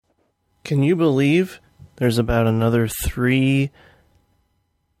Can you believe there's about another 3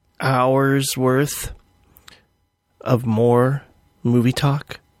 hours worth of more movie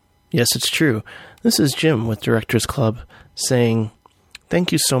talk? Yes, it's true. This is Jim with Directors Club saying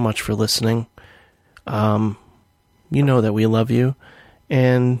thank you so much for listening. You know that we love you,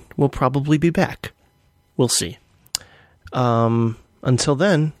 and we'll probably be back. We'll see. Until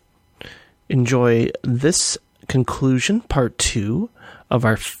then, enjoy this conclusion, part 2 of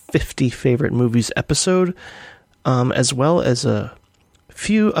our 50 favorite movies episode, as well as a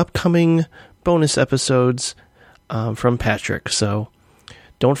few upcoming bonus episodes from Patrick. So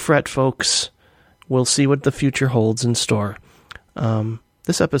don't fret, folks. We'll see what the future holds in store.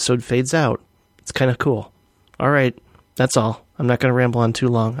 This episode fades out. It's kind of cool. All right, that's all. I'm not going to ramble on too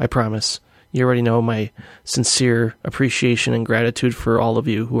long, I promise. You already know my sincere appreciation and gratitude for all of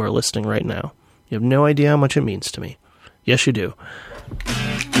you who are listening right now. You have no idea how much it means to me. Yes, you do.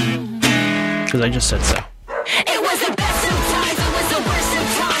 Because I just said so. It was the best of times, it was the worst of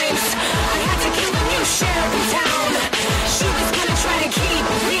times. I had to kill a new sheriff in town. She was gonna try to keep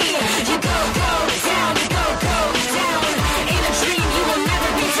me. You go down, you go down. In a dream you will never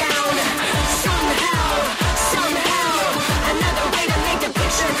be down. Somehow, another way to make the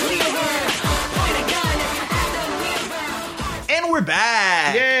picture clearer. Point a gun at the mirror. And we're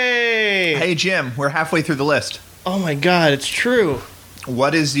back! Yay! Hey, Jim, we're halfway through the list. Oh my god, it's true.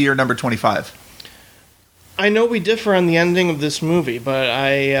 What is your number 25? I know we differ on the ending of this movie, but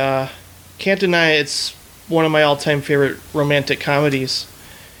I can't deny it's one of my all-time favorite romantic comedies,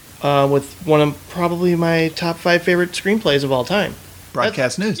 with one of probably my top 5 favorite screenplays of all time.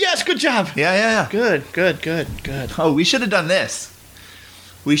 Broadcast News. Yes, good job. Yeah. Good. Oh, we should have done this.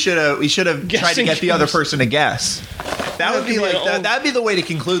 We should have tried to Guessing get the other games. person to guess. That would be could be like an old- that'd be the way to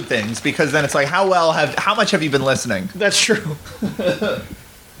conclude things, because then it's like how much have you been listening? That's true.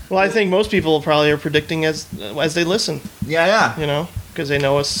 Well, I think most people probably are predicting as they listen, Yeah. you know, because they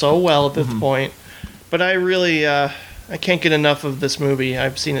know us so well at this point. But I really, I can't get enough of this movie.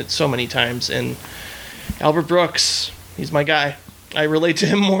 I've seen it so many times, and Albert Brooks, he's my guy. I relate to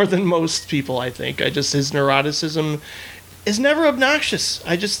him more than most people, I think. His neuroticism is never obnoxious.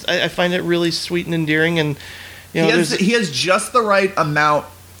 I find it really sweet and endearing, and you know, He has just the right amount.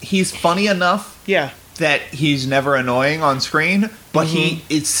 He's funny enough yeah. that he's never annoying on screen, but he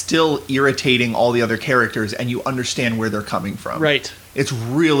is still irritating all the other characters, and you understand where they're coming from. Right. It's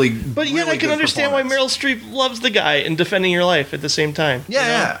really, But yet really I can good understand why performance. Meryl Streep loves the guy and defending your life at the same time. Yeah, you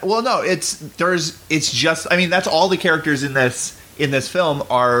know? yeah. Well, no, it's just. I mean, that's all the characters in this film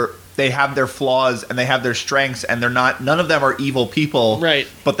are. They have their flaws and they have their strengths, and they're not. None of them are evil people, Right.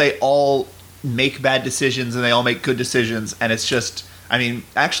 But they all make bad decisions and they all make good decisions, and it's just. I mean,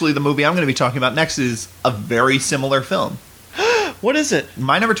 actually, the movie I'm going to be talking about next is a very similar film. What is it?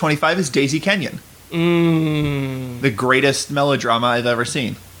 My number 25 is Daisy Kenyon. The greatest melodrama I've ever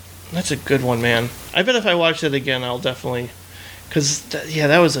seen. That's a good one, man. I bet if I watch it again, I'll definitely... Because,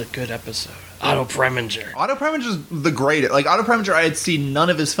 that was a good episode. Otto Preminger. Otto Preminger's the greatest. Like, Otto Preminger, I had seen none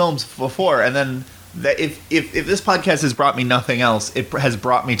of his films before, and then if this podcast has brought me nothing else, it has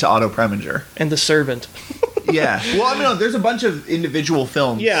brought me to Otto Preminger. And The Servant. Yeah. Well, I mean, there's a bunch of individual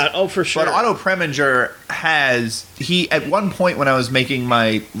films. Yeah, oh, for sure. But Otto Preminger at one point when I was making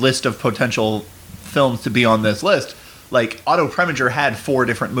my list of potential films to be on this list, like, Otto Preminger had 4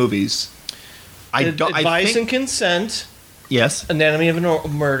 different movies. Advice and Consent. Yes. Anatomy of a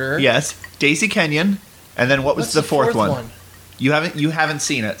Murder. Yes. Daisy Kenyon. And then what was What's the fourth one? one? You haven't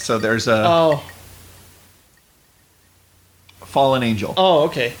seen it, so there's a Oh. Fallen Angel. Oh,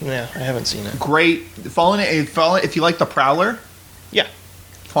 okay. Yeah, I haven't seen it. Great. Fallen. If you like The Prowler, Yeah.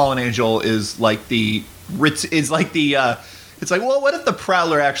 Fallen Angel is like the Ritz. Is like the. It's like, well, what if The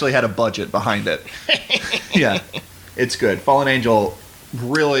Prowler actually had a budget behind it? Yeah, it's good. Fallen Angel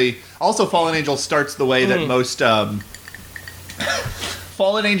really. Also, Fallen Angel starts the way that most.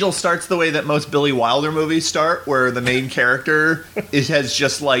 Fallen Angel starts the way that most Billy Wilder movies start, where the main character has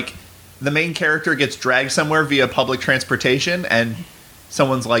just like. The main character gets dragged somewhere via public transportation, and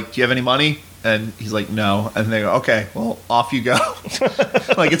someone's like, "Do you have any money?" And he's like, "No." And they go, "Okay, well, off you go."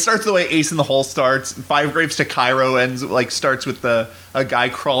 Like, it starts the way Ace in the Hole starts. Five Graves to Cairo starts with a guy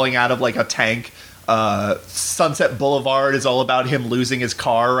crawling out of like a tank. Sunset Boulevard is all about him losing his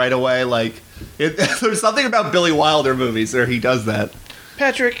car right away. Like, there's something about Billy Wilder movies where he does that.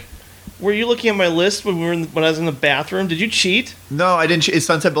 Patrick, were you looking at my list when I was in the bathroom? Did you cheat? No, I didn't. Is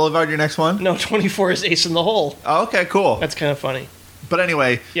Sunset Boulevard your next one? No, 24 is Ace in the Hole. Oh, okay, cool. That's kind of funny. But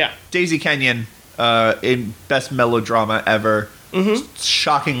anyway, Yeah. Daisy Kenyon, in best melodrama ever.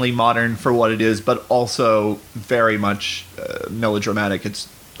 Shockingly modern for what it is, but also very much melodramatic. It's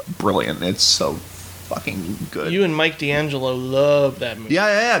brilliant. It's so fucking good. You and Mike D'Angelo love that movie.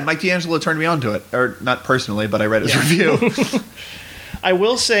 Yeah. Mike D'Angelo turned me on to it. Or not personally, but I read his review. I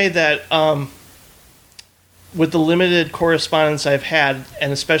will say that with the limited correspondence I've had,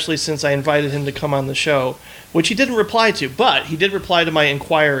 and especially since I invited him to come on the show, which he didn't reply to, but he did reply to my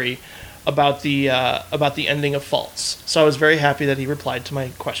inquiry about the ending of Faults. So I was very happy that he replied to my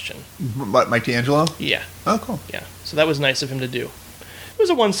question. What, Mike D'Angelo? Yeah. Oh, cool. Yeah. So that was nice of him to do. It was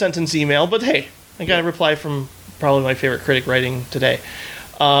a one-sentence email, but hey, I got a reply from probably my favorite critic writing today.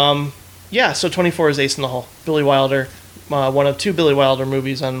 Yeah, so 24 is Ace in the Hole. Billy Wilder, one of 2 Billy Wilder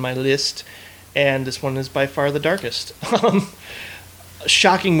movies on my list, and this one is by far the darkest. A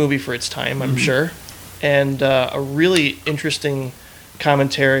shocking movie for its time, I'm sure, and a really interesting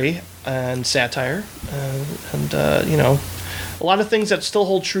commentary and satire, and a lot of things that still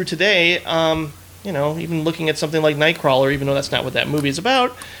hold true today. Even looking at something like Nightcrawler, even though that's not what that movie is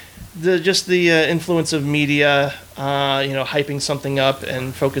about, the influence of media, hyping something up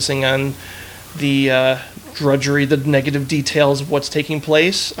and focusing on the drudgery, the negative details of what's taking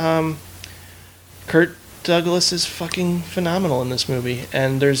place. Kurt Douglas is fucking phenomenal in this movie,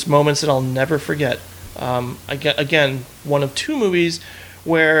 and there's moments that I'll never forget. Again, one of 2 movies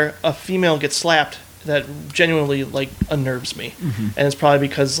where a female gets slapped that genuinely unnerves me, and it's probably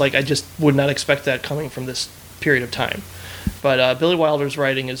because I just would not expect that coming from this period of time. But Billy Wilder's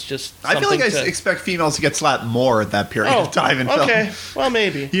writing is just I feel like I expect females to get slapped more at that period of time in film. Okay, well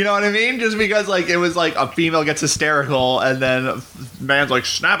maybe. You know what I mean? Just because it was a female gets hysterical and then a man's like,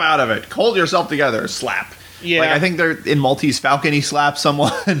 snap out of it, hold yourself together, slap. Yeah. I think they're in Maltese Falcon, he slaps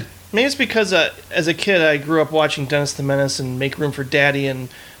someone. Maybe it's because as a kid I grew up watching Dennis the Menace and Make Room for Daddy and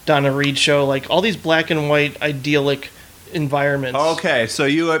Donna Reed show, all these black and white idyllic environments. Okay, so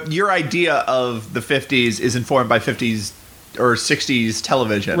your idea of the 50s is informed by 50s or 60s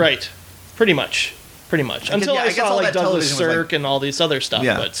television. Right. Pretty much. Until I saw all that Douglas television was Sirk and all this other stuff,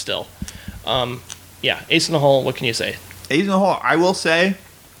 Yeah. but still. Ace in the Hole, what can you say? Ace in the Hole, I will say,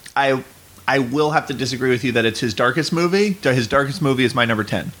 I will have to disagree with you that it's his darkest movie. His darkest movie is my number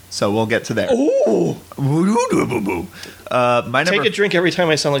 10. So we'll get to there. Ooh! My Take number, a drink every time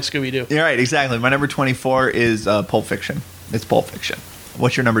I sound like Scooby-Doo. You're right, exactly. My number 24 is Pulp Fiction. It's Pulp Fiction.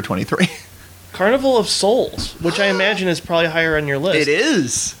 What's your number 23? Carnival of Souls, which I imagine is probably higher on your list. It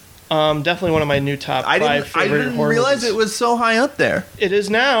is. Definitely one of my new top 5 favorite I didn't horror realize movies. it was so high up there. It is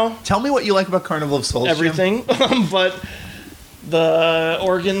now. Tell me what you like about Carnival of Souls, Jim. Everything. But the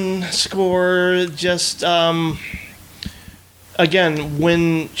organ score just... Again,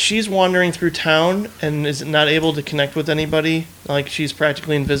 when she's wandering through town and is not able to connect with anybody, she's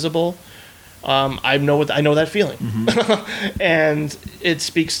practically invisible, I know that feeling. And it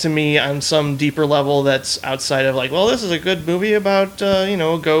speaks to me on some deeper level that's outside of this is a good movie about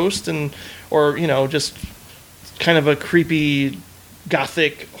a ghost or just kind of a creepy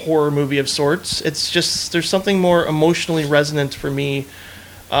gothic horror movie of sorts. It's just there's something more emotionally resonant for me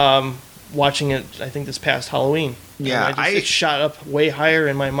watching it, I think, this past Halloween. Yeah, it shot up way higher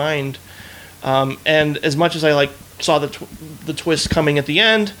in my mind. And as much as I saw the twist coming at the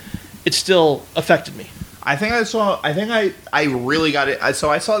end, it still affected me. I really got it.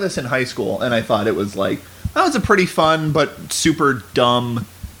 So I saw this in high school, and I thought it was that was a pretty fun but super dumb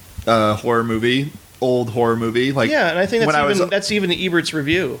horror movie. Old horror movie, and I think that's even Ebert's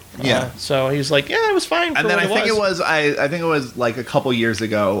review. Yeah, so he's like, it was fine. And then I think it was a couple years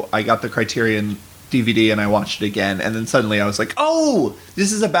ago. I got the Criterion DVD and I watched it again, and then suddenly I was like, oh,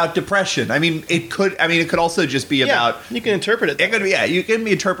 this is about depression. It could also just be about. You can interpret it. It could be, you can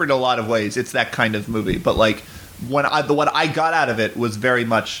interpret it a lot of ways. It's that kind of movie, but what I got out of it was very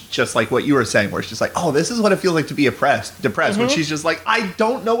much just like what you were saying, where it's just oh, this is what it feels like to be depressed. When she's just I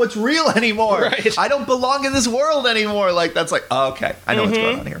don't know what's real anymore. Right. I don't belong in this world anymore. That's oh, okay, I know what's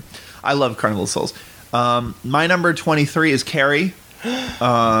going on here. I love Carnival of Souls. My number 23 is Carrie.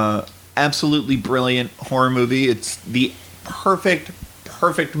 Absolutely brilliant horror movie. It's the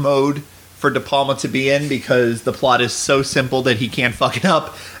perfect mode for De Palma to be in because the plot is so simple that he can't fuck it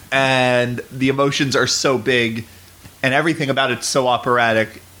up, and the emotions are so big, and everything about it's so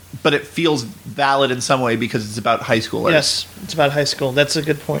operatic, but it feels valid in some way because it's about high schoolers. Yes, it's about high school. That's a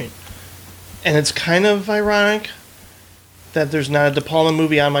good point. And it's kind of ironic that there's not a De Palma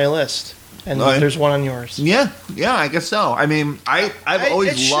movie on my list. And there's one on yours. Yeah, I guess so. I've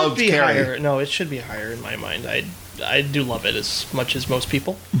always loved Carrie. Higher. No, it should be higher in my mind. I do love it as much as most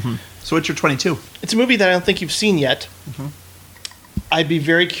people. Mm-hmm. So what's your 22? It's a movie that I don't think you've seen yet. Mm-hmm. I'd be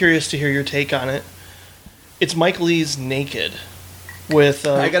very curious to hear your take on it. It's Mike Leigh's Naked.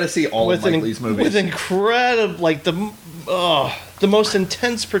 I got to see all of Mike Leigh's movies. With incredible, the most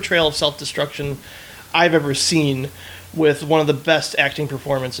intense portrayal of self-destruction I've ever seen, with one of the best acting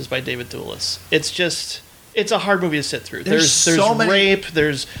performances by David Thewlis. It's a hard movie to sit through. There's so many rape,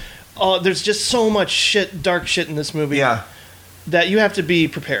 there's just so much shit, dark shit in this movie. Yeah. That you have to be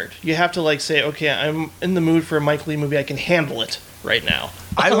prepared. You have to say, okay, I'm in the mood for a Mike Leigh movie. I can handle it right now.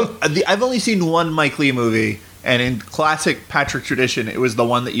 I've only seen one Mike Leigh movie, and in classic Patrick tradition, it was the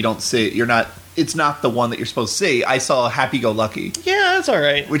one that you don't see. It's not the one that you're supposed to see. I saw Happy Go Lucky. Yeah, that's all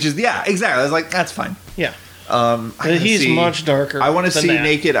right. Which is, yeah, exactly. I was like, that's fine. Yeah. He's much darker. I want to see that.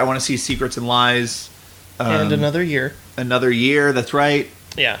 Naked. I want to see Secrets and Lies. And Another Year. Another Year, that's right.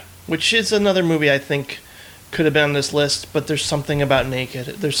 Yeah. Which is another movie I think could have been on this list, but there's something about Naked.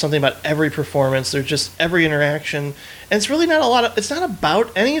 There's something about every performance. There's just every interaction. And it's really not it's not about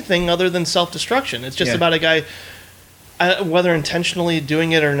anything other than self-destruction. It's just about a guy, whether intentionally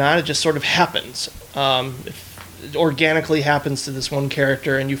doing it or not, it just sort of happens. It organically happens to this one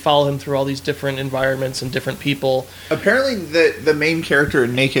character, and you follow him through all these different environments and different people. Apparently, the main character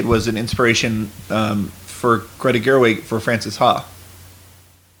in Naked was an inspiration for Greta Gerwig for Frances Ha.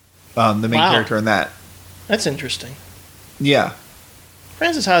 The main character in that. That's interesting. Yeah.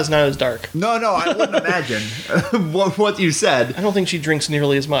 Frances Ha is not as dark. No, I wouldn't imagine what you said. I don't think she drinks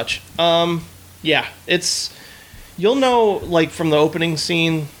nearly as much. Yeah, you'll know, from the opening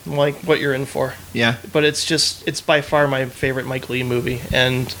scene, what you're in for. Yeah. But it's by far my favorite Mike Leigh movie,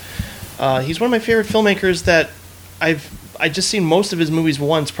 and he's one of my favorite filmmakers that I just seen most of his movies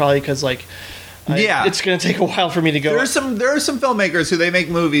once, probably because it's going to take a while for me to go. There are some filmmakers who they make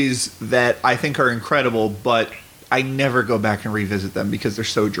movies that I think are incredible, but I never go back and revisit them because they're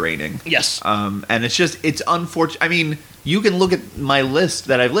so draining. Yes. And it's unfortunate. I mean, you can look at my list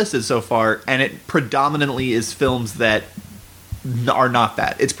that I've listed so far, and it predominantly is films that are not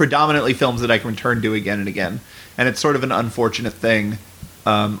that. It's predominantly films that I can return to again and again, and it's sort of an unfortunate thing.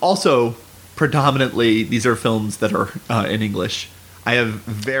 Also, predominantly, these are films that are in English. I have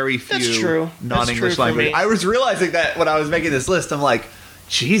very few non-English language. I was realizing that when I was making this list. I'm like,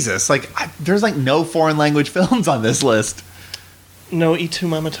 Jesus, there's no foreign language films on this list. No Y Tu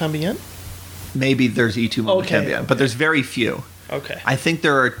Mamá También? Maybe there's Y Tu Mamá También, but there's very few. Okay. I think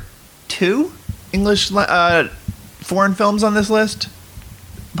there are 2 English foreign films on this list.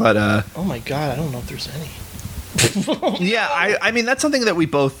 But oh my God, I don't know if there's any. Yeah, I mean that's something that we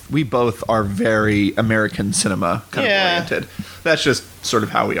both are very American cinema kind of oriented. That's just sort of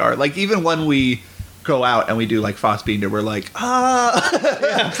how we are. Even when we go out and we do Fassbinder, we're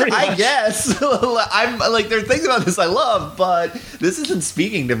pretty much. I guess I'm there are things about this I love, but this isn't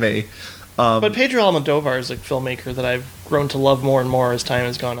speaking to me. But Pedro Almodovar is a filmmaker that I've grown to love more and more as time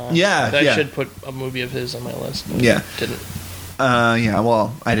has gone on. Yeah, I should put a movie of his on my list. Yeah, didn't.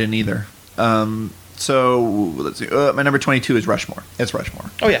 Well, I didn't either. So let's see. My number 22 is Rushmore. It's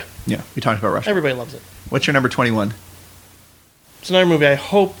Rushmore. Oh yeah, we talked about Rushmore. Everybody loves it. What's your number 21? It's another movie I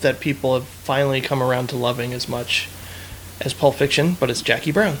hope that people have finally come around to loving as much as Pulp Fiction, but it's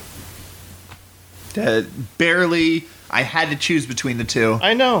Jackie Brown. Barely. I had to choose between the two.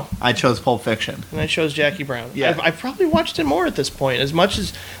 I know. I chose Pulp Fiction. And I chose Jackie Brown. Yeah. I've probably watched it more at this point. As much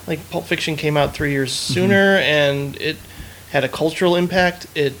as Pulp Fiction came out 3 years sooner and it had a cultural impact,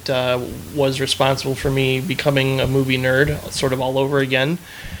 it was responsible for me becoming a movie nerd sort of all over again.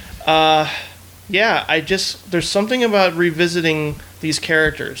 There's something about revisiting these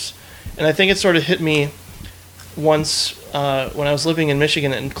characters. And I think it sort of hit me once when I was living in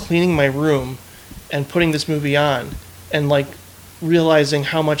Michigan and cleaning my room and putting this movie on and realizing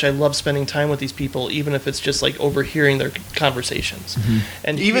how much I love spending time with these people, even if it's just overhearing their conversations. Mm-hmm.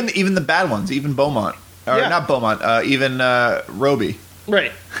 And even the bad ones, even Beaumont. Or not Beaumont, even Roby.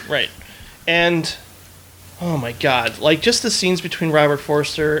 Right. And oh my God, just the scenes between Robert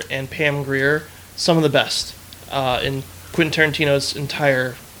Forster and Pam Grier, some of the best in Quentin Tarantino's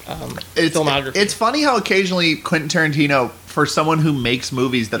entire filmography. It's funny how occasionally Quentin Tarantino, for someone who makes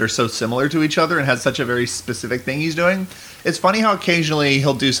movies that are so similar to each other and has such a very specific thing he's doing, it's funny how occasionally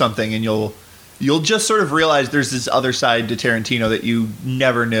he'll do something and you'll just sort of realize there's this other side to Tarantino that you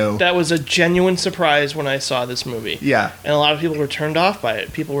never knew. That was a genuine surprise when I saw this movie. Yeah. And a lot of people were turned off by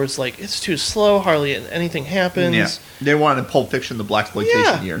it. People were just it's too slow, hardly anything happens. Yeah. They wanted Pulp Fiction, the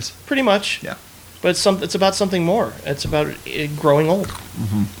blaxploitation years. Pretty much. Yeah. But it's about something more. It's about growing old.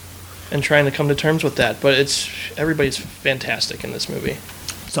 Mm-hmm. And trying to come to terms with that. But everybody's fantastic in this movie.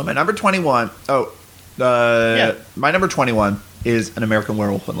 So my number 21... My number 21 is An American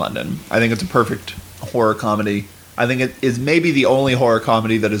Werewolf in London. I think it's a perfect horror comedy. I think it is maybe the only horror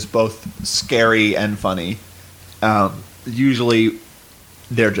comedy that is both scary and funny. Usually,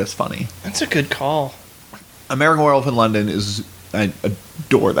 they're just funny. That's a good call. American Werewolf in London is I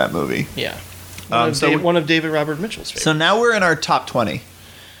adore that movie. Yeah. So One of David Robert Mitchell's favorites. So now we're in our top 20.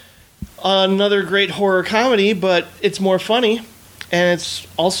 Another great horror comedy, but it's more funny. And it's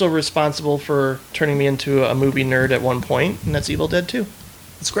also responsible for turning me into a movie nerd at one point, and that's Evil Dead 2.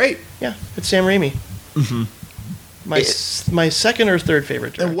 It's great. Yeah, it's Sam Raimi. Mm-hmm. My second or third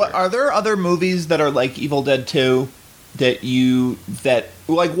favorite director. And what are there other movies that are like Evil Dead 2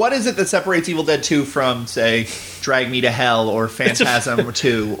 what is it that separates Evil Dead 2 from, say, Drag Me to Hell or Phantasm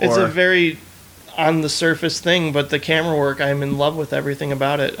 2? It's a very on the surface thing, but the camera work, I'm in love with everything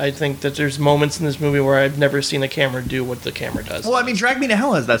about it. I think that there's moments in this movie where I've never seen a camera do what the camera does. Well, I mean, Drag Me to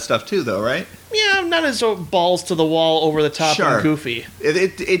Hell has that stuff too, though, right? Yeah, not as balls to the wall, over the top, Sure. and goofy.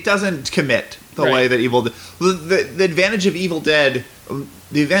 It doesn't commit the Right. way that Evil Dead... The advantage of Evil Dead...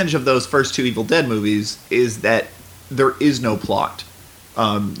 The advantage of those first two Evil Dead movies is that there is no plot.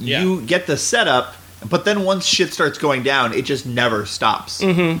 Yeah. You get the setup, but then once shit starts going down, it just never stops.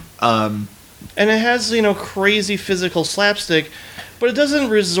 Mm-hmm. And it has, crazy physical slapstick, but it doesn't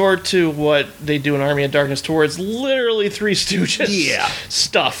resort to what they do in Army of Darkness, to where it's literally Three Stooges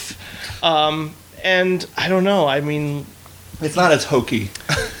stuff. And I don't know. I mean, It's not as hokey.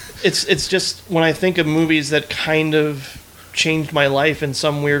 it's just when I think of movies that kind of changed my life in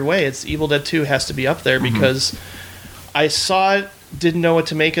some weird way, it's Evil Dead 2 has to be up there because I saw it, didn't know what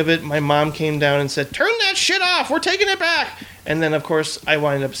to make of it. My mom came down and said, "Turn that shit off. We're taking it back." And then, of course, I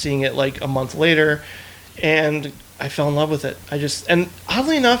wound up seeing it like a month later, and I fell in love with it. And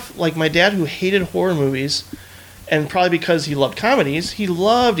oddly enough, like my dad, who hated horror movies, and probably because he loved comedies, he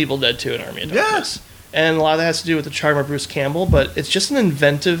loved Evil Dead 2 and Army of Darkness. And a lot of that has to do with the charm of Bruce Campbell, but it's just an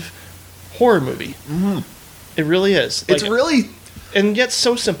inventive horror movie. Mm-hmm. It really is. It's really... And yet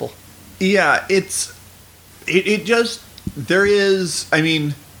so simple. Yeah, it just... There is... I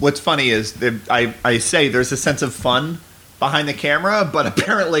mean, what's funny is I say there's a sense of fun behind the camera, but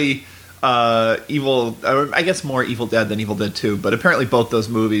apparently I guess more Evil Dead than Evil Dead 2, but apparently both those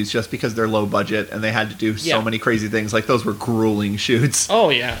movies, just because they're low budget and they had to do so many crazy things, like those were grueling shoots. Oh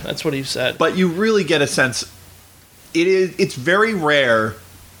yeah, that's what he said. But you really get a sense... It's very rare,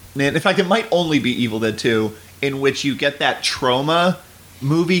 and in fact it might only be Evil Dead 2, in which you get that trauma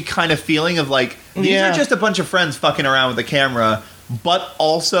movie kind of feeling of like, these are just a bunch of friends fucking around with the camera, but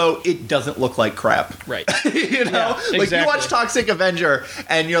also it doesn't look like crap. Right. You know? Yeah, Like exactly. you watch Toxic Avenger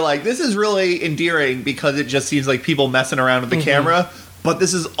and you're like, this is really endearing because it just seems like people messing around with the camera. But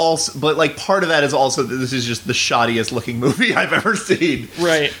this is also, but like part of that is also that this is just the shoddiest looking movie I've ever seen.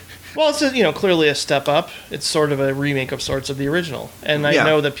 Right. Well, it's clearly a step up. It's sort of a remake of sorts of the original. And I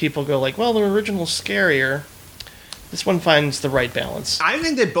know that people go like, well, the original's scarier. This one finds the right balance. I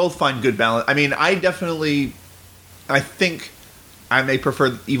think they both find good balance. I mean, I think I may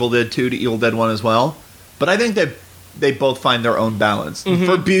prefer Evil Dead 2 to Evil Dead 1 as well. But I think that they both find their own balance.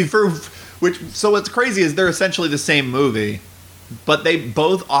 So what's crazy is they're essentially the same movie, but they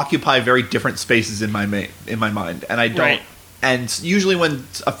both occupy very different spaces in my mind. And I don't... Right. And usually when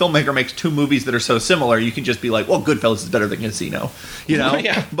a filmmaker makes two movies that are so similar, you can just be like, well, Goodfellas is better than Casino. You know?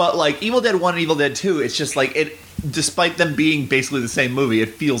 Yeah. But like Evil Dead 1 and Evil Dead 2, it's just like it... Despite them being basically the same movie, it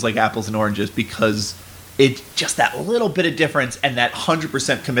feels like apples and oranges because it's just that little bit of difference and that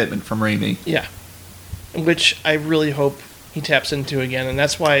 100% commitment from Raimi. Yeah. Which I really hope he taps into again. And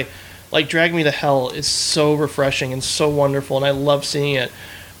that's why, like, Drag Me to Hell is so refreshing and so wonderful, and I love seeing it.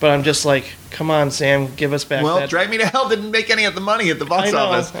 But I'm just like, come on, Sam, give us back that. Drag Me to Hell didn't make any of the money at the box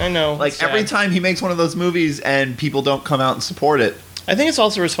office. I know. Like, It's every sad. time he makes one of those movies and people don't come out and support it. I think it's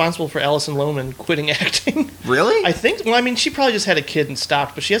also responsible for Alison Lohman quitting acting. Really? I think, well, I mean, she probably just had a kid and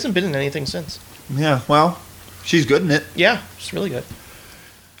stopped, but she hasn't been in anything since. Yeah, well, she's good in it. Yeah, she's really good.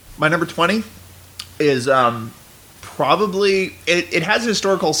 My number 20 is probably... It has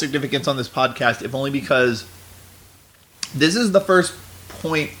historical significance on this podcast, if only because this is the first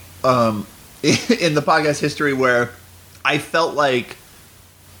point in the podcast history where I felt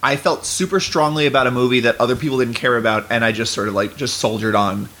super strongly about a movie that other people didn't care about, and I just sort of like just soldiered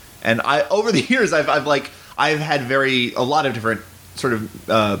on. And over the years, I've had a lot of different sort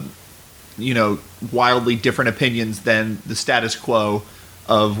of wildly different opinions than the status quo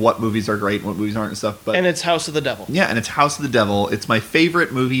of what movies are great and what movies aren't and stuff. But And it's House of the Devil. yeah, and it's House of the Devil. It's my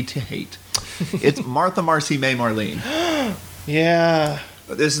favorite movie to hate. It's Martha, Marcy, May, Marlene. Yeah.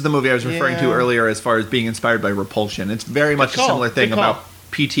 This is the movie I was referring to Yeah. earlier as far as being inspired by Repulsion. It's very much call. a similar thing Good call. about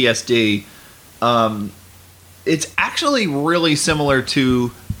PTSD. It's actually really similar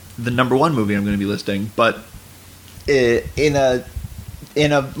to the number one movie I'm going to be listing, but in a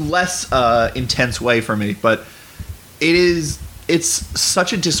less intense way for me. But it's it's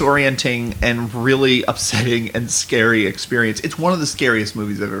such a disorienting and really upsetting and scary experience. It's one of the scariest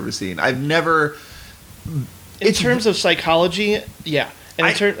movies I've ever seen. I've never. In terms of psychology, yeah,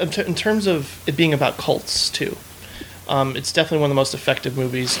 and in terms of it being about cults too, it's definitely one of the most effective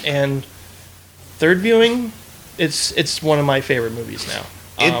movies. And third viewing, it's one of my favorite movies now.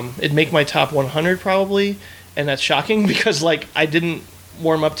 It'd make my top 100 probably, and that's shocking because like I didn't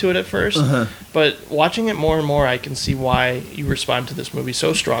warm up to it at first, but watching it more and more, I can see why you respond to this movie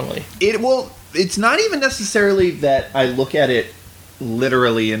so strongly. It's not even necessarily that I look at it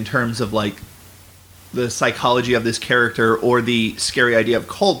literally in terms of like the psychology of this character or the scary idea of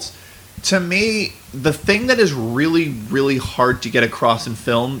cults. To me, the thing that is really, really hard to get across in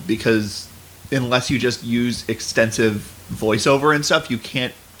film, because unless you just use extensive voiceover and stuff, you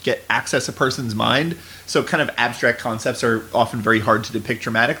can't get access a person's mind. So kind of abstract concepts are often very hard to depict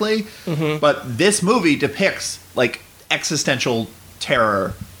dramatically. But this movie depicts like existential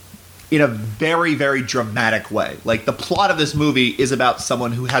terror in a very, very dramatic way. Like the plot of this movie is about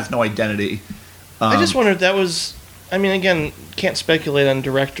someone who has no identity. I just wonder if that was... I mean, again, can't speculate on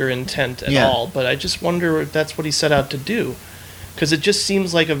director intent at all, but I just wonder if that's what he set out to do. Because it just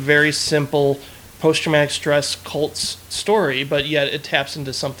seems like a very simple post-traumatic stress cults story, but yet it taps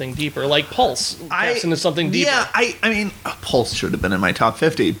into something deeper. Like Pulse taps into something deeper. Yeah, I mean, Pulse should have been in my top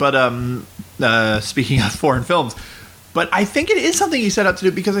 50, but speaking of foreign films. But I think it is something he set out to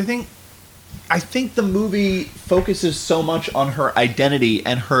do, because I think the movie focuses so much on her identity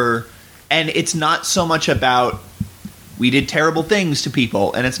and her... And it's not so much about we did terrible things to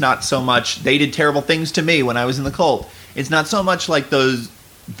people, and it's not so much they did terrible things to me when I was in the cult. It's not so much like those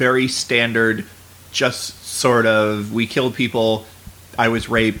very standard, just sort of, we killed people, I was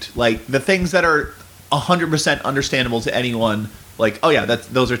raped. Like, the things that are 100% understandable to anyone, like, oh yeah,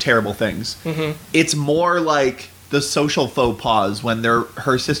 those are terrible things. It's more like the social faux pas when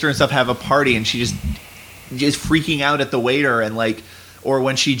her sister and stuff have a party and she just freaking out at the waiter, and like... Or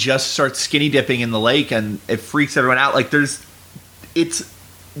when she just starts skinny dipping in the lake and it freaks everyone out. Like the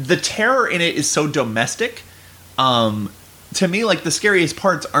terror in it is so domestic. To me, like the scariest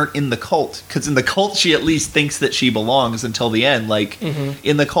parts aren't in the cult, because in the cult she at least thinks that she belongs until the end. Like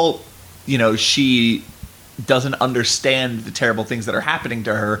in the cult, you know, she doesn't understand the terrible things that are happening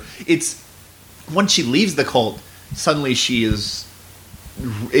to her. It's once she leaves the cult, suddenly that's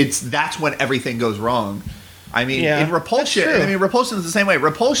when everything goes wrong. I mean, in Repulsion, Repulsion is the same way.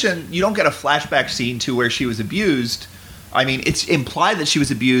 Repulsion, you don't get a flashback scene to where she was abused. I mean, it's implied that she was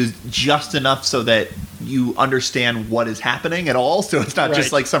abused just enough so that you understand what is happening at all, so it's not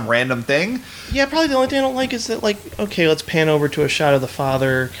just like some random thing. Yeah, probably the only thing I don't like is that, like, okay, let's pan over to a shot of the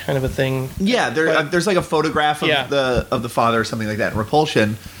father kind of a thing. Yeah, there's like a photograph of the father or something like that in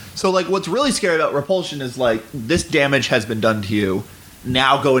Repulsion. So, like, what's really scary about Repulsion is, like, this damage has been done to you.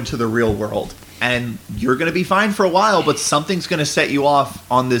 Now go into the real world. And you're going to be fine for a while, but something's going to set you off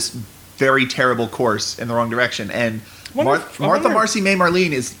on this very terrible course in the wrong direction. And Martha Marcy May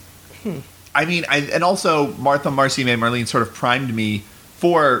Marlene is... I mean, and also Martha Marcy May Marlene sort of primed me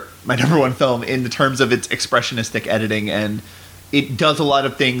for my number one film in the terms of its expressionistic editing. And it does a lot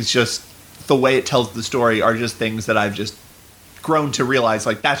of things, just the way it tells the story are just things that I've just grown to realize,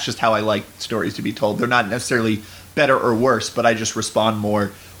 like, that's just how I like stories to be told. They're not necessarily better or worse, but I just respond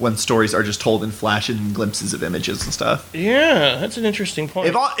more when stories are just told in flashes and glimpses of images and stuff. Yeah, that's an interesting point.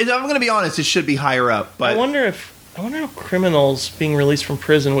 If I'm going to be honest, it should be higher up. But I wonder how criminals being released from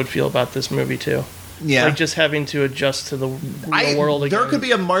prison would feel about this movie too. Yeah, like just having to adjust to the real world again. There could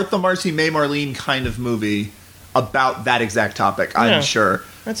be a Martha Marcy May Marlene kind of movie about that exact topic. I'm sure.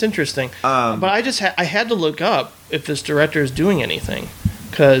 That's interesting. But I had to look up if this director is doing anything,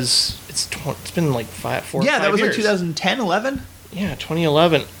 because it's been like 4 or 5 years. Yeah, that was like 2010, 11? Yeah,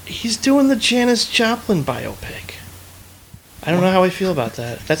 2011. He's doing the Janis Joplin biopic. I don't know how I feel about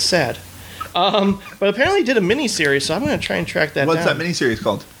that. That's sad. But apparently he did a miniseries, so I'm going to try and track that down. What's that miniseries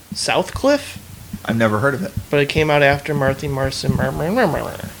called? Southcliffe? I've never heard of it. But it came out after Martha Marcy.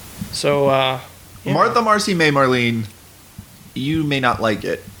 So, Martha Marcy May Marlene, you may not like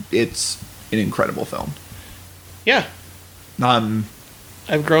it. It's an incredible film. Yeah.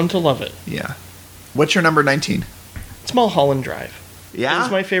 I've grown to love it. Yeah. What's your number 19? It's Mulholland Drive. Yeah?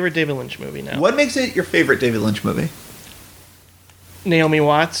 It's my favorite David Lynch movie now. What makes it your favorite David Lynch movie? Naomi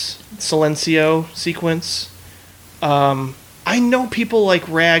Watts, Silencio sequence. I know people like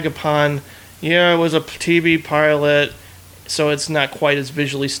rag upon, it was a TV pilot, so it's not quite as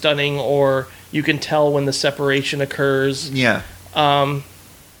visually stunning, or you can tell when the separation occurs. Yeah.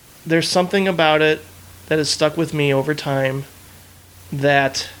 There's something about it that has stuck with me over time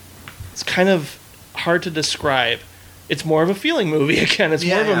that it's kind of hard to describe. it's more of a feeling movie again. It's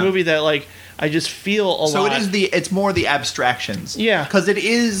more of a movie that like I just feel a lot. So it's more the abstractions. Yeah. Because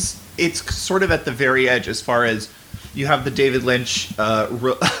it's sort of at the very edge as far as you have the David Lynch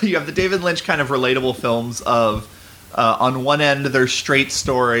you have the David Lynch kind of relatable films of on one end there's Straight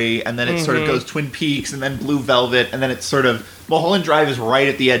Story, and then it sort of goes Twin Peaks, and then Blue Velvet, and then it's sort of Mulholland Drive is right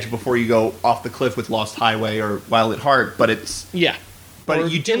at the edge before you go off the cliff with Lost Highway or Wild at Heart, but it's But Or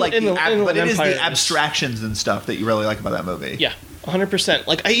you do like in the the but it is Empire the abstractions and stuff that you really like about that movie. Yeah, 100%.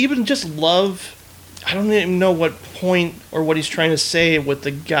 Like, I even just love... I don't even know what point or what he's trying to say with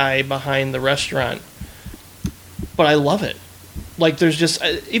the guy behind the restaurant. But I love it. Like, there's just...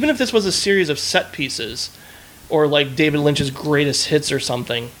 Even if this was a series of set pieces, or, like, David Lynch's greatest hits or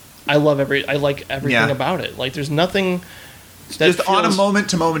something, I like everything about it. Like, there's nothing... That just on a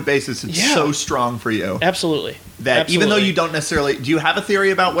moment-to-moment basis, it's so strong for you. Absolutely. That even though you don't necessarily... Do you have a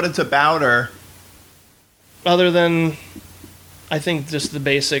theory about what it's about, or... Other than, I think, just the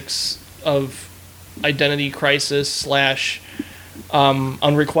basics of identity crisis /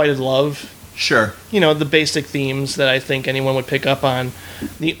 unrequited love. Sure. You know, the basic themes that I think anyone would pick up on.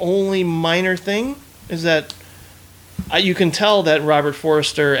 The only minor thing is that you can tell that Robert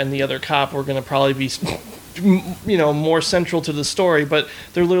Forster and the other cop were going to probably be... you know, more central to the story, but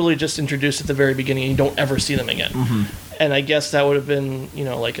they're literally just introduced at the very beginning and you don't ever see them again. Mm-hmm. And I guess that would have been, you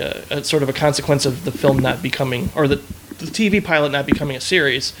know, like a sort of a consequence of the film not becoming, or the TV pilot not becoming a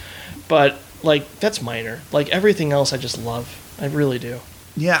series. But, like, that's minor. Like, everything else I just love. I really do.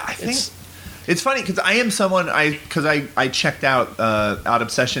 Yeah, I think... It's funny, because I am someone, I checked out Out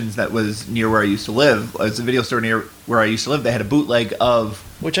Obsessions that was near where I used to live. It was a video store near where I used to live. They had a bootleg of...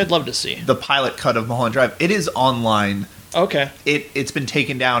 Which I'd love to see. The pilot cut of Mulholland Drive. It is online. Okay. It's been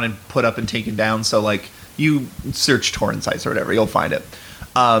taken down and put up and taken down, so, like, you search torrent sites or whatever, you'll find it.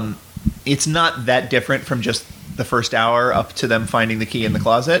 It's not that different from just the first hour up to them finding the key in the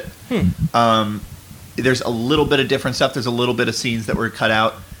closet. There's a little bit of different stuff. There's a little bit of scenes that were cut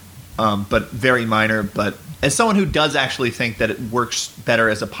out. But very minor. But as someone who does actually think that it works better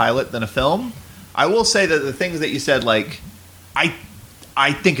as a pilot than a film, I will say that the things that you said, like,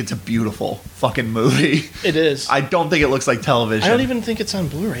 I think it's a beautiful fucking movie. It is. I don't think it looks like television. I don't even think it's on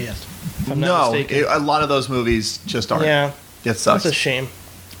Blu-ray yet, if I'm not mistaken. A lot of those movies just aren't. Yeah. It sucks. That's a shame.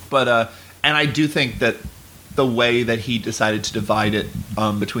 But, and I do think that the way that he decided to divide it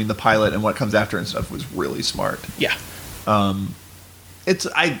between the pilot and what comes after and stuff was really smart. Yeah. It's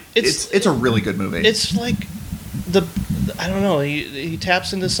a really good movie. It's like I don't know. He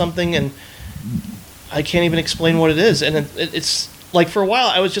taps into something, and I can't even explain what it is. And it's like, for a while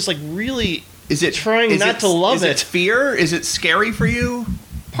I was just like really trying not to love it. Is it fear? Is it scary for you?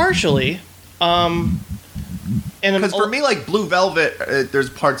 Partially. And because for me, like Blue Velvet, there's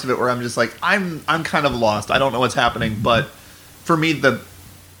parts of it where I'm just like I'm kind of lost. I don't know what's happening. But for me, the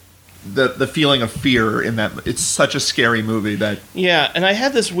feeling of fear in that, it's such a scary movie that... Yeah, and I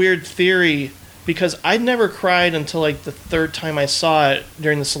had this weird theory, because I'd never cried until, like, the third time I saw it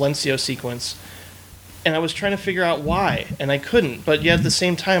during the Silencio sequence, and I was trying to figure out why, and I couldn't. But yet at the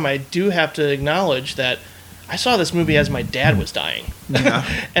same time, I do have to acknowledge that I saw this movie as my dad was dying. Yeah.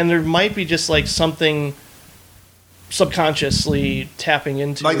 And there might be just, like, something subconsciously tapping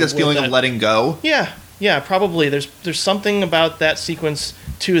into... Like this feeling of letting go? Yeah, probably. There's something about that sequence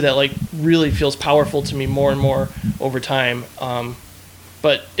too that, like, really feels powerful to me more and more over time.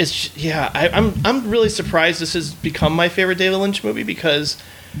 But it's I'm really surprised this has become my favorite David Lynch movie, because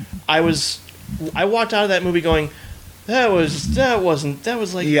I walked out of that movie going, that was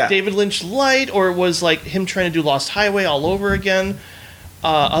like David Lynch light, or it was like him trying to do Lost Highway all over again.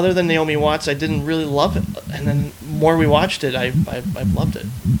 Other than Naomi Watts, I didn't really love it, and then more we watched it, I loved it.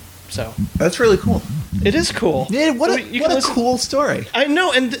 So that's really cool. It is cool. Yeah, what a cool story. I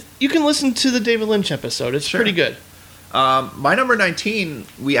know, and you can listen to the David Lynch episode. It's pretty good. My number 19,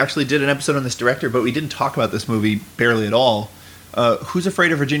 we actually did an episode on this director, but we didn't talk about this movie barely at all. Who's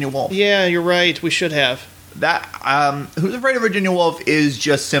Afraid of Virginia Woolf? Yeah, you're right. We should have. That Who's Afraid of Virginia Woolf is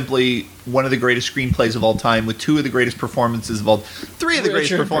just simply one of the greatest screenplays of all time, with three of the greatest performances of all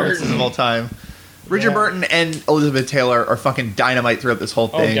time. Richard Burton and Elizabeth Taylor are fucking dynamite throughout this whole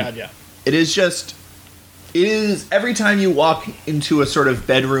thing. Oh, God, yeah. It is every time you walk into a sort of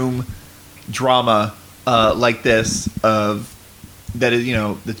bedroom drama like this, that is, you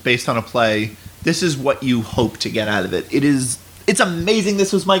know, that's based on a play, this is what you hope to get out of it. It's amazing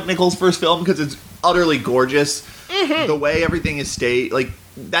this was Mike Nichols' first film, because it's utterly gorgeous. Mm-hmm. The way everything is staged, like,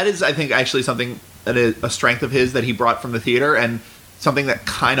 that is, I think, actually something that is a strength of his that he brought from the theater, and something that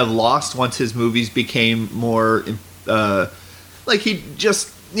kind of lost once his movies became more, like, he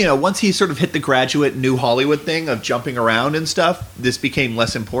just once he sort of hit the graduate New Hollywood thing of jumping around and stuff, this became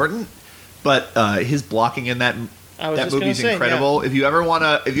less important. But his blocking in that movie's incredible.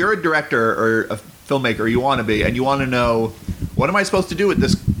 Yeah. If you're a director or a filmmaker, you want to be, and you want to know, what am I supposed to do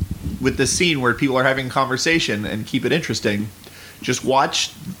with this scene where people are having a conversation and keep it interesting? Just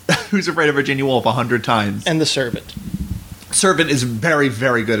watch Who's Afraid of Virginia Woolf 100 times. And The Servant. Servant is very,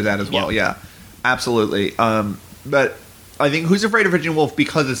 very good at that as well. Yeah, absolutely. But I think Who's Afraid of Virginia Woolf,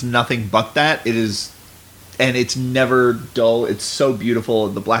 because it's nothing but that, it is, and it's never dull. It's so beautiful.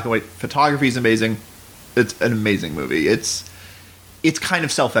 The black and white photography is amazing. It's an amazing movie. It's kind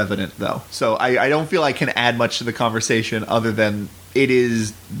of self-evident, though. So I don't feel I can add much to the conversation other than it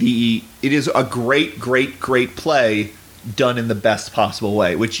is a great, great, great play done in the best possible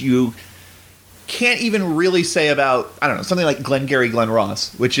way, which you can't even really say about, I don't know, something like Glengarry Glen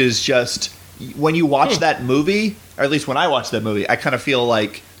Ross, which is just, when you watch that movie, or at least when I watch that movie, I kind of feel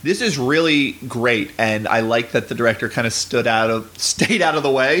like this is really great, and I like that the director kind of stayed out of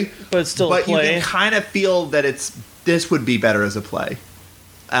the way. But it's still a play. But you can kind of feel that this would be better as a play.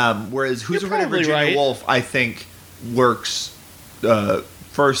 Whereas Who's Afraid of Virginia Woolf, I think, works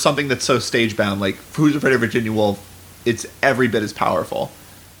for something that's so stage-bound. Like, Who's Afraid of Virginia Woolf, it's every bit as powerful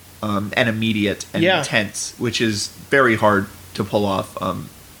and immediate and intense, which is very hard to pull off.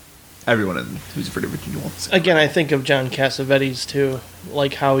 Everyone in Who's Afraid of Virginia Woolf. Again, I think of John Cassavetes too,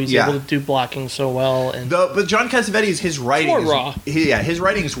 like how he's able to do blocking so well. But John Cassavetes, his writing more raw. His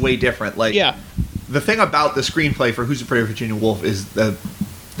writing is way different. Like, the thing about the screenplay for Who's Afraid of Virginia Woolf is the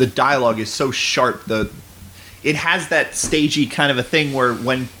dialogue is so sharp. It has that stagey kind of a thing where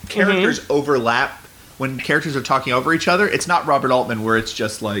when characters overlap, when characters are talking over each other, it's not Robert Altman where it's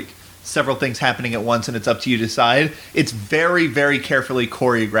just like several things happening at once and it's up to you to decide. It's very, very carefully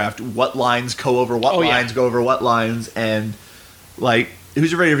choreographed what lines go over what lines go over what lines, and like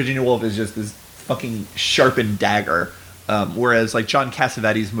Who's Afraid of Virginia Woolf is just this fucking sharpened dagger. Whereas like John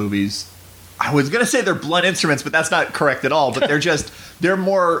Cassavetes' movies, I was going to say they're blunt instruments, but that's not correct at all. But they're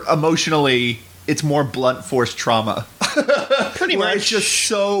more emotionally, it's more blunt force trauma. Pretty much. It's just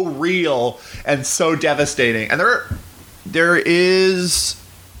so real and so devastating. And there is,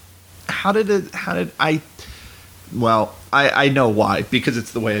 I know why, because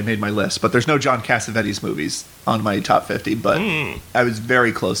it's the way I made my list, but there's no John Cassavetes movies on my top 50, but I was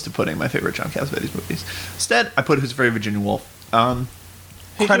very close to putting my favorite John Cassavetes movies. Instead, I put Who's Afraid of Virginia Woolf.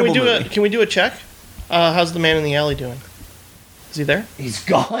 Hey, can we do a check? How's the man in the alley doing? Is he there? He's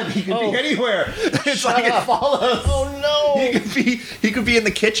gone. He could be anywhere. It's like it follows. Oh no! He could be in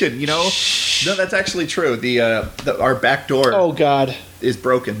the kitchen. No, that's actually true. Our back door. Oh god, is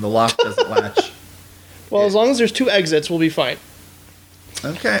broken. The lock doesn't latch. Well, as long as there's two exits, we'll be fine.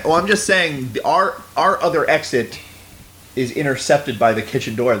 Okay. Well, I'm just saying our other exit is intercepted by the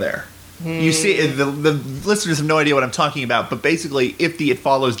kitchen door there. You see, the listeners have no idea what I'm talking about, but basically, if the It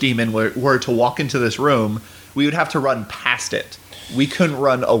Follows demon were to walk into this room, we would have to run past it. We couldn't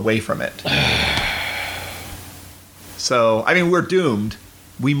run away from it. So, I mean, we're doomed.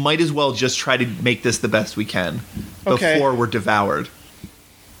 We might as well just try to make this the best we can before we're devoured.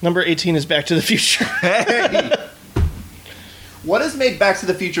 Number 18 is Back to the Future. Hey! What has made Back to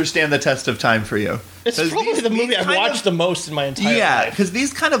the Future stand the test of time for you? It's probably the movie I've watched the most in my entire life. Yeah, because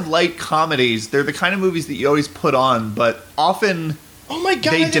these kind of light comedies, they're the kind of movies that you always put on, but often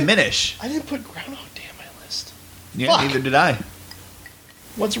they diminish. I didn't put Groundhog Day on my list. Yeah, Fuck. neither did I.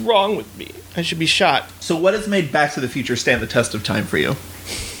 What's wrong with me? I should be shot. So what has made Back to the Future stand the test of time for you?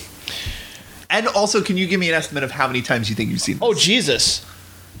 And also, can you give me an estimate of how many times you think you've seen this? Oh, Jesus.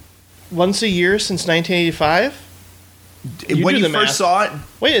 Once a year since 1985? When you first saw it?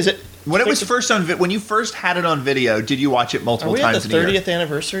 Wait, is it? When it was first on, when you first had it on video, did you watch it multiple times in a year? Are we at the 30th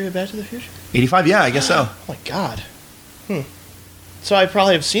anniversary of Back to the Future? 85, yeah, I guess so. Oh my god. So I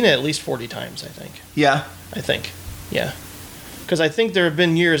probably have seen it at least 40 times, I think. Yeah. I think. Yeah. Because I think there have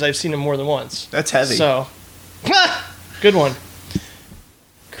been years I've seen it more than once. That's heavy. So. Good one.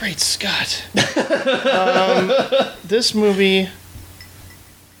 Great Scott. This movie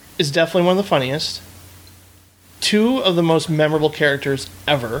is definitely one of the funniest. Two of the most memorable characters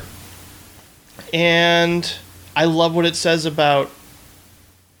ever. And I love what it says about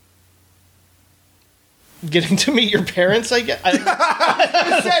getting to meet your parents, I guess.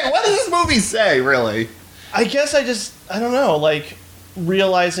 What does this movie say, really? I guess I don't know, like,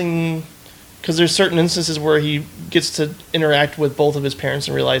 realizing, because there's certain instances where he gets to interact with both of his parents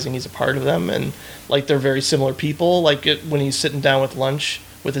and realizing he's a part of them, and, like, they're very similar people, like when he's sitting down with lunch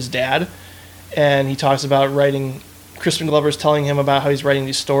with his dad, and he talks about writing, Crispin Glover's telling him about how he's writing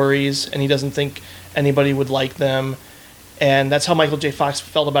these stories, and he doesn't think anybody would like them, And that's how Michael J. Fox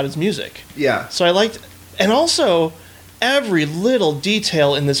felt about his music. Yeah. So I liked, and also every little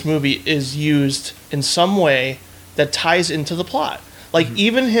detail in this movie is used in some way that ties into the plot. Like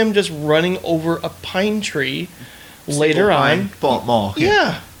even him just running over a pine tree later on. Mall.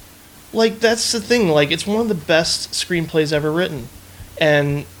 Yeah. Like that's the thing. Like it's one of the best screenplays ever written,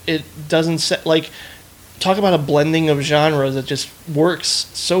 and it doesn't set like talk about a blending of genres that just works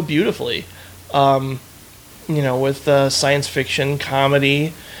so beautifully. You know, with science fiction,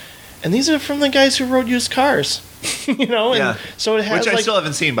 comedy, and these are from the guys who wrote Used Cars. You know, and Yeah. so it has Which I like, still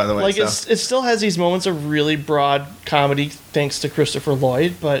haven't seen, by the way. like so. it still has these moments of really broad comedy thanks to Christopher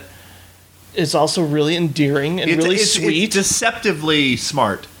Lloyd, but it's also really endearing and really sweet. It's deceptively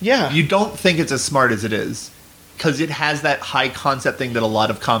smart. Yeah. You don't think it's as smart as it is. Because it has that high concept thing that a lot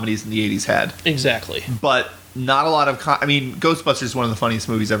of comedies in the 80s had. Exactly. But not a lot of... I mean, Ghostbusters is one of the funniest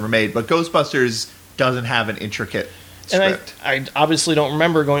movies ever made, but Ghostbusters doesn't have an intricate script. And I obviously don't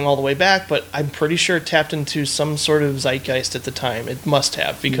remember going all the way back, but I'm pretty sure it tapped into some sort of zeitgeist at the time. It must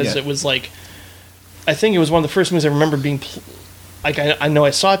have, because Yeah. it was like... I think it was one of the first movies I remember being... Like, I know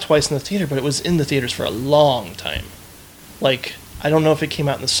I saw it twice in the theater, but it was in the theaters for a long time. Like, I don't know if it came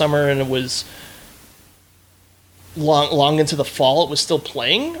out in the summer and it was long into the fall. It was still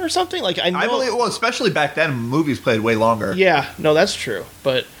playing or something. Like, I know... I believe... Well, especially back then, movies played way longer. Yeah, no, that's true.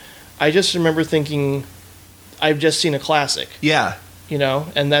 But I just remember thinking, I've just seen a classic. Yeah. You know,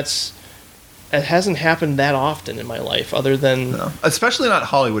 and that's... It hasn't happened that often in my life, other than... No. Especially not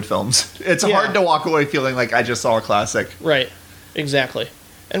Hollywood films. It's Yeah. hard to walk away feeling like I just saw a classic. Right. Exactly.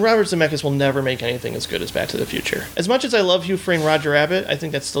 And Robert Zemeckis will never make anything as good as Back to the Future. As much as I love Who Framed Roger Rabbit, I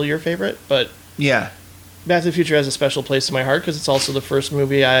think that's still your favorite, but Yeah. Back to the Future has a special place in my heart because it's also the first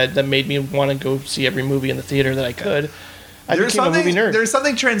movie that made me want to go see every movie in the theater that I could. I became a movie nerd. There's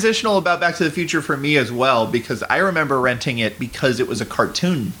something transitional about Back to the Future for me as well, because I remember renting it because it was a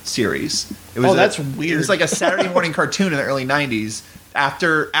cartoon series. It was that's weird. It was like a Saturday morning cartoon in the early 90s.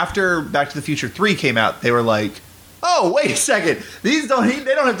 After Back to the Future 3 came out, they were like, oh, wait a second. They don't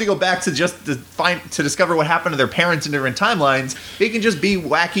have to go back to just to discover what happened to their parents in different timelines. They can just be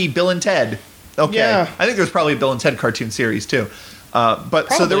wacky Bill and Ted. Okay. Yeah. I think there's probably a Bill and Ted cartoon series too. So there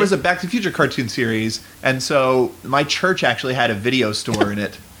Probably. was a Back to the Future cartoon series, and so my church actually had a video store in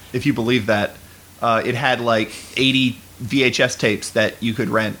it, if you believe that. It had like 80 VHS tapes that you could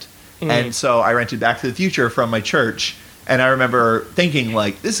rent. And so I rented Back to the Future from my church. And I remember thinking,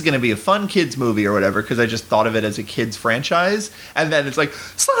 like, this is going to be a fun kids movie or whatever, because I just thought of it as a kids franchise. And then it's like,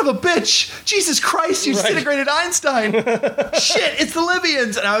 son of a bitch! Jesus Christ, you Right. disintegrated Einstein! Shit, it's the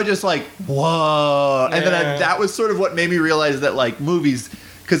Libyans! And I was just like, whoa! And then Yeah. that was sort of what made me realize that, like, movies...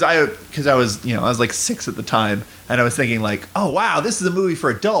 Because I was, I was like 6 at the time, and I was thinking, like, oh, wow, this is a movie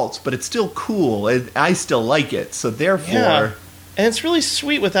for adults, but it's still cool, and I still like it. So therefore... Yeah. And it's really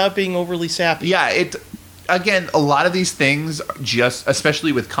sweet without being overly sappy. Yeah, again, a lot of these things just,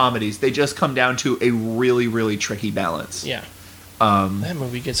 especially with comedies, they just come down to a really, really tricky balance. Yeah. That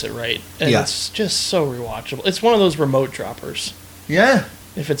movie gets it right. And Yeah. it's just so rewatchable. It's one of those remote droppers. Yeah.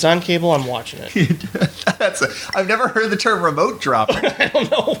 If it's on cable, I'm watching it. I've never heard the term remote dropper. I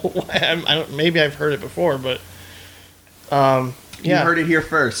don't know why. Maybe I've heard it before, but You yeah, heard it here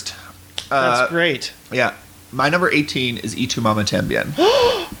first. that's great. Yeah. My number 18 is Y Tu Mama Tambien.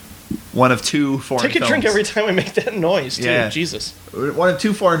 One of 2 foreign Take a films. drink every time I make that noise, too. Yeah. Jesus. One of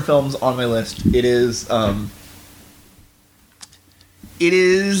 2 foreign films on my list. It is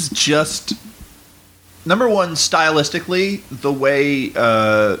just number one, stylistically, the way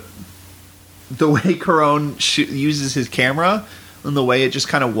Cuarón uses his camera and the way it just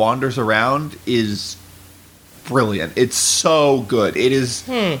kind of wanders around is brilliant. It's so good. It is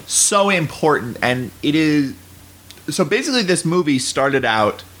so important, and it is so basically this movie started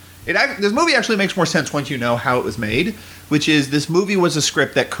out. This movie actually makes more sense once you know how it was made, which is this movie was a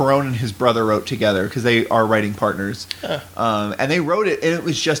script that Cuarón and his brother wrote together because they are writing partners. And they wrote it, and it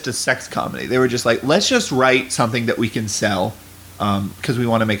was just a sex comedy. They were just like, let's just write something that we can sell because we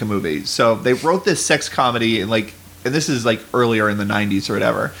want to make a movie. So they wrote this sex comedy, and this is like earlier in the 90s or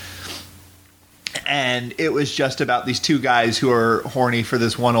whatever. And it was just about these 2 guys who are horny for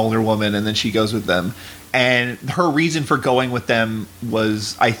this one older woman, and then she goes with them. And her reason for going with them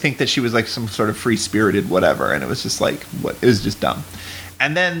was, I think that she was like some sort of free-spirited whatever, and it was just like, it was just dumb.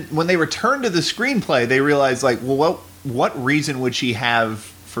 And then when they returned to the screenplay, they realized, like, well, what reason would she have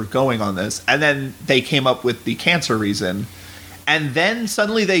for going on this? And then they came up with the cancer reason. And then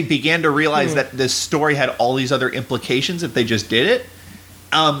suddenly they began to realize that this story had all these other implications if they just did it.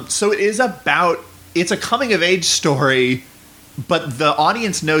 So it's a coming-of-age story, but the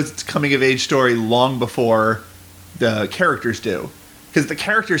audience knows it's a coming-of-age story long before the characters do. Because the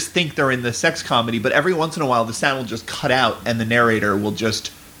characters think they're in the sex comedy, but every once in a while the sound will just cut out and the narrator will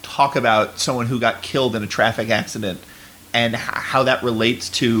just talk about someone who got killed in a traffic accident and how that relates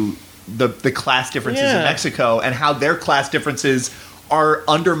to the class differences in Mexico and how their class differences are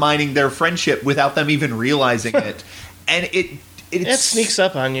undermining their friendship without them even realizing it. And it sneaks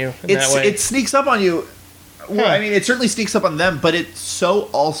up on you in that way. It sneaks up on you. Well, I mean, it certainly sneaks up on them, but it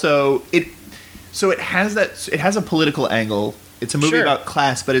has a political angle. It's a movie about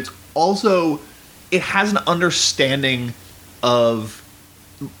class, but it has an understanding of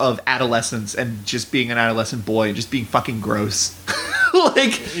adolescence and just being an adolescent boy and just being fucking gross.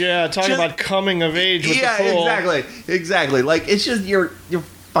 Talking about coming of age with the fool. Exactly. Like, it's just you're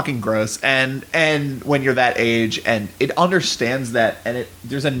fucking gross, and when you're that age, and it understands that, and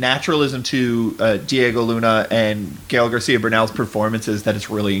there's a naturalism to Diego Luna and Gael Garcia Bernal's performances that is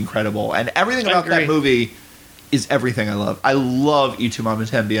really incredible, and everything about that movie is everything I love. I love Y Tu Mamá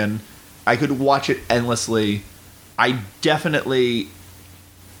También. I could watch it endlessly. I've definitely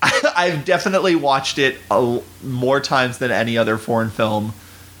watched it more times than any other foreign film,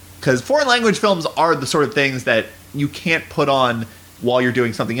 because foreign language films are the sort of things that you can't put on while you're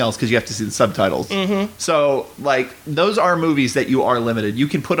doing something else because you have to see the subtitles. Mm-hmm. So, like, those are movies that you are limited. You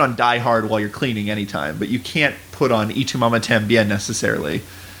can put on Die Hard while you're cleaning anytime, but you can't put on Y Tu Mamá También necessarily.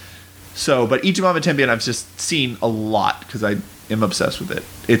 So, but Y Tu Mamá También I've just seen a lot because I am obsessed with it.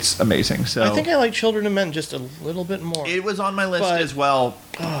 It's amazing. So I think I like Children of Men just a little bit more. It was on my list as well.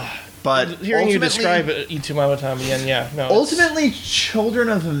 But hearing you describe Y Tu Mamá También, ultimately, Children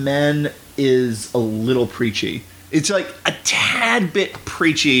of Men is a little preachy. It's like a tad bit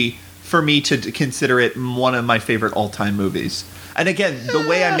preachy for me to consider it one of my favorite all-time movies. And again, the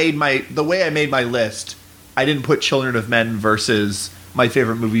way I made my list, I didn't put Children of Men versus my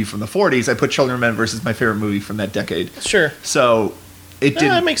favorite movie from the 40s. I put Children of Men versus my favorite movie from that decade. Sure. So it didn't.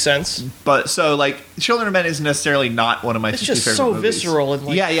 That makes sense. But so, like, Children of Men is necessarily not one of my 50 favorite movies. It's just so visceral and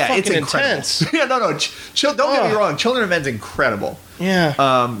it's intense. Yeah, no. Don't get me wrong. Children of Men's incredible.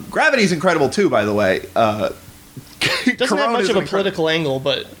 Yeah. Gravity's incredible too, by the way. Doesn't have much of a political angle,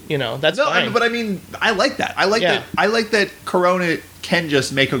 but that's fine. But I mean, I like that. I like that. I like that Corona can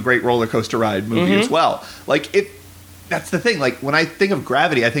just make a great roller coaster ride movie as well. Like, that's the thing. Like, when I think of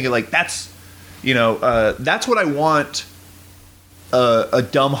Gravity, I think of, like, that's what I want. A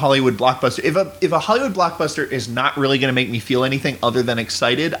dumb Hollywood blockbuster. If a Hollywood blockbuster is not really going to make me feel anything other than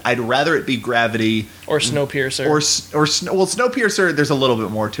excited, I'd rather it be Gravity or Snowpiercer well, Snowpiercer. There's a little bit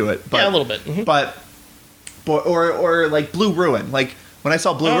more to it, but, a little bit. Mm-hmm. But like Blue Ruin. Like, when I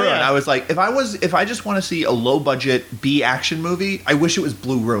saw Blue Ruin, I was like, if I just want to see a low budget B action movie, I wish it was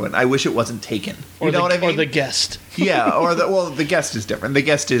Blue Ruin. I wish it wasn't Taken. You know what I mean? Or The Guest. Yeah, The Guest is different. The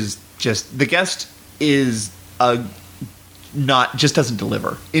Guest is just doesn't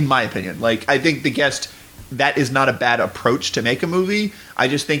deliver, in my opinion. Like, I think The Guest, that is not a bad approach to make a movie. I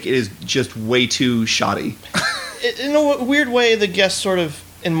just think it is just way too shoddy. In a weird way, The Guest sort of,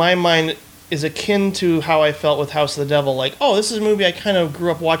 in my mind, is akin to how I felt with House of the Devil. Like, this is a movie I kind of grew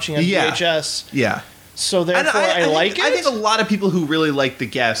up watching on VHS. Yeah. So therefore, I like it. I think a lot of people who really like The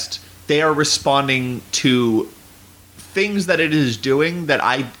Guest, they are responding to things that it is doing that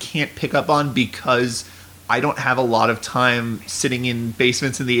I can't pick up on because I don't have a lot of time sitting in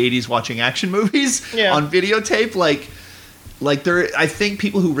basements in the 80s watching action movies on videotape. I think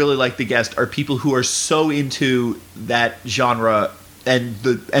people who really like The Guest are people who are so into that genre and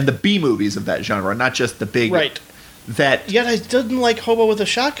the B movies of that genre, not just the big Yet I didn't like Hobo with a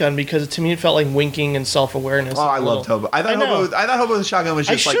Shotgun because to me it felt like winking and self-awareness. Oh, I loved Hobo. I thought Hobo with a Shotgun was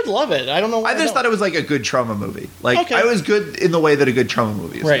just I should love it. I don't know why I just thought it was like a good trauma movie. Like, I was good in the way that a good trauma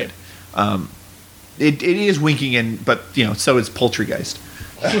movie is good. It is winking in, but so is Poultrygeist.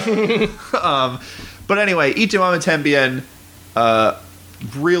 But anyway, Y Tu Mamá También,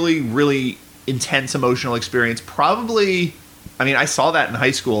 really, really intense emotional experience. Probably, I mean, I saw that in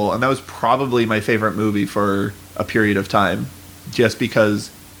high school, and that was probably my favorite movie for a period of time, just because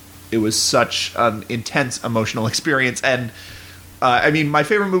it was such an intense emotional experience. And I mean, my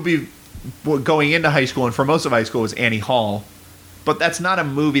favorite movie going into high school and for most of high school was Annie Hall. But that's not a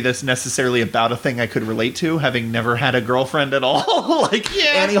movie that's necessarily about a thing I could relate to, having never had a girlfriend at all.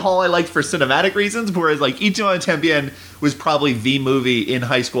 Annie Hall I liked for cinematic reasons, whereas Y Tu Mamá También was probably the movie in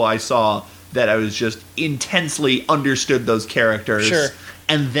high school I saw that I was just intensely understood those characters. Sure.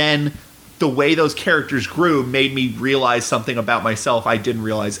 And then the way those characters grew made me realize something about myself I didn't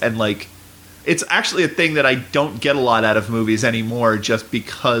realize. And, it's actually a thing that I don't get a lot out of movies anymore just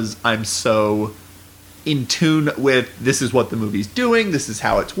because I'm so in tune with this is what the movie's doing, this is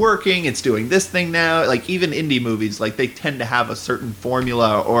how it's working, it's doing this thing now. Like even indie movies, like they tend to have a certain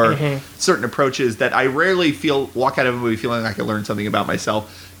formula or certain approaches that I rarely walk out of a movie feeling like I learned something about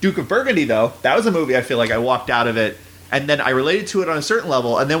myself. Duke of Burgundy, though, that was a movie I feel like I walked out of it and then I related to it on a certain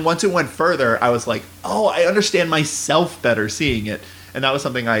level, and then once it went further, I was like, oh, I understand myself better seeing it. And that was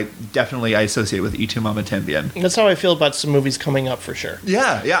something I associate with Y Tu Mamá También. That's how I feel about some movies coming up for sure.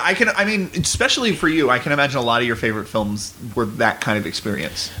 Yeah. I mean, especially for you, I can imagine a lot of your favorite films were that kind of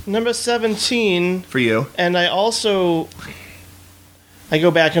experience. Number 17 For you. And I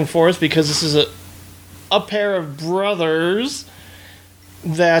go back and forth because this is a pair of brothers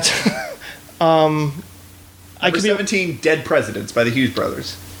that Number 17, Dead Presidents by the Hughes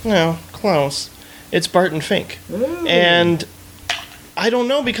Brothers. No, close. It's Barton Fink. Ooh. And I don't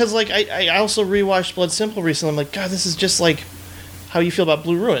know, because like I also rewatched Blood Simple recently. I'm like, God, this is just like how you feel about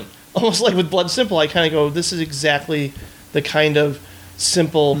Blue Ruin. Almost like with Blood Simple, I kind of go, this is exactly the kind of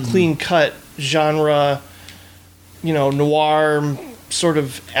simple, clean-cut genre, noir sort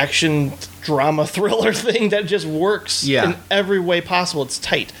of action drama thriller thing that just works in every way possible. It's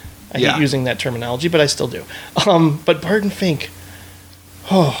tight. I hate using that terminology, but I still do. But Barton Fink,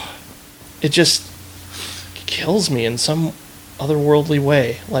 it just kills me in some otherworldly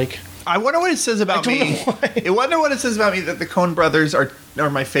way. Like, I wonder what it says about me. I wonder what it says about me that the Coen brothers are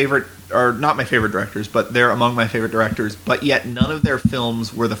my favorite, or not my favorite directors, but they're among my favorite directors. But yet, none of their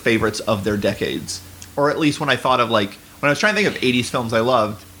films were the favorites of their decades, or at least when I thought of when I was trying to think of '80s films I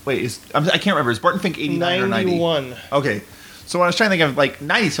loved. Wait, I can't remember. Is Barton Fink 89 or 90? 91. Okay, so when I was trying to think of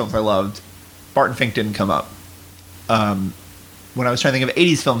 '90s films I loved, Barton Fink didn't come up. When I was trying to think of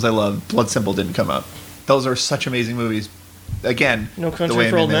 '80s films I loved, Blood Simple didn't come up. Those are such amazing movies. Again, No Country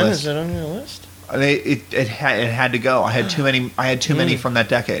for Old Men, is it on your list? It had to go. I had too many from that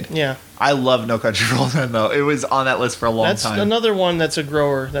decade. Yeah. I love No Country for Old Men, though. It was on that list for a long time. That's another one that's a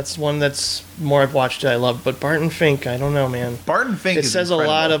grower. That's one that's more I've watched that I love. But Barton Fink, I don't know, man. Barton Fink It says incredible.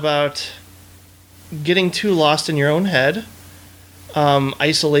 a lot about getting too lost in your own head,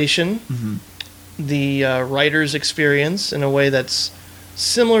 isolation, the writer's experience in a way that's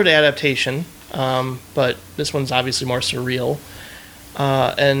similar to adaptation, but this one's obviously more surreal.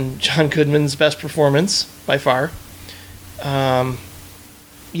 And John Goodman's best performance by far.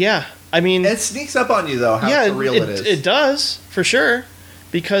 Yeah, I mean, It sneaks up on you, though, how surreal it is. It does, for sure,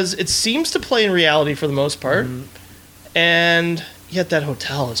 because it seems to play in reality for the most part, and yet that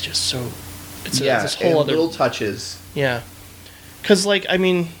hotel is just so... It's this whole other... little touches. Yeah. Because, I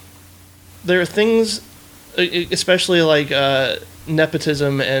mean, there are things, especially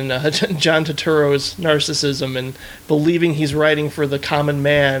nepotism and John Turturro's narcissism and believing he's writing for the common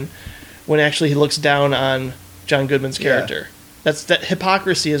man when actually he looks down on John Goodman's character. That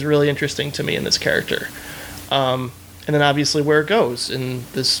hypocrisy is really interesting to me in this character. And then obviously where it goes in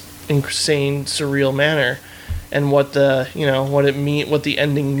this insane, surreal manner. And what the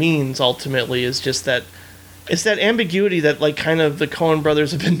ending means ultimately is just that it's that ambiguity that kind of the Coen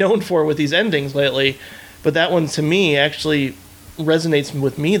brothers have been known for with these endings lately. But that one to me actually resonates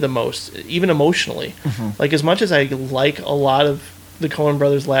with me the most, even emotionally. As much as I like a lot of the Coen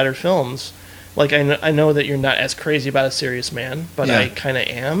brothers' latter films, I know that you're not as crazy about A Serious Man, but I kind of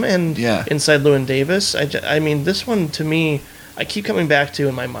am. And Inside Llewyn Davis, I mean, this one to me, I keep coming back to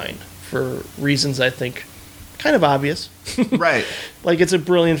in my mind for reasons I think kind of obvious. Right. It's a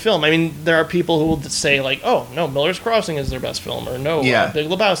brilliant film. I mean, there are people who will say, oh, no, Miller's Crossing is their best film, or no, Big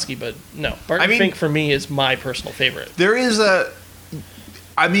Lebowski, but no. Barton Fink, for me, is my personal favorite. There is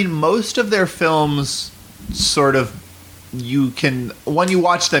most of their films sort of, when you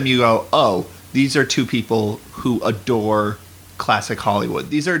watch them, you go, oh, these are two people who adore classic Hollywood.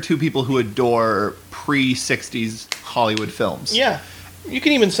 These are two people who adore pre-'60s Hollywood films. Yeah. You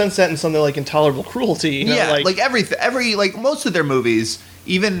can even sense that in something like Intolerable Cruelty. Most of their movies,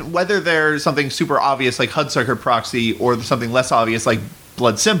 even whether they're something super obvious like Hudsucker Proxy or something less obvious like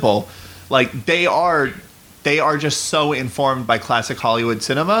Blood Simple, they are just so informed by classic Hollywood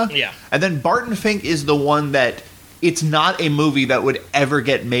cinema. Yeah. And then Barton Fink is the one that it's not a movie that would ever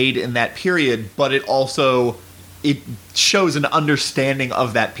get made in that period, but it shows an understanding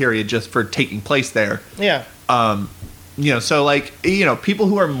of that period just for taking place there. Yeah. People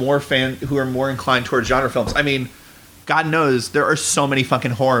who are more inclined towards genre films. I mean, God knows there are so many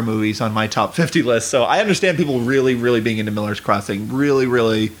fucking horror movies on my top 50 list. So I understand people really, really being into Miller's Crossing, really,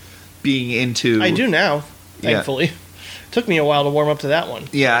 really being into. I do now, thankfully. Yeah. Took me a while to warm up to that one.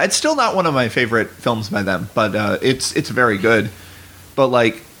 Yeah, it's still not one of my favorite films by them, but it's very good. But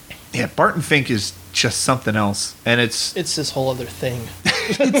Barton Fink is just something else, and it's this whole other thing.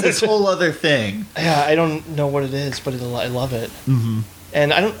 It's this whole other thing. Yeah, I don't know what it is, but I love it. Mm-hmm.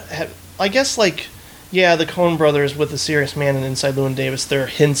 And I guess, like, yeah, the Coen brothers with The Serious Man and Inside Llewyn Davis, there are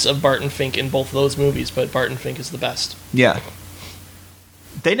hints of Barton Fink in both of those movies, but Barton Fink is the best. Yeah.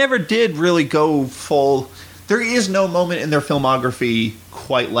 They never did really go full... There is no moment in their filmography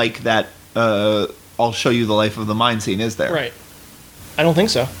quite like that, I'll show you the life of the mind scene, is there? Right. I don't think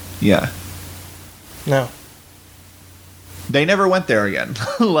so. Yeah. No. They never went there again.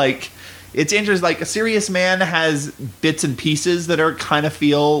 Like, it's interesting. Like, A Serious Man has bits and pieces that are kind of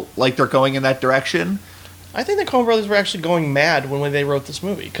feel like they're going in that direction. I think the Coen brothers were actually going mad when they wrote this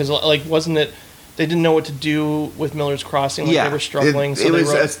movie. Because, like, wasn't it... They didn't know what to do with Miller's Crossing. Like, yeah. They were struggling. It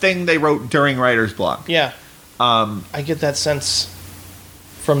was a thing they wrote during writer's block. Yeah. I get that sense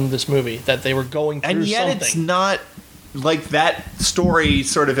from this movie, that they were going through something. And yet it's not... Like, that story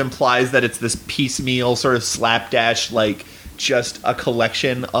sort of implies that it's this piecemeal sort of slapdash, like, just a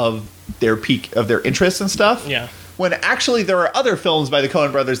collection of their interests and stuff. Yeah. When actually there are other films by the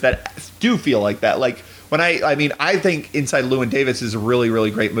Coen brothers that do feel like that. Like, when I think Inside Llewyn Davis is a really,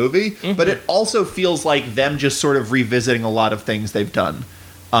 really great movie, but it also feels like them just sort of revisiting a lot of things they've done.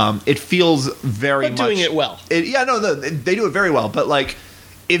 It feels very much... But doing it well. They do it very well, but, like...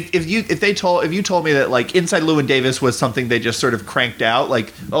 If you told me that, like, Inside Llewyn Davis was something they just sort of cranked out,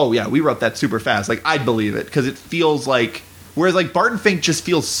 like, oh yeah, we wrote that super fast, like, I'd believe it, because it feels like, whereas, like, Barton Fink just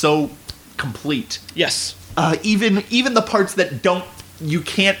feels so complete. Yes. Even the parts that you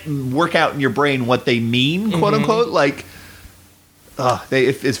can't work out in your brain what they mean, quote unquote, like,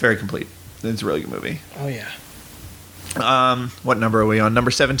 it's very complete. It's a really good movie. Oh yeah. What number are we on?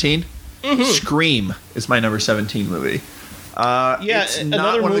 Number 17? Scream is my number 17 movie. Yeah, it's not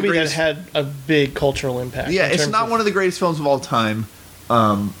another one of the movie that greatest- had a big cultural impact. Yeah, in it's terms not one of the greatest films of all time,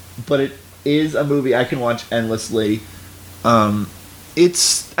 but it is a movie I can watch endlessly. All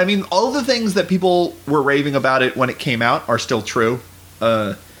the things that people were raving about it when it came out are still true.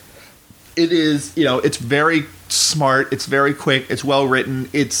 It is, it's very smart, it's very quick, it's well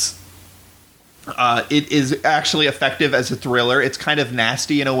written, it is actually effective as a thriller. It's kind of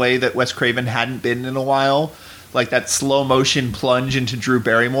nasty in a way that Wes Craven hadn't been in a while. Like that slow motion plunge into Drew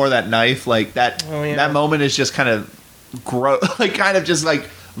Barrymore, that knife, like that. Oh, yeah. That moment is just kind of like kind of just like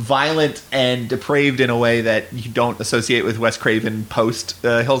violent and depraved in a way that you don't associate with Wes Craven post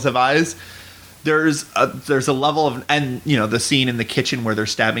Hills Have Eyes. There's a level of, and the scene in the kitchen where they're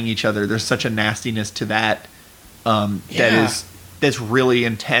stabbing each other. There's such a nastiness to that that's really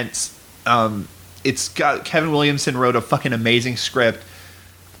intense. It's got Kevin Williamson wrote a fucking amazing script.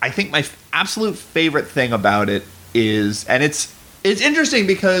 I think my absolute favorite thing about it is, and it's interesting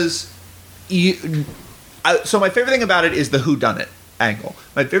because so my favorite thing about it is the whodunit angle.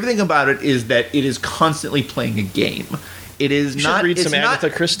 My favorite thing about it is that it is constantly playing a game. It is You not. should read it's some not,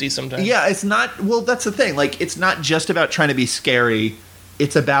 Agatha Christie sometime. Yeah, it's not. Well, that's the thing. Like, it's not just about trying to be scary.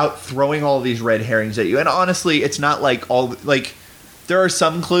 It's about throwing all these red herrings at you. And honestly, it's not like there are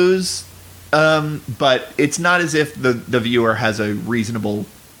some clues, but it's not as if the viewer has a reasonable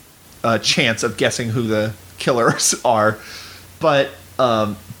chance of guessing who the killers are. But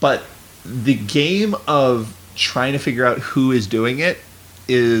the game of trying to figure out who is doing it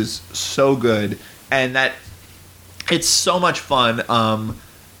is so good, and that it's so much fun.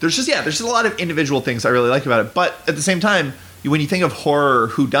 There's just a lot of individual things I really like about it. But at the same time, when you think of horror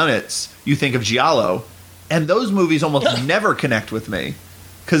whodunits, you think of Giallo, and those movies almost never connect with me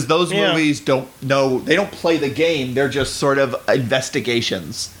because those movies don't play the game. They're just sort of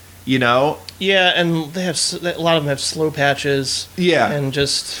investigations. Yeah, and they have a lot of them have slow patches. Yeah, and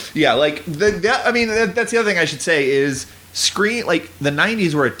just like that's the other thing I should say is Scream. Like, the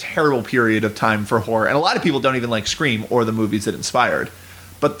 90s were a terrible period of time for horror, and a lot of people don't even like Scream or the movies that inspired.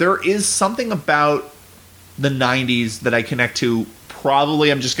 But there is something about the 90s that I connect to. Probably,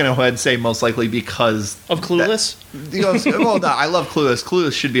 I'm just going to go ahead and say most likely because of Clueless. Well, no, I love Clueless.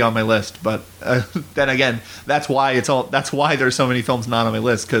 Clueless should be on my list, but then again, that's why there's so many films not on my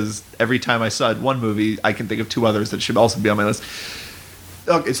list, because every time I saw one movie, I can think of two others that should also be on my list.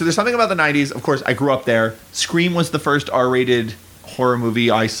 Okay, so there's something about the 90s. Of course, I grew up there. Scream was the first R-rated horror movie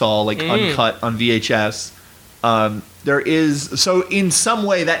I saw, like uncut on VHS. So in some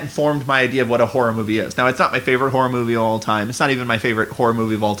way that informed my idea of what a horror movie is. Now, it's not my favorite horror movie of all time. It's not even my favorite horror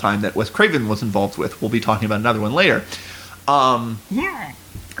movie of all time that Wes Craven was involved with. We'll be talking about another one later. But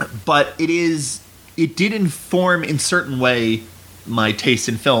it did inform in certain way my taste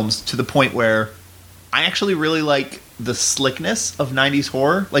in films, to the point where I actually really like the slickness of 90s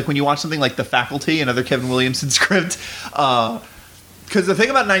horror. Like when you watch something like The Faculty, another Kevin Williamson script. Because the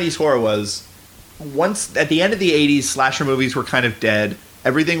thing about 90s horror was, once at the end of the 80s, slasher movies were kind of dead.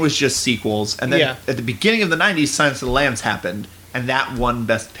 Everything was just sequels. And then Yeah. at the beginning of the 90s, Silence of the Lambs happened, and that won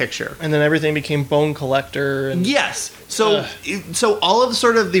Best Picture. And then everything became Bone Collector. And Yes. So so all of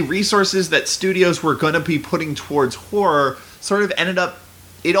sort of the resources that studios were going to be putting towards horror sort of ended up,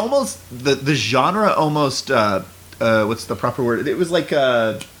 it almost, the genre almost, what's the proper word? It was like,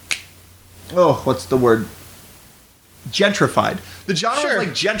 what's the word? Gentrified. The genre Sure. was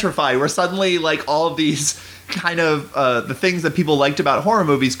like gentrified, where suddenly like all of these kind of the things that people liked about horror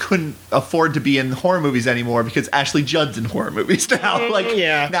movies couldn't afford to be in horror movies anymore because Ashley Judd's in horror movies now. Like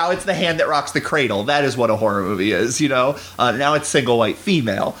yeah. now it's The Hand That Rocks the Cradle. That is what a horror movie is, you know? Now it's Single White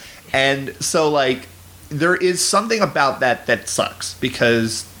Female. And so like there is something about that sucks,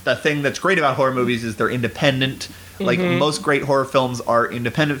 because the thing that's great about horror movies is they're independent. Like most great horror films are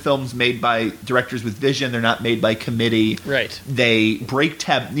independent films made by directors with vision. They're not made by committee. Right. They break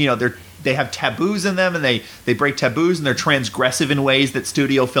they have taboos in them, and they break taboos, and they're transgressive in ways that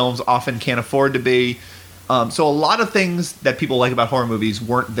studio films often can't afford to be. So a lot of things that people like about horror movies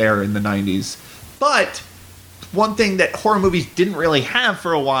weren't there in the 90s. But one thing that horror movies didn't really have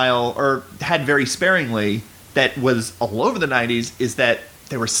for a while, or had very sparingly, that was all over the 90s, is that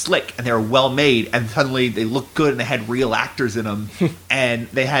they were slick and they were well made, and suddenly they looked good and they had real actors in them and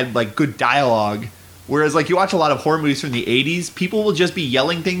they had like good dialogue. Whereas like you watch a lot of horror movies from the 80s, people will just be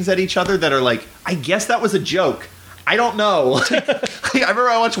yelling things at each other that are like, I guess that was a joke. I don't know. I remember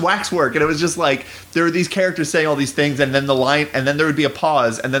I watched Waxwork, and it was just like there were these characters saying all these things, and then the line, and then there would be a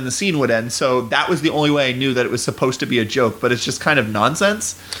pause, and then the scene would end. So that was the only way I knew that it was supposed to be a joke, but it's just kind of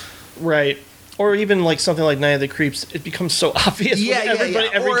nonsense. Right. Or even like something like Night of the Creeps, it becomes so obvious. Yeah, when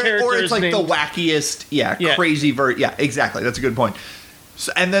every character or is it's like named. the wackiest, Yeah. crazy Yeah, exactly. That's a good point.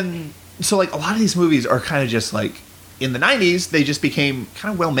 So like a lot of these movies are kind of just like in the 90s, they just became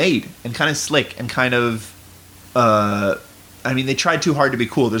kind of well made and kind of slick and kind of. I mean, they tried too hard to be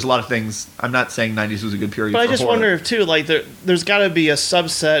cool. There's a lot of things. I'm not saying 90s was a good period. But for I just horror. wonder if too, like there's got to be a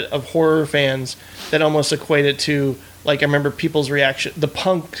subset of horror fans that almost equate it to, like, I remember people's reaction. The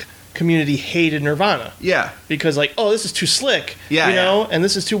punk community hated Nirvana. Yeah. Because like, oh, this is too slick. Yeah, you know, yeah. and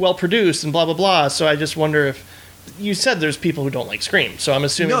this is too well produced and blah blah blah. So I just wonder if you said there's people who don't like Scream. So I'm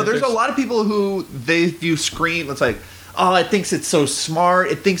assuming No, that there's a lot of people who they view Scream. It's like, oh, it thinks it's so smart,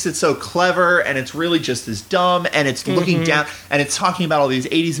 it thinks it's so clever, and it's really just as dumb, and it's looking down, and it's talking about all these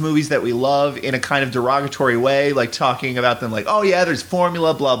 80s movies that we love in a kind of derogatory way, like talking about them like, oh yeah, there's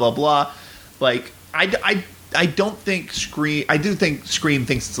formula, blah, blah, blah. Like, I don't think Scream... I do think Scream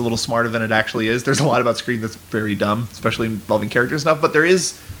thinks it's a little smarter than it actually is. There's a lot about Scream that's very dumb, especially involving character stuff, but there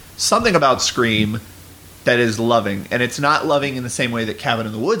is something about Scream that is loving, and it's not loving in the same way that Cabin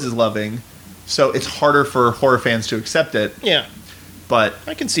in the Woods is loving, so it's harder for horror fans to accept it. Yeah, But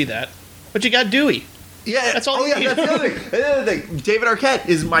I can see that. But you got Dewey. yeah, That's all Oh you yeah, need. that's the other thing. The other thing. David Arquette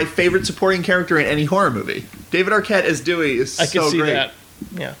is my favorite supporting character in any horror movie. David Arquette as Dewey is I can so see great. that.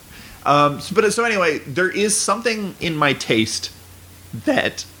 Yeah. So anyway, there is something in my taste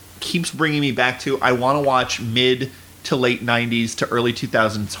that keeps bringing me back to I want to watch mid to late 90s to early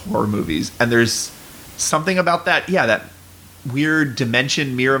 2000s horror movies, and there's something about that. Yeah, that weird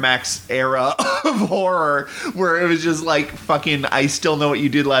Dimension Miramax era of horror where it was just like fucking I Still Know What You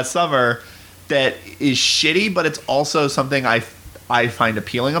Did Last Summer that is shitty, but it's also something I find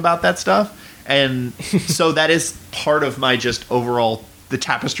appealing about that stuff. And so that is part of my just overall the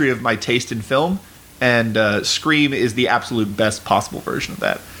tapestry of my taste in film, and Scream is the absolute best possible version of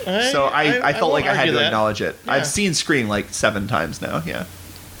that. I felt won't like I had argue to that. acknowledge it. Yeah. I've seen Scream like 7 times now. Yeah.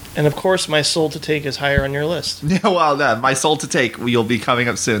 And of course, My Soul to Take is higher on your list. Yeah, well, no, My Soul to Take will be coming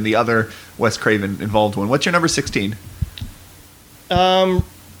up soon. The other Wes Craven involved one. What's your number 16?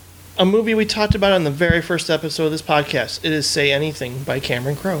 A movie we talked about on the very first episode of this podcast. It is Say Anything by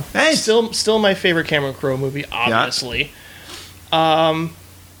Cameron Crowe. Nice. Still my favorite Cameron Crowe movie, obviously.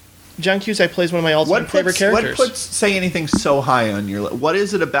 John Cusack plays one of my all-time favorite characters. What puts Say Anything so high on your list? What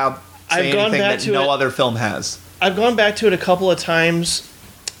is it about Say I've gone Anything back that to no it. other film has? I've gone back to it a couple of times,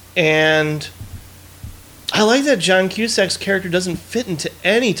 and I like that John Cusack's character doesn't fit into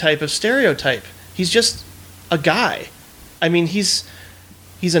any type of stereotype. He's just a guy. I mean, he's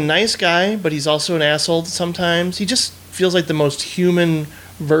a nice guy, but he's also an asshole sometimes. He just feels like the most human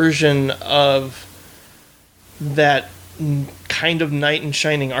version of that kind of knight in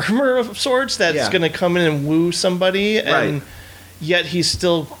shining armor of sorts that's Yeah. going to come in and woo somebody, and Right. yet he's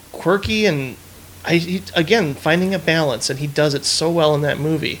still quirky and again finding a balance, and he does it so well in that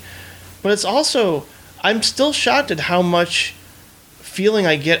movie. But it's also, I'm still shocked at how much feeling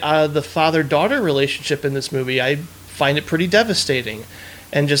I get out of the father-daughter relationship in this movie. I find it pretty devastating.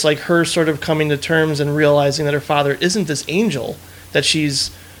 And just like her sort of coming to terms and realizing that her father isn't this angel, that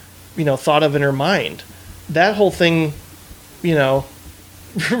she's, thought of in her mind. That whole thing,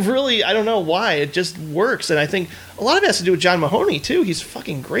 really, I don't know why. It just works. And I think a lot of it has to do with John Mahoney, too. He's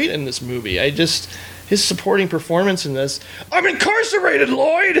fucking great in this movie. His supporting performance in this. I'm incarcerated,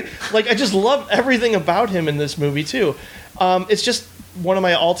 Lloyd! Like, I just love everything about him in this movie, too. It's just one of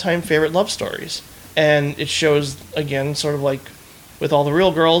my all-time favorite love stories. And it shows, again, sort of like with all the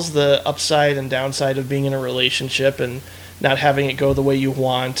real girls, the upside and downside of being in a relationship and not having it go the way you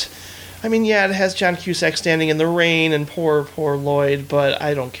want. I mean, yeah, it has John Cusack standing in the rain and poor Lloyd, but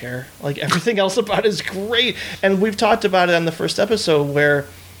I don't care. Like, everything else about it is great. And we've talked about it on the first episode where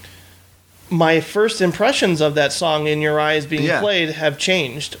my first impressions of that song, In Your Eyes, being played have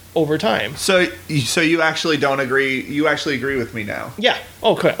changed over time. So you actually don't agree? You actually agree with me now? Yeah.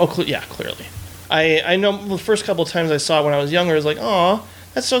 Okay. Yeah, clearly. I know the first couple of times I saw it when I was younger, I was like, oh,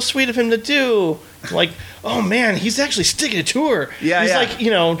 that's so sweet of him to do. Like, oh man, he's actually sticking it to her. Yeah, he's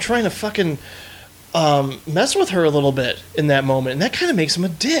like, trying to fucking mess with her a little bit in that moment, and that kind of makes him a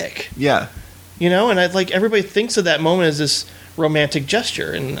dick. Yeah. And everybody thinks of that moment as this romantic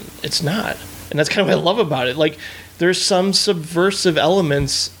gesture, and it's not. And that's kind of what I love about it. Like, there's some subversive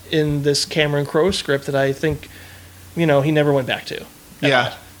elements in this Cameron Crowe script that I think, he never went back to.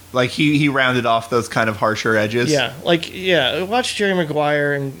 Yeah. Like, he rounded off those kind of harsher edges. Yeah. Watch Jerry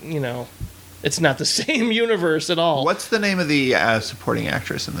Maguire, and, it's not the same universe at all. What's the name of the supporting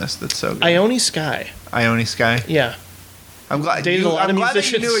actress in this that's so good? Ione Skye. Ione Skye? Yeah. I'm glad Dated a lot of that you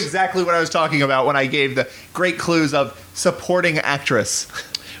musicians. knew exactly what I was talking about when I gave the great clues of supporting actress.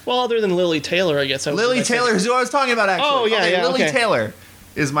 Well, other than Lily Taylor, I guess. Lily Taylor is who I was talking about, actually. Oh, yeah, Lily okay. Taylor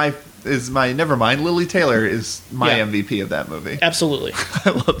is my never mind. Lily Taylor is my Yeah. MVP of that movie. Absolutely. I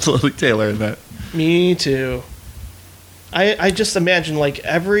love Lily Taylor in that. Me too. I just imagine, like,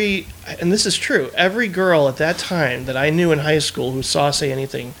 and this is true, every girl at that time that I knew in high school who saw Say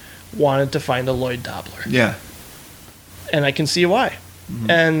Anything wanted to find a Lloyd Dobler. Yeah. And I can see why. Mm-hmm.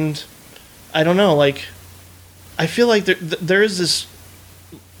 And I don't know, like, I feel like there is this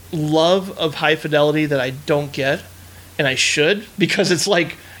love of High Fidelity that I don't get, and I should, because it's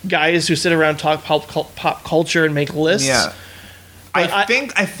like guys who sit around talk pop culture and make lists. Yeah. But I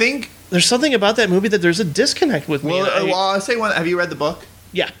think there's something about that movie that there's a disconnect with me. I'll say one. Have you read the book?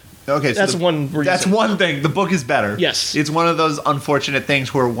 Yeah. Okay, so That's one reason. That's one thing. The book is better. Yes. It's one of those unfortunate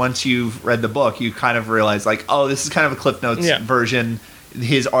things where once you've read the book, you kind of realize, like, oh, this is kind of a Cliff Notes version.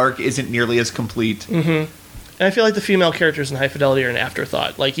 His arc isn't nearly as complete. Mm-hmm. And I feel like the female characters in High Fidelity are an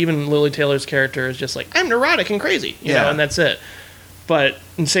afterthought. Like, even Lily Taylor's character is just like, I'm neurotic and crazy, you know, and that's it. But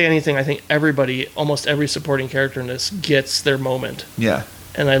in Say Anything, I think almost every supporting character in this gets their moment. Yeah.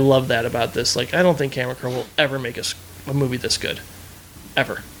 And I love that about this. Like, I don't think Cameron Crowe will ever make a movie this good.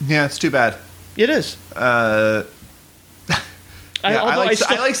 Ever. Yeah, it's too bad. It is. I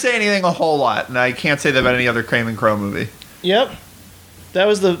like Say Anything a whole lot, and I can't say that about any other Cameron Crowe movie. Yep. That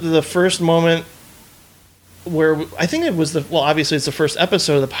was the first moment where I think it was obviously it's the first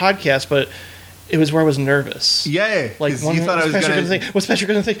episode of the podcast, but it was where I was nervous. Yeah, like you thought I was going to think. What's Patrick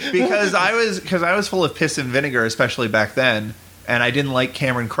going to think? Because I was full of piss and vinegar, especially back then, and I didn't like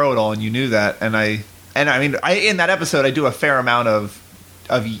Cameron Crowe at all, and you knew that. And I mean, in that episode, I do a fair amount of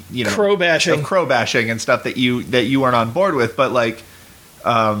Crow bashing and stuff that you weren't on board with. But like,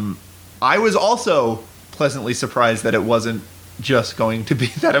 I was also pleasantly surprised that it wasn't just going to be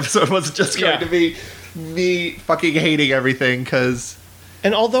that episode wasn't just going to be me fucking hating everything because.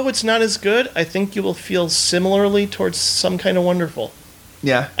 And although it's not as good, I think you will feel similarly towards Some Kind of Wonderful.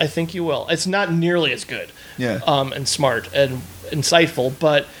 Yeah. I think you will. It's not nearly as good. Yeah. And smart and insightful,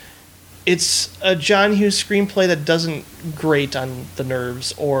 but it's a John Hughes screenplay that doesn't grate on the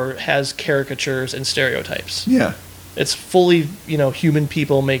nerves or has caricatures and stereotypes. Yeah. It's fully, human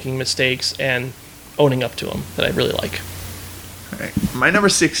people making mistakes and owning up to them that I really like. All right. My number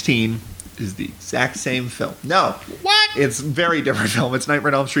 16 is the exact same film. No. What? It's a very different film. It's Nightmare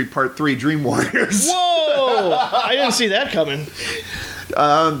on Elm Street Part 3, Dream Warriors. Whoa! I didn't see that coming.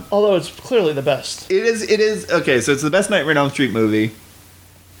 Although it's clearly the best. It is. Okay, so it's the best Nightmare on Elm Street movie.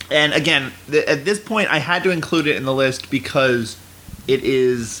 And again, at this point, I had to include it in the list because it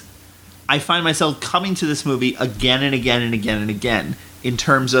is... I find myself coming to this movie again and again and again and again in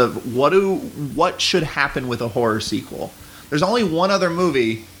terms of what should happen with a horror sequel. There's only one other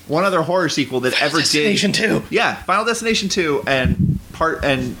horror sequel that Final ever Destination did. 2. Yeah, Final Destination 2 and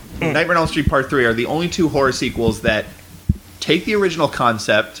Nightmare on Elm Street Part 3 are the only two horror sequels that take the original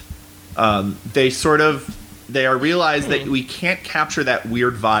concept. They are realized that we can't capture that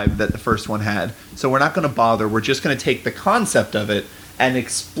weird vibe that the first one had, so we're not going to bother. We're just going to take the concept of it and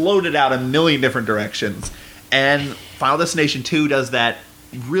explode it out a million different directions. And Final Destination 2 does that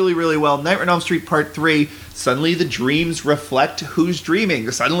really, really well. Nightmare on Elm Street Part 3, suddenly the dreams reflect who's dreaming.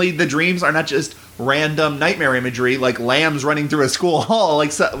 Suddenly the dreams are not just random nightmare imagery, like lambs running through a school hall.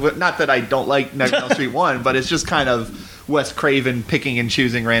 Like, not that I don't like Nightmare on Elm Street 1, but it's just kind of Wes Craven picking and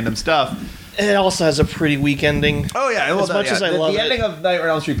choosing random stuff. It also has a pretty weak ending. Oh yeah, well, As much as I love the it. ending of Nightmare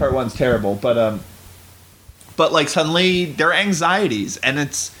on Elm Street Part 1 is terrible, but like suddenly there are anxieties, and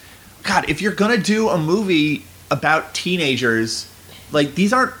it's, God, if you're gonna do a movie about teenagers, like,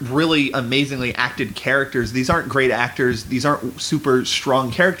 these aren't really amazingly acted characters. These aren't great actors. These aren't super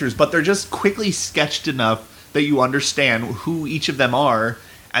strong characters, but they're just quickly sketched enough that you understand who each of them are,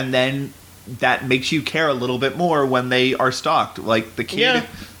 and then that makes you care a little bit more when they are stalked. Like the kid, Yeah.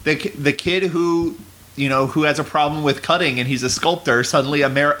 the kid who, you know, who has a problem with cutting and he's a sculptor. Suddenly,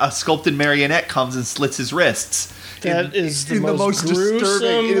 a sculpted marionette comes and slits his wrists. That is the in most disturbing.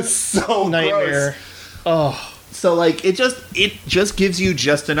 gruesome It is so nightmare. gross. Oh, So like it just gives you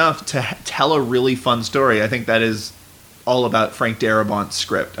just enough to tell a really fun story. I think that is all about Frank Darabont's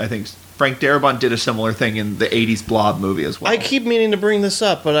script. I think Frank Darabont did a similar thing in the 80s Blob movie as well. I keep meaning to bring this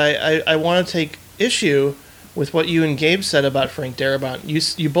up, but I want to take issue with what you and Gabe said about Frank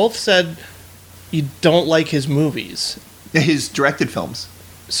Darabont. You both said you don't like his movies. His directed films.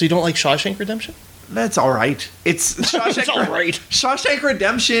 So you don't like Shawshank Redemption? That's all right. It's Shawshank. It's all right. Shawshank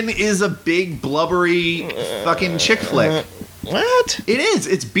Redemption is a big blubbery fucking chick flick. What? It is.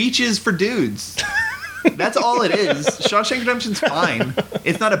 It's beaches for dudes. That's all it is. Shawshank Redemption's fine.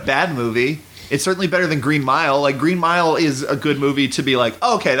 It's not a bad movie. It's certainly better than Green Mile. Like, Green Mile is a good movie to be like,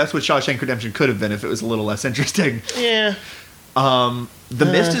 oh, okay, that's what Shawshank Redemption could have been if it was a little less interesting. Yeah. The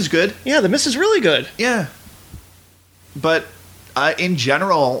Mist is good. Yeah, The Mist is really good. Yeah. But in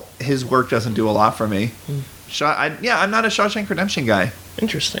general, his work doesn't do a lot for me. I'm not a Shawshank Redemption guy.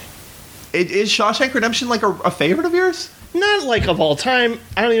 Interesting. Is Shawshank Redemption like a favorite of yours? Not like of all time.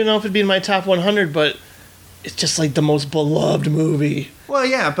 I don't even know if it'd be in my top 100, but it's just like the most beloved movie. Well,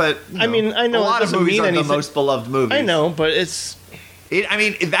 yeah, but I mean, I know a lot it of doesn't movies mean are the anything. most beloved movies. I know, but it's I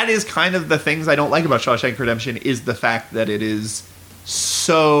mean, that is kind of the things I don't like about Shawshank Redemption is the fact that it is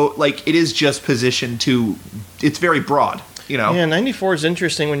so, like, it is just positioned to, it's very broad, you know? yeah. 94 is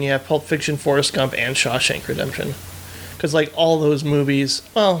interesting when you have Pulp Fiction, Forrest Gump, and Shawshank Redemption, because like all those movies.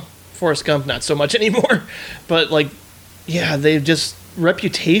 Well, Forrest Gump not so much anymore, but like, yeah, they've just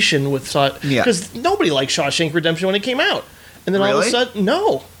reputation with Yeah. because nobody liked Shawshank Redemption when it came out, and then all of a Really? sudden,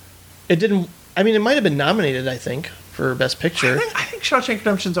 no, it didn't. I mean, it might have been nominated, I think, for Best Picture. I think Shawshank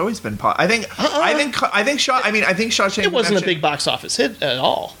Redemption's always been I think Shawshank It wasn't a Redemption- big box office hit at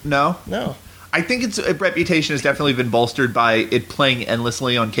all. No. No. I think its reputation has definitely been bolstered by it playing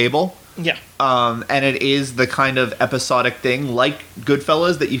endlessly on cable. Yeah. And it is the kind of episodic thing like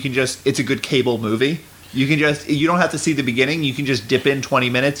Goodfellas that you can it's a good cable movie. You don't have to see the beginning. You can just dip in 20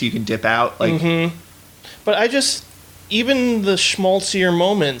 minutes. You can dip out. Like, But even the schmaltzier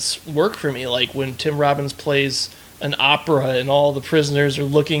moments work for me. Like when Tim Robbins plays an opera and all the prisoners are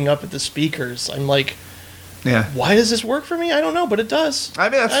looking up at the speakers. I'm like, yeah. why does this work for me? I don't know, but it does. I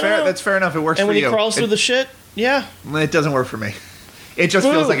mean, that's I don't fair. know. That's fair enough. It works And for when you. he crawls through the shit, yeah. It doesn't work for me. It just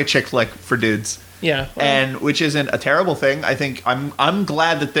feels Boo. like a chick flick for dudes. Yeah. Well, And which isn't a terrible thing. I think I'm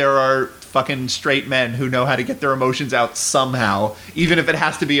glad that there are fucking straight men who know how to get their emotions out somehow, even if it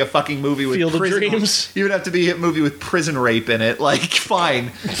has to be a fucking movie with Field of prison. Dreams. Even have to be a movie with prison rape in it. Like,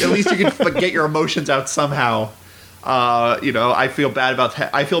 fine. At least you can get your emotions out somehow. I feel bad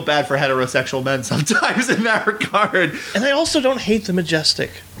for heterosexual men sometimes in that regard. and I also don't hate The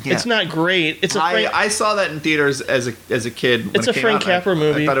Majestic. Yeah. It's not great. It's a Frank, I saw that in theaters as a kid. When It's it a came Frank out, and Capra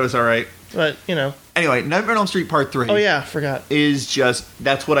movie. I thought it was all right. but you know. Anyway, Nightmare on Elm Street Part 3. Oh yeah, forgot. Is just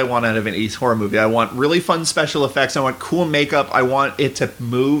that's what I want out of an 80s horror movie. I want really fun special effects. I want cool makeup. I want it to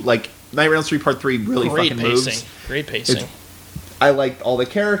move. Like Nightmare on Elm Street Part 3 really Great fucking pacing. moves. Great pacing. It's- I like all the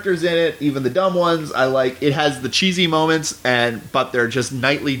characters in it, even the dumb ones. I like it has the cheesy moments, but they're just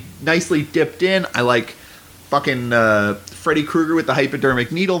nicely dipped in. I like fucking Freddy Krueger with the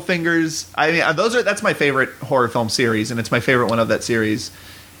hypodermic needle fingers. I mean, that's my favorite horror film series, and it's my favorite one of that series.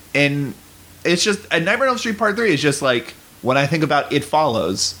 And it's just Nightmare on Elm Street Part 3 is just like when I think about It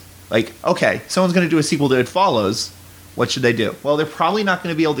Follows. Like, okay, someone's going to do a sequel to It Follows. What should they do? Well, they're probably not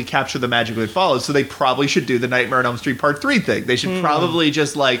going to be able to capture the magic of It Follows, so they probably should do the Nightmare on Elm Street Part 3 thing. They should probably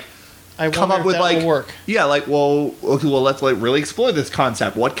just like I come wonder up if with that like will work. yeah, like let's like really explore this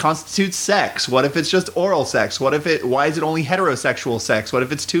concept. What constitutes sex? What if it's just oral sex? Why is it only heterosexual sex? What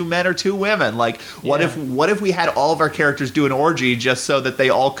if it's 2 men or 2 women? Like what if we had all of our characters do an orgy just so that they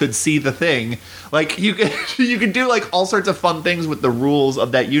all could see the thing? Like you could do like all sorts of fun things with the rules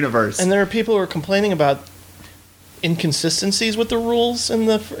of that universe. And there are people who are complaining about inconsistencies with the rules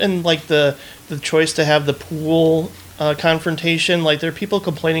and like the choice to have the pool confrontation. Like, there are people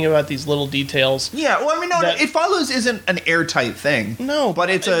complaining about these little details. Yeah, well, I mean, no, It Follows isn't an airtight thing. No, but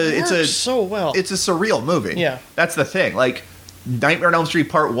it's works a so well. It's a surreal movie. Yeah, that's the thing. Like, Nightmare on Elm Street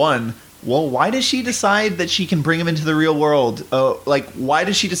Part 1. Well, why does she decide that she can bring him into the real world? Like, why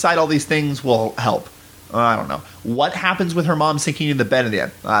does she decide all these things will help? I don't know. What happens with her mom sinking in the bed in the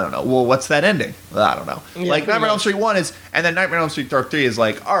end? I don't know. Well, what's that ending? I don't know. Yeah, like, Nightmare on Elm Street 1 is, and then Nightmare on Elm Street 3 is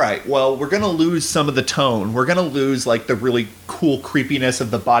like, all right, well, we're going to lose some of the tone. We're going to lose, like, the really cool creepiness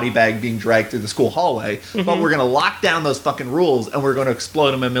of the body bag being dragged through the school hallway, but we're going to lock down those fucking rules, and we're going to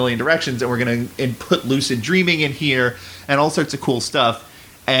explode them in a million directions, and we're going to put lucid dreaming in here, and all sorts of cool stuff.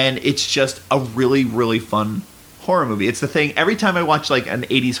 And it's just a really, really fun horror movie. It's the thing, every time I watch, like, an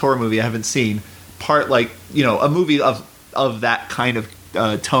 80s horror movie I haven't seen, like, you know, a movie of that kind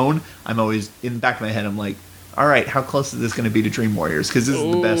of tone, I'm always, in the back of my head, I'm like, all right, how close is this going to be to Dream Warriors? Because this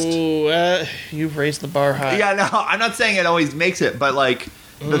is the best. You've raised the bar high. Yeah, no, I'm not saying it always makes it, but, like,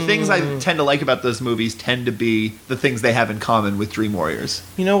 the things I tend to like about those movies tend to be the things they have in common with Dream Warriors.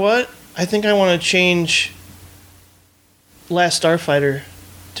 You know what? I think I want to change Last Starfighter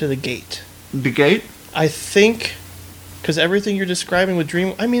to The Gate. The Gate? I think, because everything you're describing with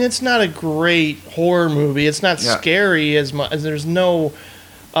Dream, I mean, it's not a great horror movie. It's not scary as much as there's no,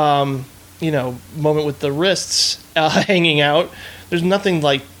 moment with the wrists hanging out. There's nothing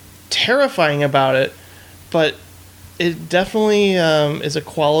like terrifying about it, but it definitely is a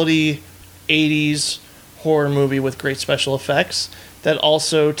quality 80s horror movie with great special effects that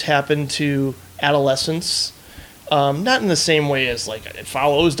also tap into adolescence. Not in the same way as like It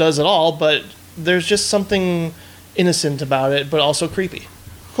Follows does at all, but there's just something innocent about it, but also creepy.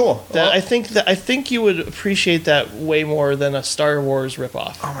 Cool. I think you would appreciate that way more than a Star Wars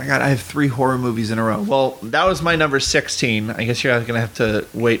ripoff. Oh my god, I have 3 horror movies in a row. Well, that was my number 16. I guess you're going to have to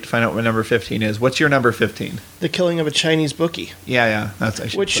wait to find out what number 15 is. What's your number 15? The Killing of a Chinese Bookie. Yeah,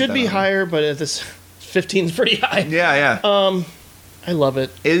 Which should be higher, but this 15 is pretty high. Yeah. I love it.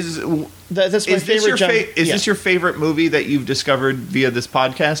 That's my favorite. This your favorite movie that you've discovered via this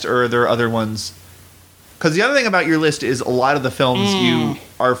podcast, or are there other ones? Because the other thing about your list is a lot of the films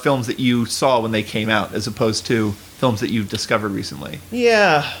are films that you saw when they came out, as opposed to films that you've discovered recently.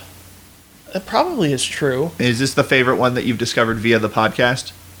 Yeah, that probably is true. Is this the favorite one that you've discovered via the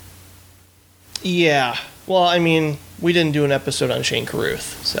podcast? Yeah. Well, I mean, we didn't do an episode on Shane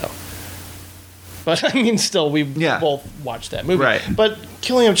Carruth, so. But, I mean, still, we both watched that movie. Right. But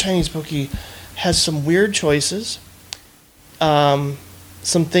Killing of a Chinese Bookie has some weird choices. Some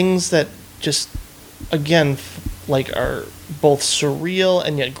things that just, again, like are both surreal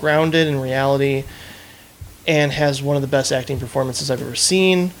and yet grounded in reality. And has one of the best acting performances I've ever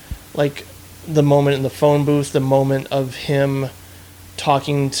seen. Like, the moment in the phone booth, the moment of him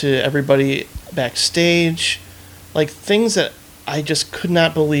talking to everybody backstage. Like, things that I just could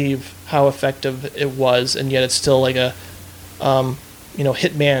not believe how effective it was, and yet it's still like a,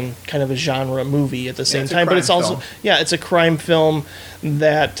 Hitman kind of a genre movie at the same time. But it's also, it's a crime film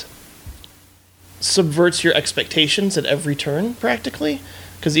that subverts your expectations at every turn, practically.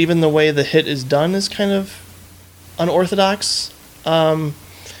 Because even the way the hit is done is kind of unorthodox.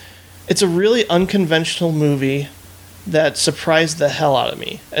 It's a really unconventional movie that surprised the hell out of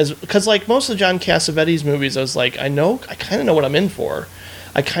me. Because like most of John Cassavetes movies, I was like, I kind of know what I'm in for.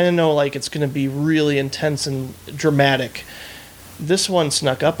 I kind of know like it's going to be really intense and dramatic. This one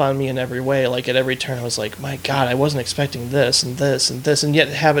snuck up on me in every way. Like at every turn, I was like, my God, I wasn't expecting this and this and this, and yet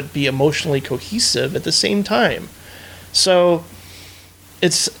have it be emotionally cohesive at the same time. So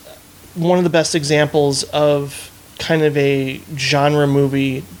it's one of the best examples of kind of a genre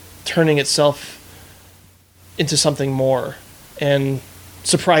movie turning itself into something more and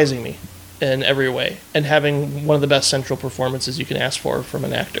surprising me in every way, and having one of the best central performances you can ask for from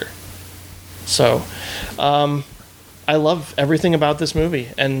an actor. So, I love everything about this movie,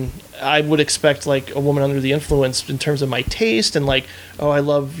 and I would expect like A Woman Under the Influence in terms of my taste, and like, I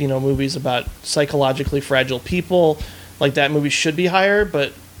love, movies about psychologically fragile people. Like that movie should be higher,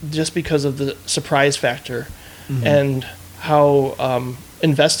 but just because of the surprise factor and how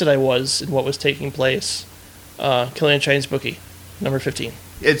invested I was in what was taking place. Killing a Chinese Bookie, number 15.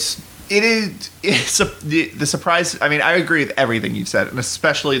 The surprise. I mean, I agree with everything you said, and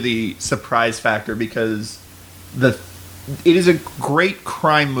especially the surprise factor, because it is a great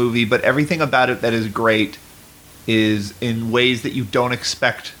crime movie, but everything about it that is great is in ways that you don't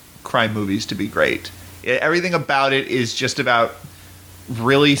expect crime movies to be great. Everything about it is just about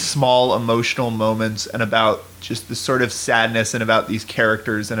really small emotional moments, and about just the sort of sadness, and about these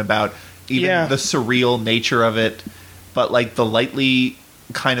characters, and about even Yeah. the surreal nature of it, but like the lightly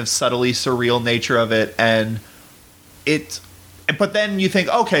kind of subtly surreal nature of it, and but then you think,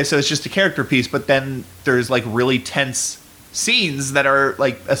 okay, so it's just a character piece, but then there's like really tense scenes that are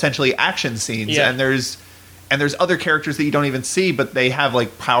like essentially action scenes, Yeah. and there's other characters that you don't even see, but they have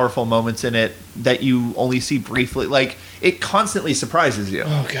like powerful moments in it that you only see briefly. Like, it constantly surprises you.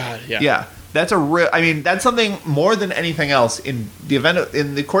 Oh God, yeah. Yeah, that's I mean, that's something more than anything else in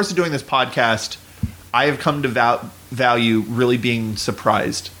the course of doing this podcast. I have come to value really being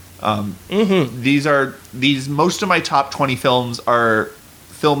surprised. Most of my top 20 films are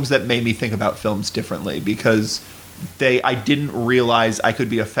films that made me think about films differently, because I didn't realize I could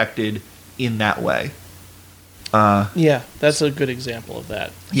be affected in that way. Yeah, that's a good example of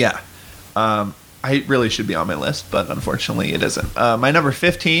that. Yeah. I really should be on my list, but unfortunately it isn't. My number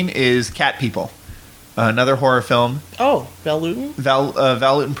 15 is Cat People, another horror film. Oh, Val Lewton? Val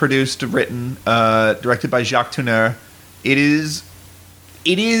Lewton produced, written, directed by Jacques Tourneur. It is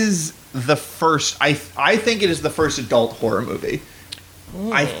the first. I think it is the first adult horror movie.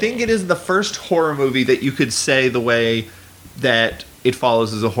 I think it is the first horror movie that you could say the way that It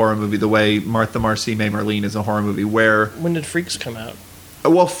Follows is a horror movie, the way Martha Marcy May Marlene is a horror movie. Where When did Freaks come out?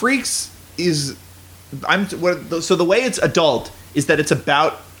 well, Freaks is so the way it's adult is that it's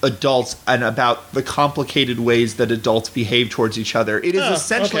about adults and about the complicated ways that adults behave towards each other. It is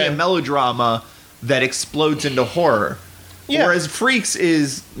essentially okay. a melodrama that explodes into horror. Yeah. Whereas Freaks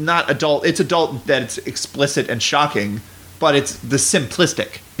is not adult. It's adult that it's explicit and shocking, but it's the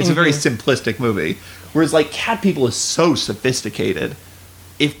simplistic. It's a very simplistic movie. Whereas like Cat People is so sophisticated.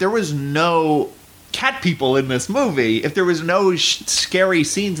 If there was no cat people in this movie, if there was no scary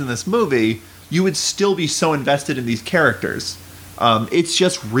scenes in this movie, you would still be so invested in these characters. It's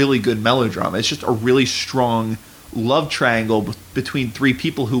just really good melodrama. It's just a really strong love triangle between three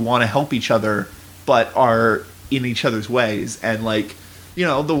people who want to help each other, but are in each other's ways. And like, you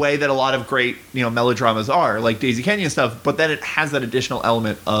know, the way that a lot of great, you know, melodramas are, like Daisy Canyon stuff, but then it has that additional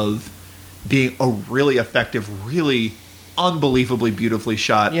element of being a really effective, really unbelievably beautifully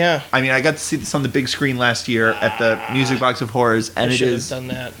shot. Yeah. I mean, I got to see this on the big screen last year at the Music Box of Horrors, and I it should is have done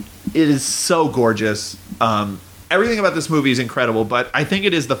that. it is so gorgeous. Everything about this movie is incredible, but I think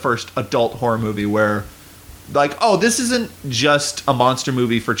it is the first adult horror movie where, like, oh, this isn't just a monster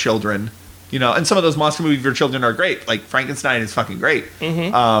movie for children, you know. And some of those monster movies for children are great, like Frankenstein is fucking great.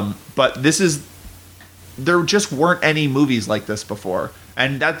 But there just weren't any movies like this before,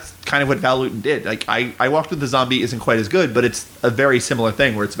 and that's kind of what Val Lewton did. Like, I Walked with the Zombie isn't quite as good, but it's a very similar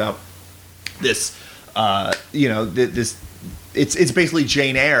thing where it's about this, you know, this. It's basically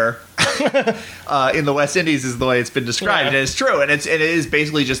Jane Eyre in the West Indies is the way it's been described, and it's true. And it is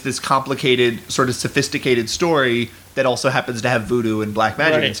basically just this complicated, sort of sophisticated story that also happens to have voodoo and black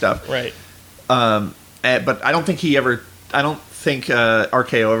magic and stuff. Right. But I don't think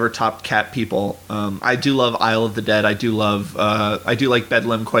RKO ever topped Cat People. I do love Isle of the Dead. I do like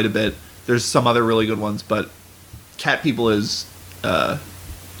Bedlam quite a bit. There's some other really good ones, but Cat People is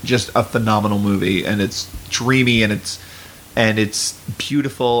just a phenomenal movie, and it's dreamy, and it's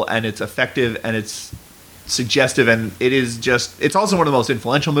beautiful, and it's effective, and it's suggestive, and it's also one of the most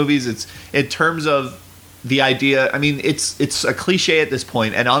influential movies. It's in terms of the idea. I mean, it's a cliche at this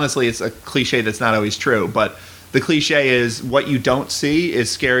point, and honestly, it's a cliche that's not always true, but the cliche is what you don't see is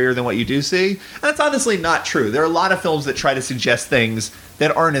scarier than what you do see. And that's honestly not true. There are a lot of films that try to suggest things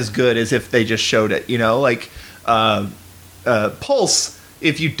that aren't as good as if they just showed it, you know, like Pulse.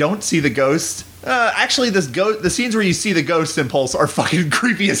 If you don't see the ghost, actually, the scenes where you see the ghost in Pulse are fucking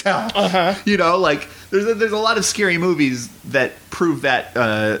creepy as hell. You know, like there's a lot of scary movies that prove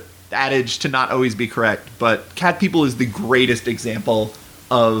that adage to not always be correct. But Cat People is the greatest example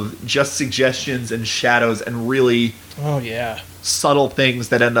of just suggestions and shadows and really subtle things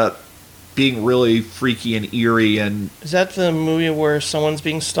that end up being really freaky and eerie. And is that the movie where someone's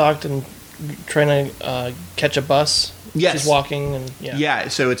being stalked and trying to catch a bus? Yes. She's walking and yeah.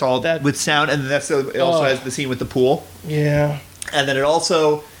 So it's all with sound, and it also has the scene with the pool. Yeah. And then that's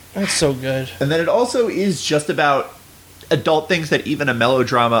so good. And then it also is just about adult things that even a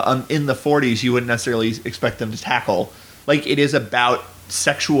melodrama in the 40s you wouldn't necessarily expect them to tackle. Like, it is about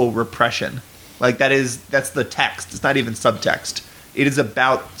sexual repression. Like, that's the text. It's not even subtext. It is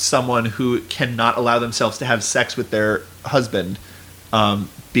about someone who cannot allow themselves to have sex with their husband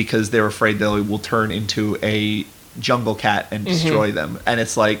because they're afraid they will turn into a jungle cat and destroy them. And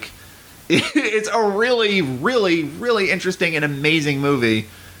it's like, it's a really, really, really interesting and amazing movie.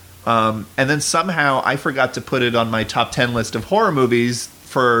 And then somehow I forgot to put it on my top 10 list of horror movies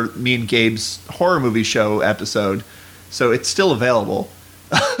for me and Gabe's horror movie show episode. So it's still available.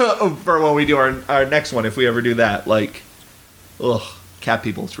 for when we do our next one, if we ever do that. Like, ugh, Cat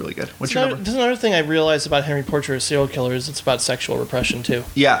People is really good. What's your number? There's another thing I realized about Henry Portrait of a Serial Killer is it's about sexual repression too.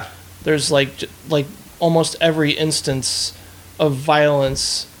 Yeah. There's like almost every instance of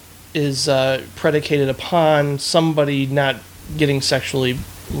violence is predicated upon somebody not getting sexually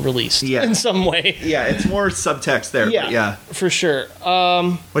released in some way. Yeah, it's more subtext there. Yeah, but yeah. for sure.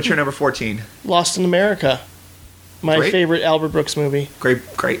 What's your number 14? Lost in America. My favorite Albert Brooks movie. Great.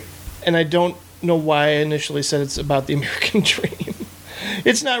 And I don't know why I initially said it's about the American dream.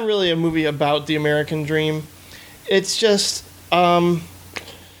 It's not really a movie about the American dream. It's just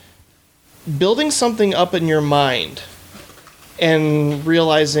building something up in your mind and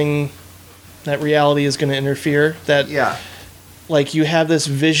realizing that reality is going to interfere. That like you have this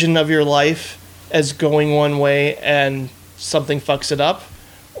vision of your life as going one way and something fucks it up,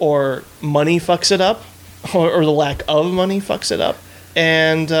 or money fucks it up, or the lack of money fucks it up.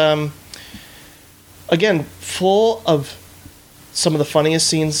 And again, full of some of the funniest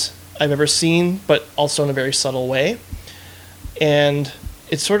scenes I've ever seen, but also in a very subtle way. And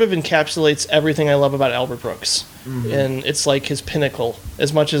it sort of encapsulates everything I love about Albert Brooks. Mm-hmm. And it's like his pinnacle.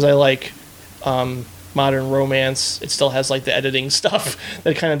 As much as I like modern romance, it still has like the editing stuff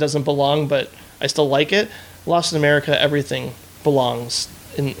that kind of doesn't belong, but I still like it. Lost in America, everything belongs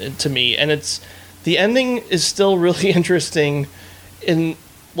to me. And the ending is still really interesting. In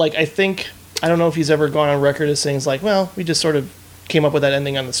like, I don't know if he's ever gone on record as saying, like, well, we just sort of came up with that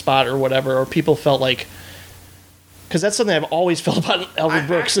ending on the spot or whatever, or people felt like, because that's something I've always felt about Albert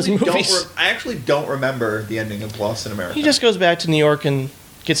Brooks' movies. I actually don't remember the ending of Lost in America. He just goes back to New York and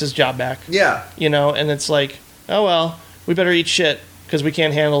gets his job back. Yeah. And it's like, oh, well, we better eat shit because we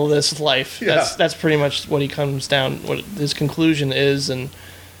can't handle this life. Yeah. That's pretty much what he comes down, what his conclusion is. And,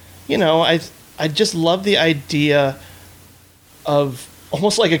 I just love the idea of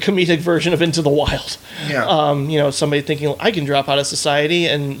almost like a comedic version of Into the Wild. Yeah. Somebody thinking, I can drop out of society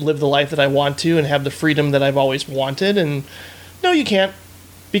and live the life that I want to and have the freedom that I've always wanted. And no, you can't,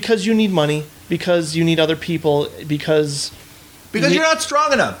 because you need money, because you need other people, because you're not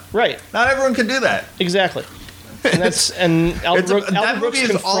strong enough. Right. Not everyone can do that. Exactly. And Albert Brooks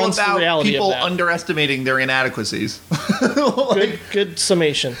is all confronts the reality about people of that. underestimating their inadequacies. Good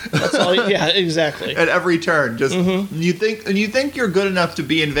summation. That's all. Yeah, exactly. At every turn, just you think you're good enough to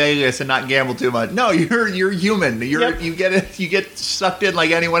be in Vegas and not gamble too much. No, you're human. You get sucked in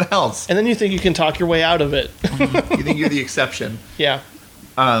like anyone else. And then you think you can talk your way out of it. You think you're the exception. Yeah.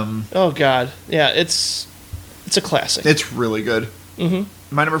 Oh God. Yeah. It's a classic. It's really good.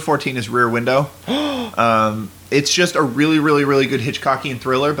 Mm-hmm. My number 14 is Rear Window. It's just a really, really, really good Hitchcockian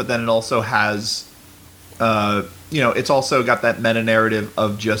thriller, but then it also has, it's also got that meta-narrative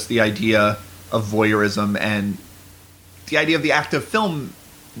of just the idea of voyeurism and the idea of the act of film,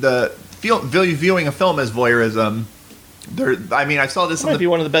 viewing a film as voyeurism. I saw this. Might be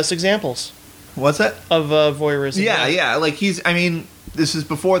one of the best examples. What's that? Of voyeurism. Yeah. Like this is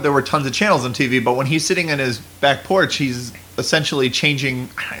before there were tons of channels on TV, but when he's sitting in his back porch, he's essentially changing.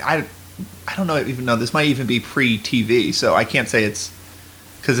 I don't know even know. This might even be pre-TV, so I can't say it's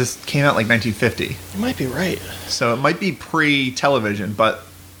because this came out like 1950. You might be right. So it might be pre-television, but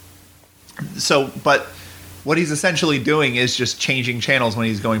what he's essentially doing is just changing channels when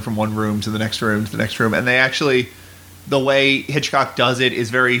he's going from one room to the next room to the next room, and the way Hitchcock does it is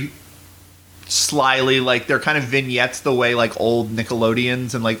very slyly, like they're kind of vignettes the way like old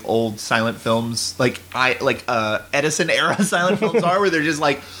Nickelodeons and like old silent films like Edison era silent films are, where they're just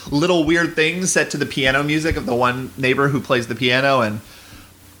like little weird things set to the piano music of the one neighbor who plays the piano,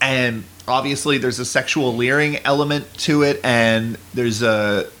 and obviously there's a sexual leering element to it, and there's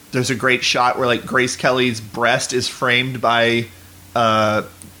a great shot where like Grace Kelly's breast is framed by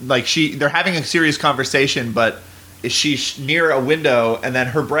they're having a serious conversation, but she's near a window, and then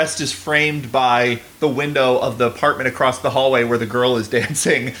her breast is framed by the window of the apartment across the hallway where the girl is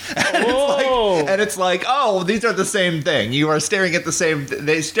dancing. And it's like, oh, these are the same thing. You are staring at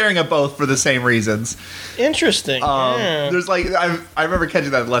they're staring at both for the same reasons. Interesting. There's like, I remember catching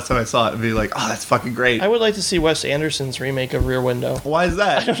that the last time I saw it and being like, oh, that's fucking great. I would like to see Wes Anderson's remake of Rear Window. Why is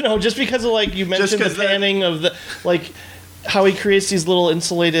that? I don't know, just because of like, you mentioned the panning of the, like, how he creates these little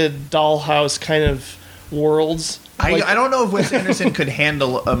insulated dollhouse kind of worlds. I don't know if Wes Anderson could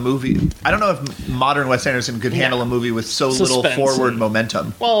handle a movie. I don't know if modern Wes Anderson could handle a movie with so little forward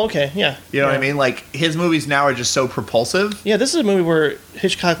momentum. Well, okay, yeah. You know what I mean? Like, his movies now are just so propulsive. Yeah, this is a movie where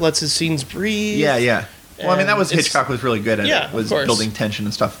Hitchcock lets his scenes breathe. Yeah. Well, I mean, that was Hitchcock was really good at it. Was building tension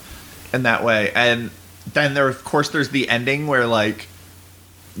and stuff in that way. And then there's the ending where, like,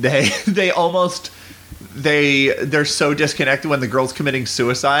 they almost they're so disconnected when the girl's committing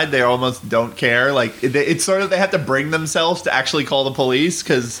suicide, they almost don't care. Like it's sort of they have to bring themselves to actually call the police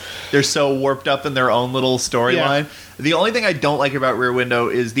because they're so warped up in their own little storyline. The only thing I don't like about Rear Window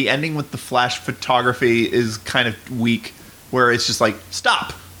is the ending with the flash photography is kind of weak, where it's just like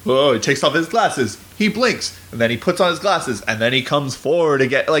stop. Oh, he takes off his glasses. He blinks, and then he puts on his glasses, and then he comes forward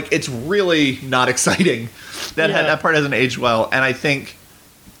again. Like it's really not exciting. That part hasn't aged well, and I think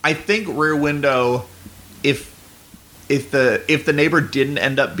Rear Window, if the neighbor didn't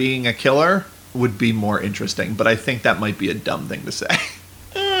end up being a killer, would be more interesting. But I think that might be a dumb thing to say.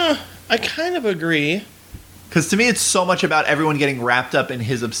 I kind of agree. Because to me, it's so much about everyone getting wrapped up in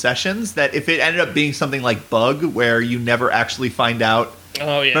his obsessions that if it ended up being something like Bug, where you never actually find out.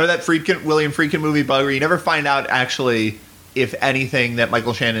 Oh, yeah. Remember that William Friedkin movie, Bug, where you never find out actually if anything that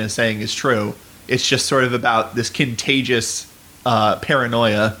Michael Shannon is saying is true. It's just sort of about this contagious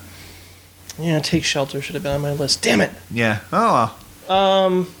paranoia. Yeah, Take Shelter should have been on my list. Damn it. Yeah. Oh,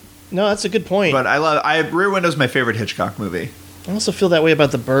 well. No, that's a good point. But Rear Window's my favorite Hitchcock movie. I also feel that way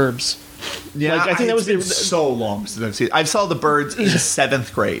about The Burbs. Yeah, Like, I think that was been so long since I've seen it. I saw The Birds in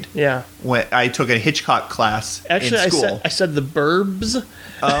 7th grade. Yeah. When I took a Hitchcock class Actually, in school. I said The Burbs.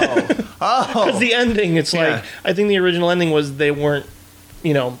 Oh. Because the ending, it's Yeah. like, I think the original ending was they weren't,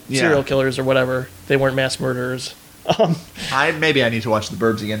 Yeah. serial killers or whatever. They weren't mass murderers. Maybe I need to watch The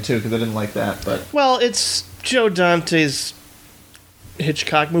Burbs again, too, because I didn't like that. But Well, it's Joe Dante's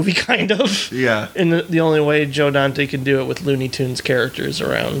Hitchcock movie, kind of. yeah. In the only way Joe Dante can do it with Looney Tunes characters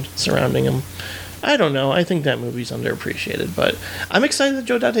surrounding him. I don't know. I think that movie's underappreciated, but I'm excited that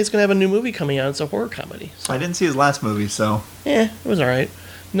Joe Dante's going to have a new movie coming out. It's a horror comedy. So, I didn't see his last movie, so... it was all right.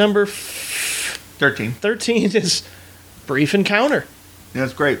 Number 13. 13 is Brief Encounter. Yeah,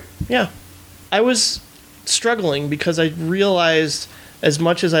 it's great. Yeah. I was struggling because I realized as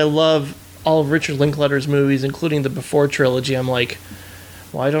much as I love all of Richard Linklater's movies, including the Before trilogy, I'm like,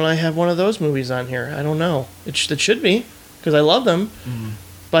 why don't I have one of those movies on here? I don't know. It should be, because I love them.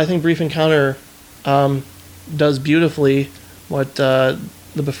 But I think Brief Encounter does beautifully what the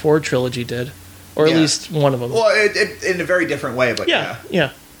Before trilogy did. Or at Yeah. least one of them. Well, it, in a very different way, but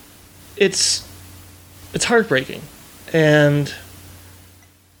Yeah. It's heartbreaking. And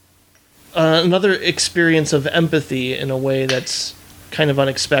another experience of empathy in a way that's kind of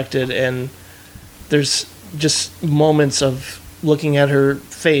unexpected, and there's just moments of looking at her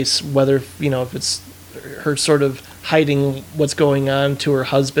face, whether if it's her sort of hiding what's going on to her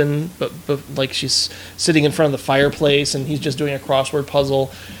husband, but like she's sitting in front of the fireplace and he's just doing a crossword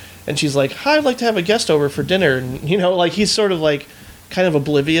puzzle, and she's like, "Hi, I'd like to have a guest over for dinner," and like he's sort of like kind of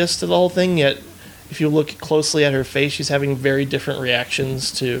oblivious to the whole thing, yet if you look closely at her face, she's having very different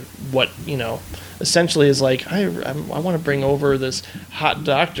reactions to what, essentially is like, I want to bring over this hot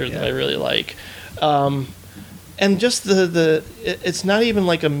doctor that I really like. And just it's not even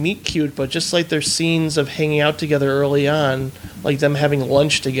like a meet cute, but just like their scenes of hanging out together early on, like them having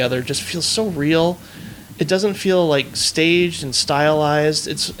lunch together, just feels so real. It doesn't feel like staged and stylized.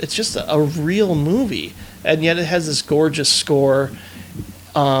 It's just a real movie, and yet it has this gorgeous score.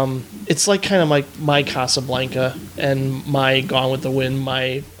 It's like kind of like my Casablanca and my Gone with the Wind.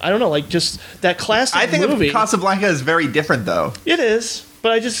 I don't know, like just that classic I think movie. Casablanca is very different, though. It is,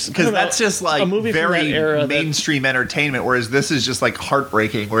 but I just Because that's just like a movie from very that era mainstream entertainment, whereas this is just like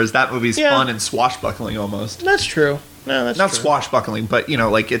heartbreaking, whereas that movie's Yeah. fun and swashbuckling almost. That's true. No, that's Not true. swashbuckling, but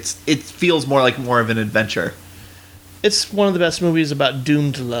like it feels more of an adventure. It's one of the best movies about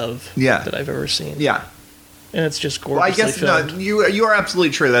doomed love Yeah. that I've ever seen. Yeah. And it's just Well, I gorgeously guess no, filmed. you are absolutely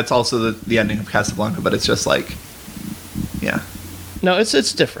true. That's also the ending of Casablanca, but it's just like, yeah. No, it's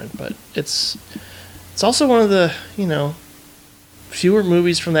different, but it's also one of the, fewer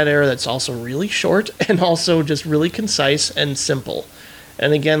movies from that era that's also really short and also just really concise and simple.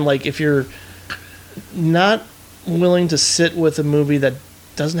 And again, like if you're not willing to sit with a movie that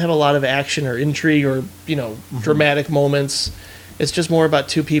doesn't have a lot of action or intrigue or, dramatic moments, it's just more about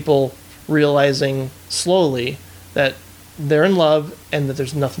two people realizing slowly that they're in love and that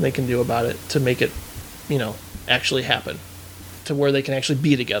there's nothing they can do about it to make it, actually happen to where they can actually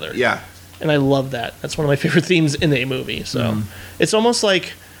be together. Yeah. And I love that. That's one of my favorite themes in a movie. So it's almost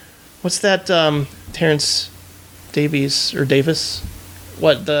like, what's that Terrence Davies or Davis?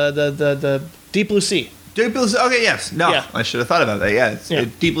 What the Deep Blue Sea? Deep Blue Sea. Okay, yes. No, Yeah. I should have thought about that. Yeah, Yeah.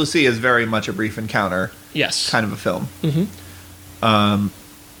 Deep Blue Sea is very much a brief encounter Yes. kind of a film.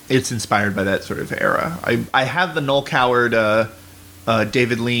 It's inspired by that sort of era. I have the Noel Coward,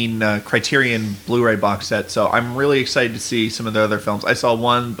 David Lean Criterion Blu-ray box set, so I'm really excited to see some of the other films. I saw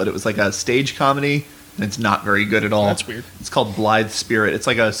one, but it was like a stage comedy. and it's not very good at all. That's weird. It's called Blithe Spirit. It's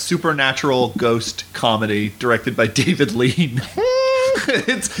like a supernatural ghost comedy directed by David Lean.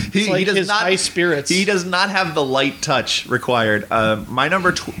 He like does his not high spirits. He does not have the light touch required. My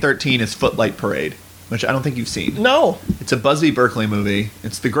number 13 is Footlight Parade, which I don't think you've seen. No. It's a Busby Berkeley movie.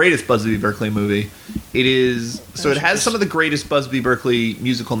 It's the greatest Busby Berkeley movie. It is it has some of the greatest Busby Berkeley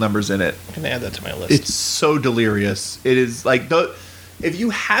musical numbers in it. I'm going to add that to my list. It's so delirious. It is like if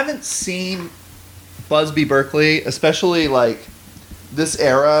you haven't seen Busby Berkeley, especially like this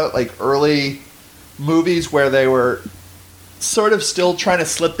era, like early movies where they were sort of still trying to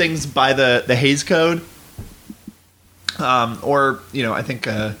slip things by the Hays Code, or I think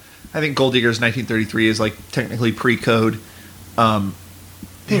Gold Digger's 1933 is like technically pre-code.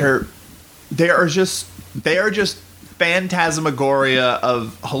 They are just phantasmagoria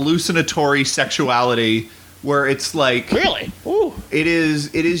of hallucinatory sexuality, where it's like Really? Ooh. it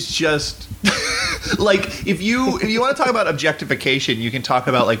is just like if you want to talk about objectification, you can talk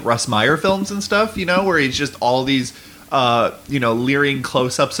about like Russ Meyer films and stuff, where he's just all these leering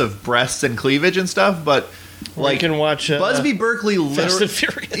close-ups of breasts and cleavage and stuff, but Like, you can watch Busby Berkeley Fast and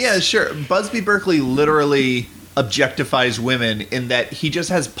Furious. Yeah, sure. Busby Berkeley literally objectifies women in that he just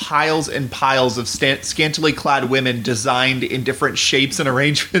has piles and piles of scantily clad women designed in different shapes and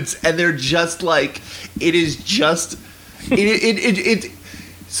arrangements, and they're just like it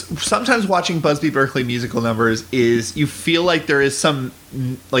sometimes watching Busby Berkeley musical numbers is you feel like there is some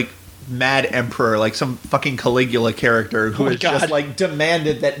like mad emperor, like some fucking Caligula character who has just like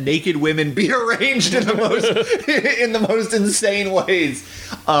demanded that naked women be arranged in the most insane ways.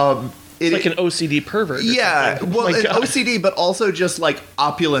 It's like an OCD pervert. Yeah, well, an OCD, but also just like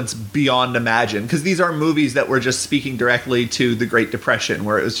opulence beyond imagine. Because these are movies that were just speaking directly to the Great Depression,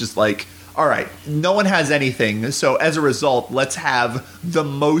 where it was just like, all right, no one has anything, so as a result, let's have the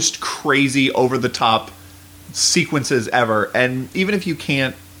most crazy, over-the-top sequences ever. And even if you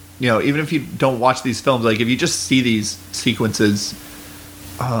can't, even if you don't watch these films, like if you just see these sequences,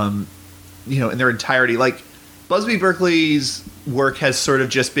 in their entirety, like Busby Berkeley's work has sort of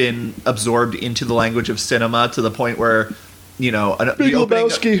just been absorbed into the language of cinema to the point where,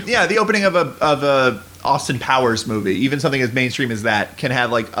 the opening of a Austin Powers movie, even something as mainstream as that, can have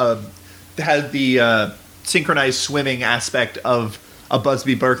like has the synchronized swimming aspect of a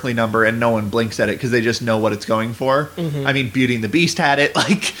Busby Berkeley number, and no one blinks at it because they just know what it's going for. Mm-hmm. I mean, Beauty and the Beast had it,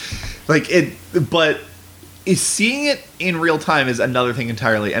 but seeing it in real time is another thing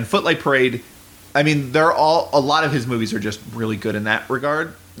entirely. And Footlight Parade, I mean, a lot of his movies are just really good in that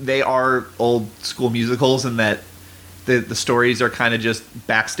regard. They are old school musicals in that the stories are kind of just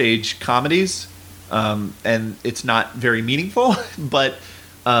backstage comedies, and it's not very meaningful, but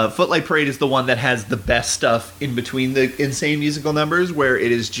Footlight Parade is the one that has the best stuff in between the insane musical numbers, where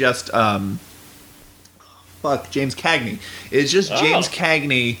it is just James Cagney. It's just James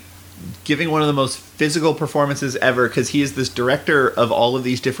Cagney giving one of the most physical performances ever, because he is this director of all of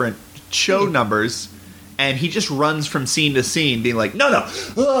these different show numbers, and he just runs from scene to scene being like, no,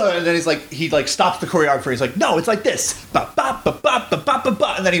 and then he stops the choreographer, he's like, no, it's like this, ba, ba, ba, ba, ba, ba, ba,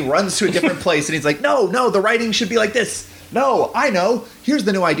 ba. And then he runs to a different place and he's like, no, the writing should be like this. No, I know. Here's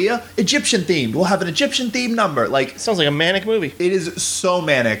the new idea. Egyptian themed. We'll have an Egyptian themed number. Like, sounds like a manic movie. It is so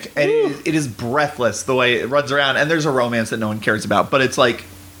manic, and it is breathless the way it runs around. And there's a romance that no one cares about, but it's like,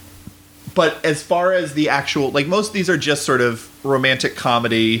 but as far as the actual, like, most of these are just sort of romantic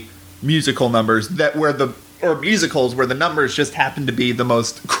comedy musical numbers or musicals where the numbers just happen to be the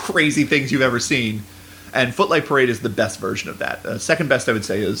most crazy things you've ever seen. And Footlight Parade is the best version of that. Second best, I would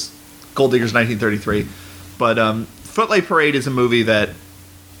say, is Gold Digger's 1933. But Footlight Parade is a movie that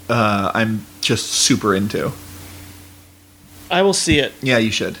I'm just super into. I will see it. Yeah,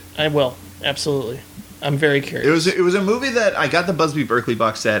 you should. I will. Absolutely. I'm very curious. It was a movie that I got the Busby Berkeley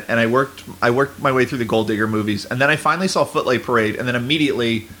box set, and I worked my way through the Gold Digger movies, and then I finally saw Footlight Parade, and then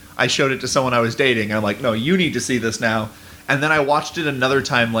immediately I showed it to someone I was dating, and I'm like, no, you need to see this now. And then I watched it another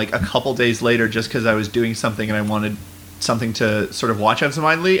time, like a couple days later, just because I was doing something and I wanted something to sort of watch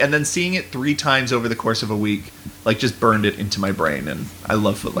absentmindedly, and then seeing it 3 times over the course of a week, like, just burned it into my brain, and I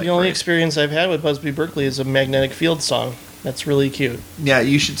love Footlight Parade. The only experience I've had with Busby Berkeley is a Magnetic Field song. That's really cute. Yeah,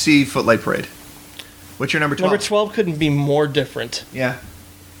 you should see Footlight Parade. What's your number 12? Number 12 couldn't be more different. Yeah.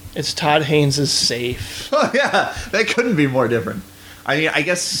 It's Todd Haynes' Safe. Oh, yeah, that couldn't be more different. I mean, I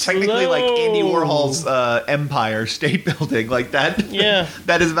guess technically, like Andy Warhol's Empire State Building, like that. Yeah.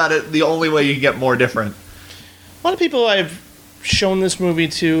 That is about it. The only way you can get more different. A lot of people I've shown this movie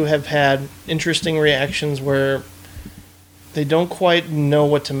to have had interesting reactions where they don't quite know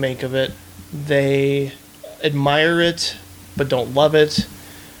what to make of it. They admire it, but don't love it.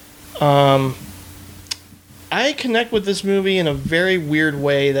 I connect with this movie in a very weird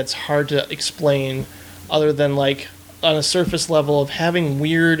way that's hard to explain, other than like on a surface level of having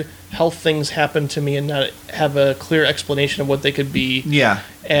weird health things happen to me and not have a clear explanation of what they could be. Yeah.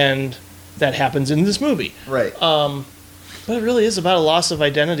 And that happens in this movie. Right. But it really is about a loss of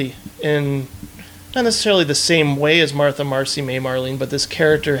identity in not necessarily the same way as Martha, Marcy, May, Marlene, but this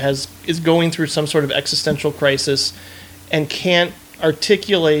character is going through some sort of existential crisis and can't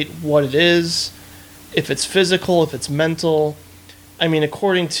articulate what it is, if it's physical, if it's mental. I mean,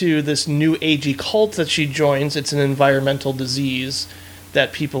 according to this new agey cult that she joins, it's an environmental disease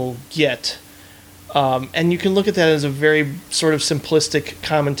that people get. And you can look at that as a very sort of simplistic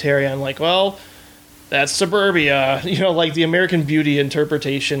commentary on like, well, that's suburbia, like the American Beauty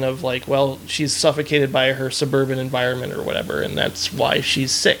interpretation of like, well, she's suffocated by her suburban environment or whatever, and that's why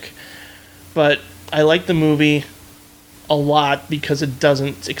she's sick. But I like the movie a lot because it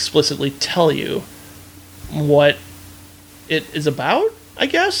doesn't explicitly tell you what it is about, I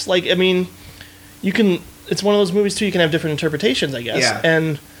guess. Like, I mean, it's one of those movies too, you can have different interpretations, I guess. Yeah.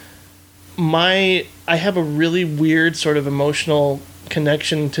 And I have a really weird sort of emotional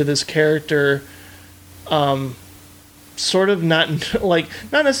connection to this character. Sort of not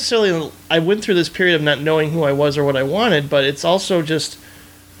necessarily, I went through this period of not knowing who I was or what I wanted, but it's also just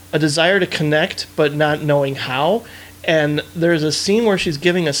a desire to connect, but not knowing how. And there's a scene where she's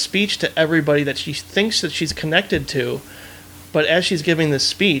giving a speech to everybody that she thinks that she's connected to, but as she's giving this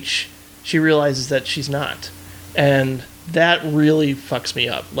speech, she realizes that she's not. And that really fucks me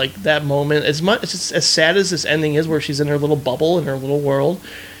up. Like, that moment, as sad as this ending is, where she's in her little bubble, in her little world,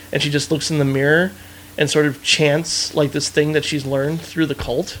 and she just looks in the mirror and sort of chants like this thing that she's learned through the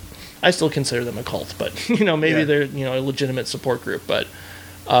cult. I still consider them a cult, but maybe they're a legitimate support group. But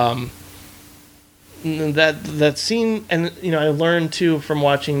that scene, and I learned too from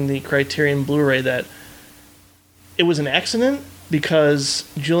watching the Criterion Blu-ray that it was an accident because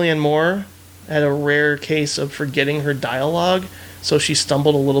Julianne Moore had a rare case of forgetting her dialogue, so she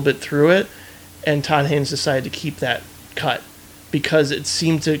stumbled a little bit through it, and Todd Haynes decided to keep that cut because it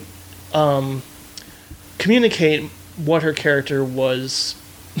seemed to communicate what her character was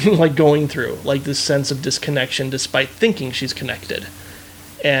like going through, like this sense of disconnection despite thinking she's connected.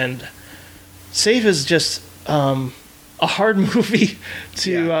 And Safe is just a hard movie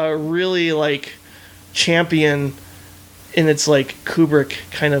to really like champion in its like Kubrick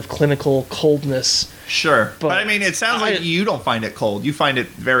kind of clinical coldness. Sure, but I mean, it sounds like you don't find it cold. You find it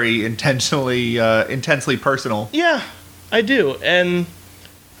very intensely personal. Yeah, I do, and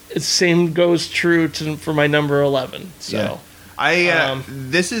the same goes true for my number 11. So,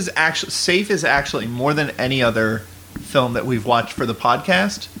 this is actually Safe is actually more than any other film that we've watched for the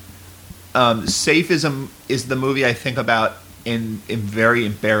podcast. Safe is the movie I think about and am very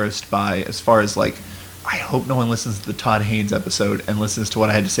embarrassed by, as far as like, I hope no one listens to the Todd Haynes episode and listens to what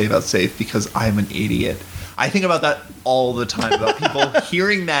I had to say about Safe, because I'm an idiot. I think about that all the time, about people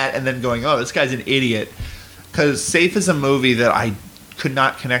hearing that and then going, oh, this guy's an idiot. Because Safe is a movie that I could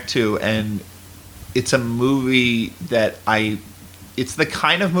not connect to, and it's a movie that it's the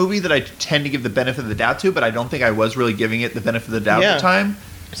kind of movie that I tend to give the benefit of the doubt to, but I don't think I was really giving it the benefit of the doubt at the time.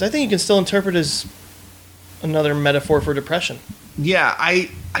 Because I think you can still interpret it as another metaphor for depression. Yeah, I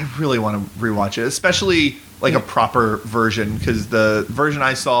really want to rewatch it, especially like a proper version, because the version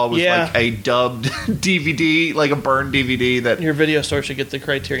I saw was like a dubbed DVD, like a burned DVD that your video store should get the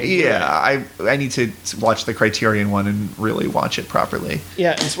Criterion. Yeah, I need to watch the Criterion one and really watch it properly.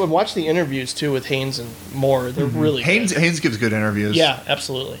 Yeah, and watch the interviews too with Haynes and Moore. They're really good. Haynes gives good interviews. Yeah,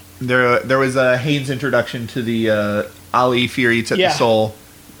 absolutely. There was a Haynes introduction to the Ali Fear Eats at the Soul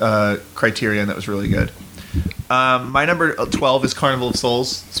Criterion that was really good. My number 12 is Carnival of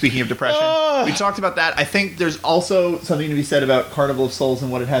Souls. Speaking of depression, we talked about that. I think there's also something to be said about Carnival of Souls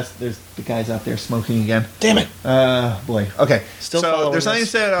and what it has. There's the guys out there smoking again. Damn it! Boy. Okay. So there's something to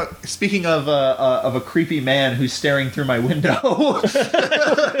say about, speaking of a creepy man who's staring through my window.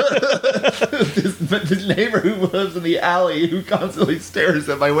 this neighbor who lives in the alley who constantly stares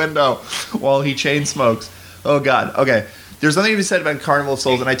at my window while he chain smokes. Oh God. Okay. There's something to be said about Carnival of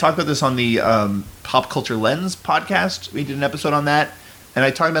Souls, and I talked about this on the Pop Culture Lens podcast. We did an episode on that, and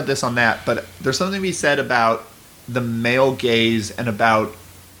I talked about this on that. But there's something to be said about the male gaze and about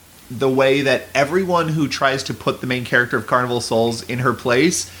the way that everyone who tries to put the main character of Carnival of Souls in her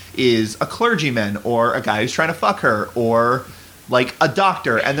place is a clergyman or a guy who's trying to fuck her or like a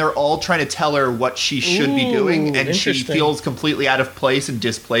doctor, and they're all trying to tell her what she should be doing, and she feels completely out of place and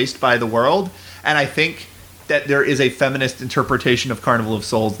displaced by the world. And I think that there is a feminist interpretation of Carnival of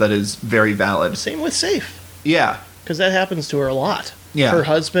Souls that is very valid. Same with Safe. Yeah. Because that happens to her a lot. Yeah. Her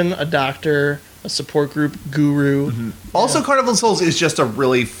husband, a doctor, a support group guru. Also, Carnival of Souls is just a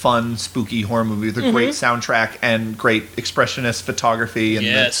really fun, spooky horror movie with a great soundtrack and great expressionist photography. And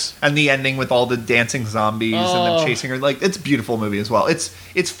Yes. and the ending with all the dancing zombies and them chasing her. Like, it's a beautiful movie as well. It's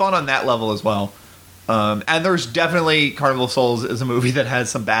fun on that level as well. And there's definitely Carnival of Souls is a movie that has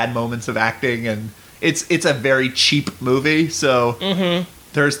some bad moments of acting, and it's a very cheap movie. So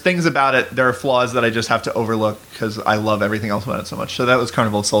there's things about it. There are flaws that I just have to overlook because I love everything else about it so much. So that was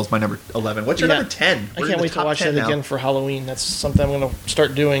Carnival of Souls, my number 11. What's your Yeah. number 10? I can't wait to watch that again for Halloween. That's something I'm going to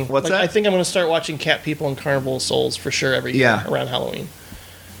start doing. What's that? I think I'm going to start watching Cat People and Carnival of Souls for sure every year Yeah. around Halloween.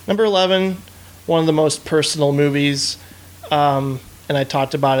 Number 11, one of the most personal movies. And I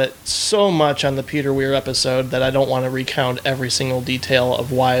talked about it so much on the Peter Weir episode that I don't want to recount every single detail of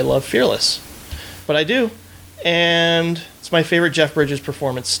why I love Fearless. But I do. And it's my favorite Jeff Bridges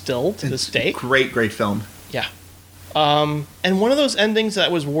performance still to this day. Great, great film. Yeah. And one of those endings that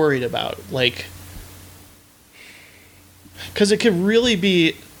I was worried about, like, because it could really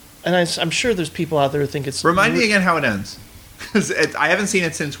be, and I'm sure there's people out there who think it's. Remind me again how it ends. Because I haven't seen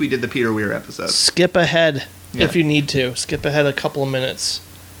it since we did the Peter Weir episode. Skip ahead Yeah. if you need to. Skip ahead a couple of minutes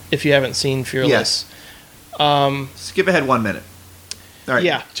if you haven't seen Fearless. Skip ahead 1 minute. All right.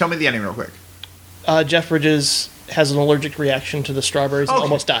 Yeah. Tell me the ending real quick. Jeff Bridges has an allergic reaction to the strawberries and Okay.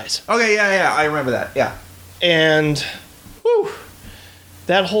 almost dies. Okay, yeah, I remember that. Yeah. And whew,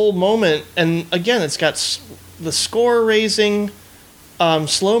 that whole moment, and again, it's got the score raising,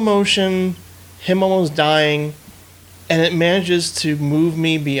 slow motion, him almost dying, and it manages to move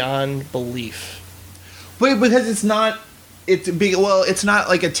me beyond belief. But because it's not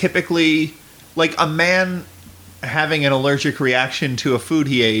like a typically, like, a man having an allergic reaction to a food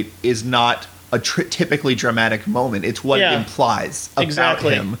he ate is not a typically dramatic moment. It's what Yeah. it implies about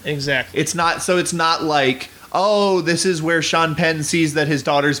him. Exactly. It's not like, oh, this is where Sean Penn sees that his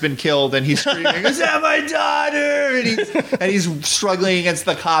daughter's been killed and he's screaming, "Is that my daughter?" And he's struggling against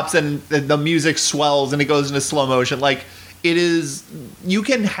the cops, and the music swells and it goes into slow motion. Like, it is, you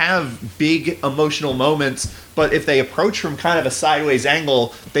can have big emotional moments, but if they approach from kind of a sideways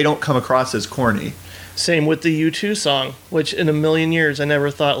angle, they don't come across as corny. Same with the U2 song, which in a million years I never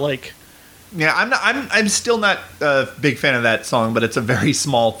thought, like, Yeah, I'm still not a big fan of that song, but it's a very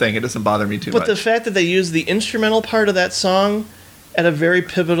small thing. It doesn't bother me too but much. the fact that they use the instrumental part of that song at a very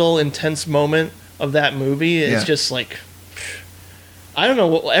pivotal, intense moment of that movie is Yeah. just like, I don't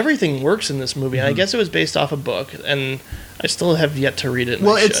know, everything works in this movie. And Mm-hmm. I guess it was based off a book, and I still have yet to read it. And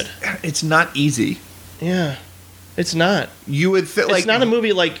well, I should. it's not easy. Yeah, it's not. You would like It's not a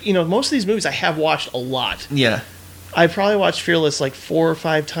movie like, most of these movies I have watched a lot. Yeah. I probably watched Fearless like 4 or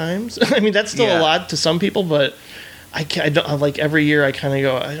 5 times. I mean, that's still Yeah. a lot to some people, but I don't, like, every year I kind of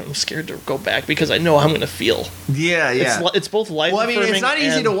go, I'm scared to go back because I know how I'm going to feel. Yeah. It's both life. Well, I mean, it's not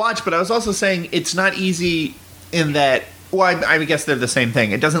easy to watch, but I was also saying it's not easy in that. Well, I guess they're the same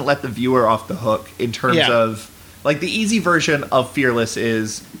thing. It doesn't let the viewer off the hook in terms Yeah. of, like, the easy version of Fearless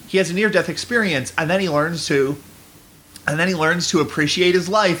is he has a near-death experience, and then he learns to appreciate his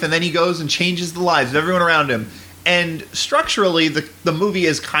life, and then he goes and changes the lives of everyone around him. And structurally, the movie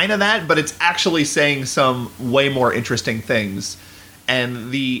is kind of that, but it's actually saying some way more interesting things.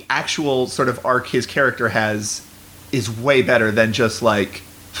 And the actual sort of arc his character has is way better than just like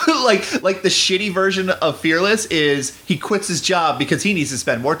like the shitty version of Fearless is he quits his job because he needs to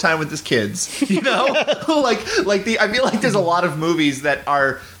spend more time with his kids. You know, I feel like there's a lot of movies that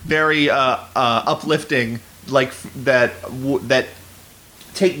are very uplifting, like that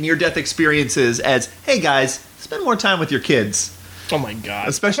take near-death experiences as, hey guys, spend more time with your kids. Oh my god!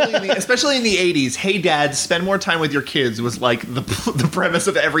 Especially in the 80s, hey dad, spend more time with your kids was like the premise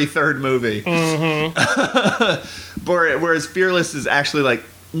of every third movie. Whereas Fearless is actually like,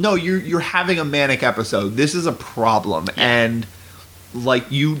 no, you're having a manic episode. This is a problem, and like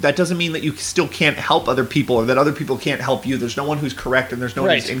that doesn't mean that you still can't help other people or that other people can't help you. There's no one who's correct and there's no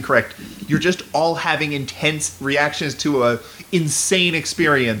one who's Right. incorrect. You're just all having intense reactions to a insane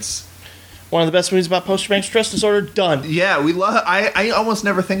experience. One of the best movies about post-traumatic stress disorder. Done. Yeah, we love. I almost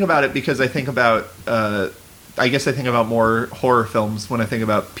never think about it because I think about. I guess I think about more horror films when I think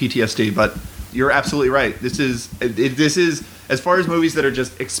about PTSD. But you're absolutely right. This is as far as movies that are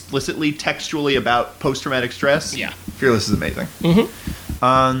just explicitly textually about post-traumatic stress. Yeah. Fearless is amazing.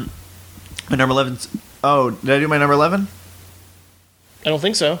 My number 11. Oh, did I do my number 11? I don't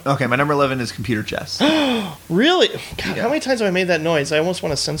think so. Okay, my number 11 is Computer Chess. Really? God, Yeah. how many times have I made that noise? I almost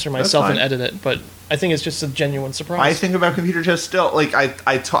want to censor myself and fine. edit it, but I think it's just a genuine surprise. I think about Computer Chess still. Like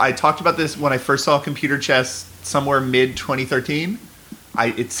I talked about this when I first saw Computer Chess somewhere mid 2013.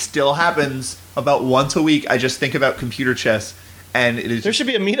 It still happens about once a week. I just think about Computer Chess, and it is There should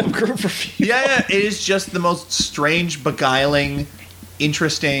be a meetup group for people. yeah, it is just the most strange, beguiling,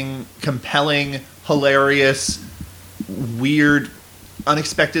 interesting, compelling, hilarious, weird,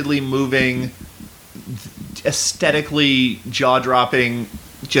 unexpectedly moving, aesthetically jaw-dropping,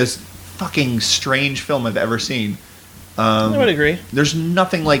 just fucking strange film I've ever seen. I would agree. There's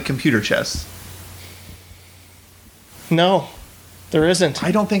nothing like Computer Chess. No, there isn't.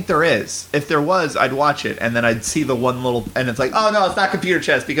 I don't think there is. If there was, I'd watch it, and then I'd see the one little, and it's like, oh no, it's not Computer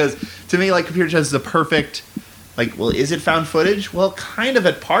Chess, because to me, like, Computer Chess is a perfect, like, well, is it found footage? Well, kind of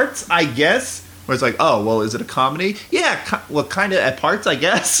at parts, I guess. Where it's like, oh, well, is it a comedy? Yeah, well, kind of at parts, I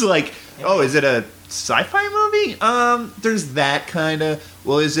guess. Like, oh, is it a sci-fi movie? There's that kind of.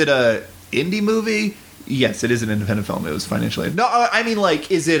 Well, is it a indie movie? Yes, it is an independent film. It was financially. No, I mean,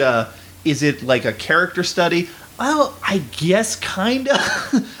 like, is it like a character study? Well, I guess kinda.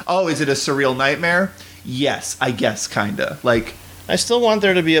 Oh, is it a surreal nightmare? Yes, I guess kinda. Like, I still want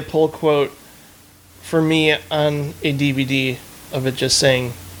there to be a pull quote for me on a DVD of it just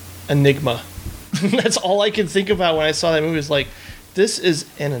saying Enigma. That's all I could think about when I saw that movie. Was like, this is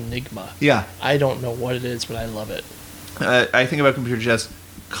an enigma. yeah, I don't know what it is, but I love it. I think about Computer Chess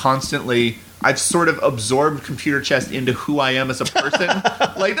constantly. I've sort of absorbed Computer Chess into who I am as a person.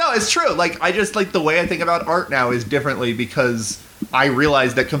 Like, no, it's true. Like, I just, like, the way I think about art now is differently because I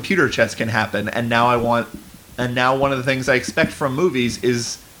realize that computer chess can happen, and now one of the things I expect from movies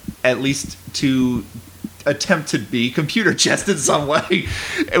is at least to attempt to be computer chess in some way,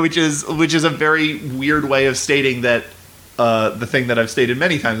 which is a very weird way of stating that the thing that I've stated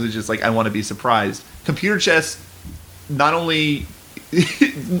many times, which is like, I want to be surprised. Computer chess not only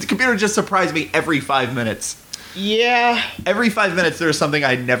computer just surprised me every 5 minutes. Yeah. Every 5 minutes there's something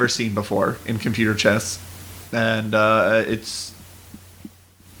I'd never seen before in computer chess. And it's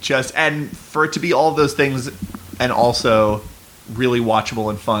just, and for it to be all of those things and also really watchable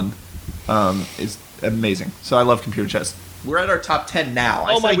and fun is amazing. So I love computer chess. We're at our top 10 now.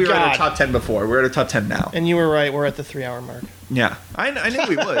 I Oh said my we were at our God. top 10 before. We're at our top 10 now. And you were right. We're at the 3-hour mark. Yeah. I knew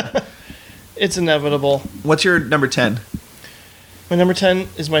we would. It's inevitable. What's your number 10? My number 10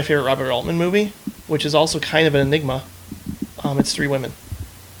 is my favorite Robert Altman movie, which is also kind of an enigma. It's Three Women,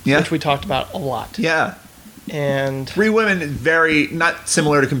 Yeah. which we talked about a lot. Yeah. And Three Women is very not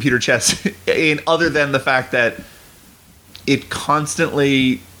similar to computer chess in other than the fact that it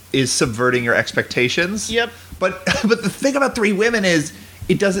constantly is subverting your expectations. Yep. But the thing about Three Women is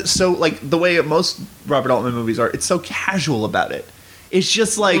it does it so, like, the way most Robert Altman movies are, it's so casual about it. It's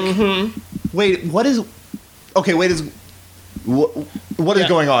just like, wait, what is what is Yeah.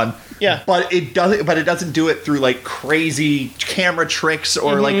 going on? Yeah. But it doesn't do it through like crazy camera tricks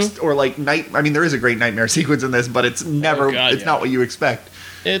or like night. I mean, there is a great nightmare sequence in this, but it's never. Oh, God, it's yeah. not what you expect.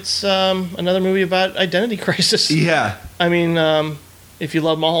 it's another movie about identity crisis. Yeah, I mean, if you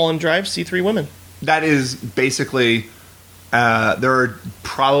love Mulholland Drive, see Three Women. that is basically. There are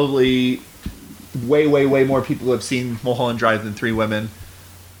probably way more people who have seen Mulholland Drive than Three Women.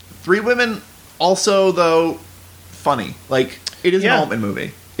 Three Women also, though, funny. Like, it is Yeah. an Altman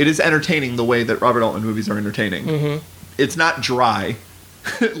movie. It is entertaining the way that Robert Altman movies are entertaining. Mm-hmm. It's not dry.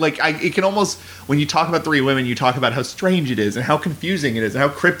 It can almost, when you talk about Three Women, you talk about how strange it is and how confusing it is and how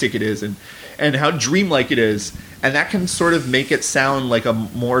cryptic it is and how dreamlike it is. And that can sort of make it sound like a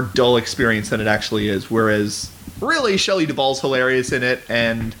more dull experience than it actually is. Whereas, really, Shelley Duvall's hilarious in it,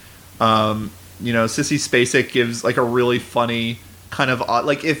 and Sissy Spacek gives like a really funny kind of odd,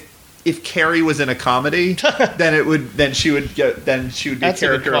 like if Carrie was in a comedy, then she would be a That's a good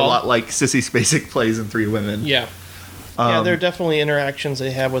character a call. lot like Sissy Spacek plays in Three Women. Yeah. Yeah, there are definitely interactions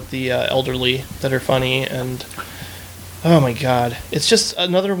they have with the elderly that are funny, and oh my god, it's just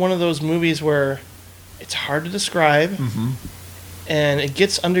another one of those movies where it's hard to describe, and it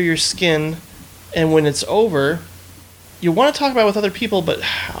gets under your skin, and when it's over, you want to talk about it with other people, but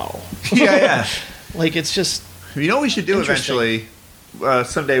how? Yeah. Like, it's just You know what we should do Interesting. eventually?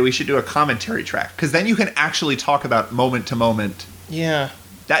 Someday we should do a commentary track, because then you can actually talk about moment to moment. yeah.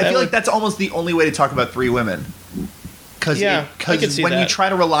 I feel would- like that's almost the only way to talk about Three Women. Yeah, I could see when you that. try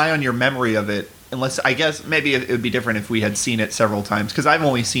to rely on your memory of it, unless, I guess maybe it would be different if we had seen it several times, because I've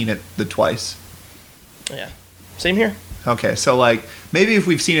only seen it twice. Yeah. Same here. Okay, so like maybe if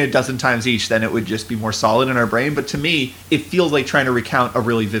we've seen it a dozen times each, then it would just be more solid in our brain. But to me, it feels like trying to recount a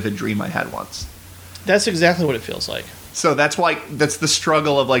really vivid dream I had once. That's exactly what it feels like. So that's the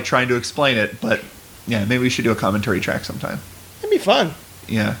struggle of like trying to explain it. But yeah, maybe we should do a commentary track sometime. It'd be fun.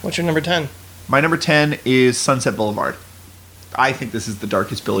 Yeah. What's your number 10? My number 10 is Sunset Boulevard. I think this is the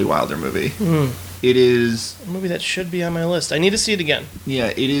darkest Billy Wilder movie. It is, A movie that should be on my list. I need to see it again. yeah,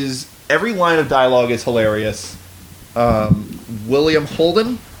 it is. Every line of dialogue is hilarious. William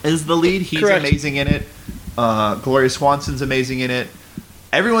Holden is the lead. He's Correct. amazing in it. Gloria Swanson's amazing in it.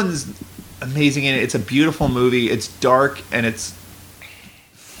 Everyone's amazing in it. It's a beautiful movie. It's dark and it's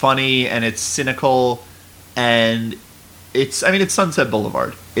funny and it's cynical and it's Sunset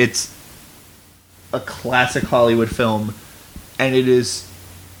Boulevard. It's a classic Hollywood film and it is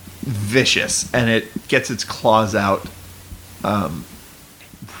vicious and it gets its claws out.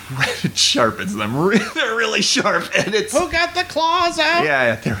 It sharpens them. They're really sharp and it's Who got the claws out?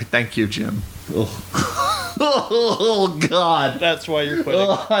 yeah. Thank you, Jim. Oh God. That's why you're quitting.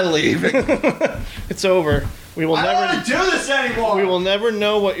 I'm leaving. It's over. We will I don't never. want to do this anymore. We will never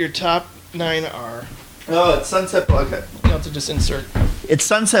know what your top 9 are. Oh, it's Sunset. Okay. You'll have to just insert. It's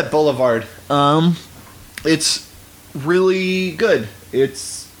Sunset Boulevard. It's really good.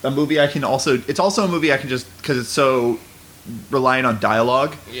 It's a movie I can also. It's also a movie I can just because it's so reliant on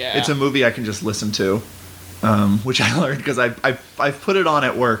dialogue. Yeah. It's a movie I can just listen to, which I learned because I've put it on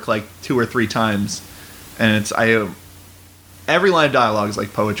at work like 2 or 3 times, and every line of dialogue is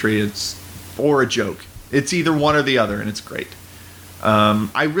like poetry. Or a joke. It's either one or the other, and it's great.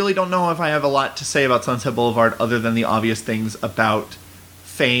 I really don't know if I have a lot to say about Sunset Boulevard other than the obvious things about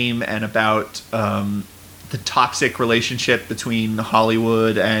fame and about the toxic relationship between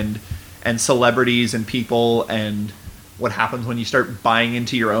Hollywood and celebrities and people and what happens when you start buying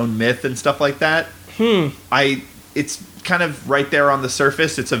into your own myth and stuff like that. It's kind of right there on the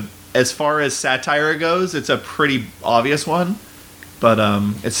surface. As far as satire goes, it's a pretty obvious one, but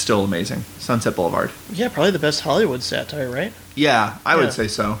it's still amazing. Sunset Boulevard. Yeah, probably the best Hollywood satire, right? Yeah, I Yeah. would say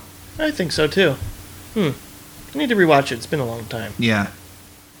so. I think so too. I need to rewatch it. It's been a long time. Yeah.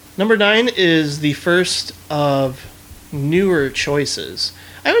 Number 9 is the first of newer choices.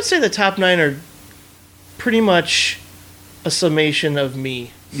 I would say the top 9 are pretty much a summation of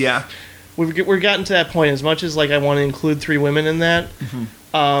me. Yeah. We're gotten to that point. As much as like I want to include 3 women in that,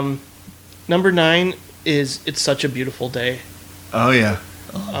 number 9 is It's Such a Beautiful Day. Oh yeah.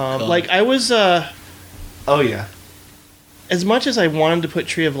 Like I was, Oh yeah. as much as I wanted to put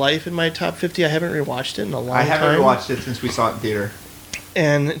Tree of Life in my top 50, I haven't rewatched it in a long time. I haven't watched it since we saw it in theater.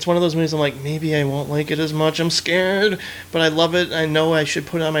 And it's one of those movies I'm like, maybe I won't like it as much. I'm scared, but I love it. I know I should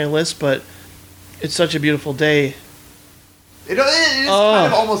put it on my list, but It's Such a Beautiful Day. It is kind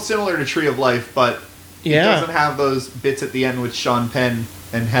of almost similar to Tree of Life, but it Yeah. doesn't have those bits at the end with Sean Penn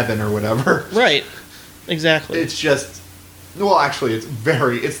and Heaven or whatever. Right. Exactly. It's just, well, actually,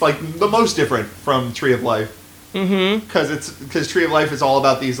 it's like the most different from Tree of Life. Mm-hmm. Because Tree of Life is all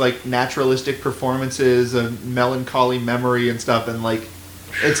about these like naturalistic performances and melancholy memory and stuff, and like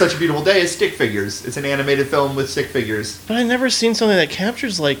It's Such a Beautiful Day is stick figures. It's an animated film with stick figures. But I've never seen something that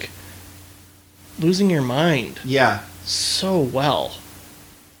captures like losing your mind Yeah. so well,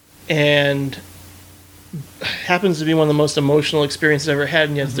 and happens to be one of the most emotional experiences I've ever had,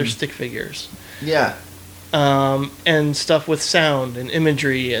 and yet they're stick figures. Yeah. And stuff with sound and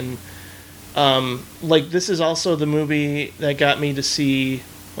imagery, and like this is also the movie that got me to see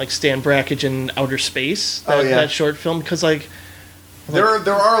like Stan Brakhage in Outer Space, that short film, because like there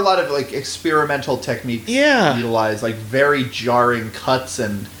are a lot of like experimental techniques utilized, like very jarring cuts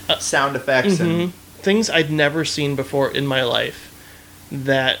and sound effects and things I'd never seen before in my life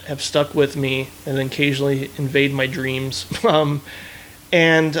that have stuck with me and occasionally invade my dreams. I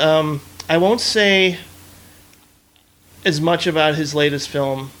won't say as much about his latest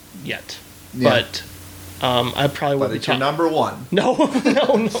film yet, but I probably will but be it's your number one. No.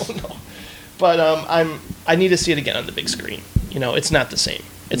 But I need to see it again on the big screen. You know, it's not the same.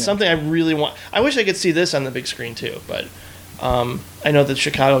 It's something I really want. I wish I could see this on the big screen too, but I know that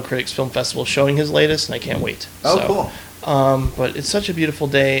Chicago Critics Film Festival is showing his latest, and I can't wait. Oh, cool. But It's Such a Beautiful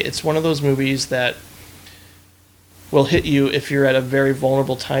Day. It's one of those movies that will hit you if you're at a very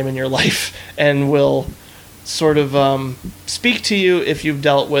vulnerable time in your life, and will sort of speak to you if you've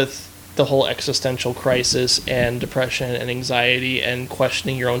dealt with the whole existential crisis and depression and anxiety and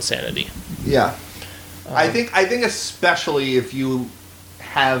questioning your own sanity. Yeah. I think especially if you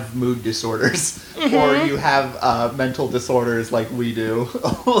have mood disorders or you have mental disorders like we do,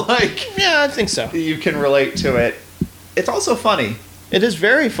 like Yeah, I think so. you can relate to it. It's also funny. It is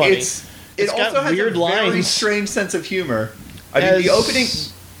very funny. It got also has weird a very lines. strange sense of humor. I mean, the opening,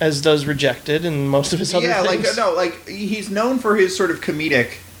 as does Rejected and most of his other things. he's known for his sort of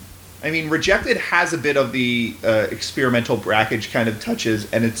comedic. I mean, Rejected has a bit of the experimental Brakhage kind of touches,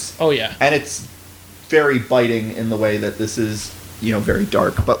 and it's and it's very biting in the way that this is, very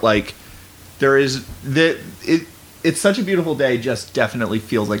dark. But like, there is It's Such a Beautiful Day just definitely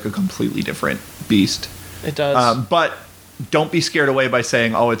feels like a completely different beast. It does. But don't be scared away by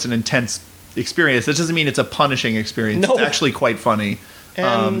saying, "Oh, it's an intense experience. That doesn't mean it's a punishing experience. No. It's actually quite funny.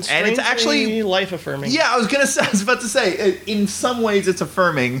 And it's actually life affirming. Yeah, I was about to say, in some ways it's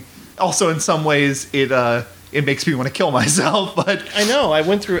affirming. Also, in some ways it makes me want to kill myself. But I know. I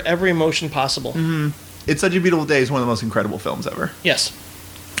went through every emotion possible. It's Such a Beautiful Day is one of the most incredible films ever. Yes.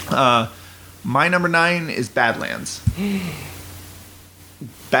 My number 9 is Badlands.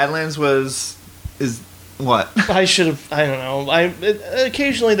 Badlands is what? I should have. I don't know.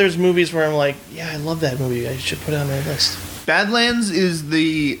 Occasionally there's movies where I'm like, yeah, I love that movie. I should put it on my list. Badlands is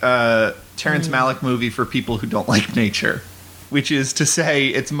the Terrence Malick movie for people who don't like nature, which is to say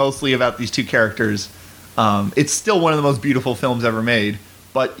it's mostly about these two characters. It's still one of the most beautiful films ever made,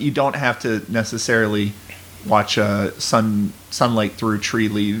 but you don't have to necessarily watch sunlight through tree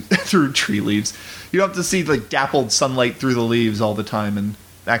leaves. You don't have to see like dappled sunlight through the leaves all the time and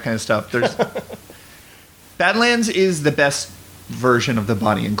that kind of stuff. Badlands is the best version of the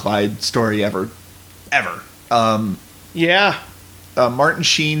Bonnie and Clyde story ever. Yeah. Martin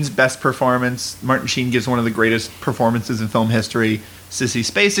Sheen's best performance. Martin Sheen gives one of the greatest performances in film history. Sissy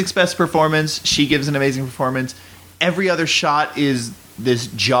Spacek's best performance. She gives an amazing performance. Every other shot is this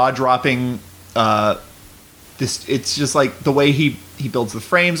jaw-dropping. It's just like the way he builds the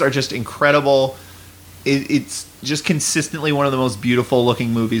frames are just incredible. It's just consistently one of the most beautiful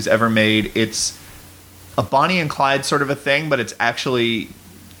looking movies ever made. It's a Bonnie and Clyde sort of a thing, but it's actually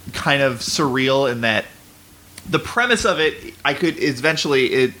kind of surreal in that. The premise of it, I could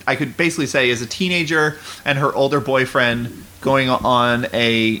basically say is a teenager and her older boyfriend going on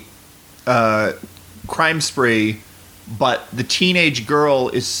a crime spree, but the teenage girl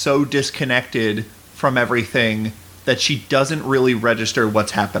is so disconnected from everything that she doesn't really register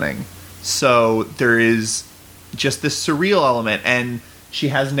what's happening. So there is just this surreal element, and she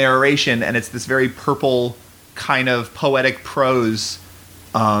has narration, and it's this very purple kind of poetic prose,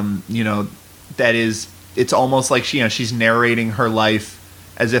 that is. It's almost like she's narrating her life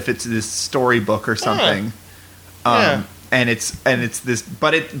as if it's this storybook or something. Yeah. And it's this,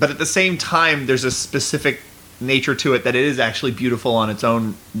 but at the same time, there's a specific nature to it that it is actually beautiful on its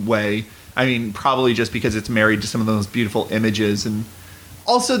own way. I mean, probably just because it's married to some of the most beautiful images, and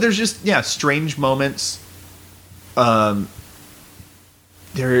also there's just strange moments. Martin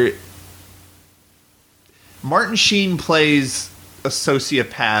Sheen plays a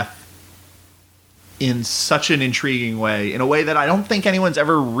sociopath in such an intriguing way, in a way that I don't think anyone's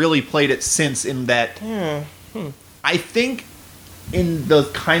ever really played it since, in that I think in the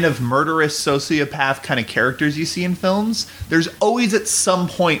kind of murderous sociopath kind of characters you see in films, there's always at some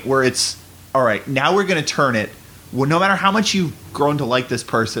point where it's, all right, now we're going to turn it. Well, no matter how much you've grown to like this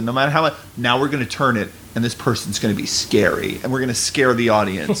person, no matter how much, now we're going to turn it, and this person's going to be scary, and we're going to scare the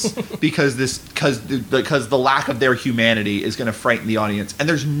audience because the lack of their humanity is going to frighten the audience. And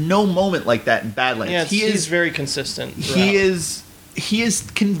there's no moment like that in Badlands. Yeah, he's very consistent. He is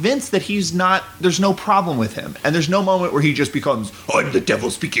convinced that he's not. There's no problem with him, and there's no moment where he just becomes, I'm the devil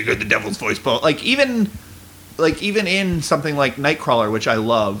speaking in the devil's voice. Like even in something like Nightcrawler, which I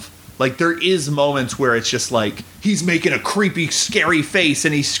love. Like, there is moments where it's just like he's making a creepy, scary face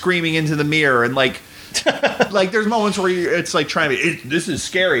and he's screaming into the mirror, and like there's moments where it's like trying to be, this is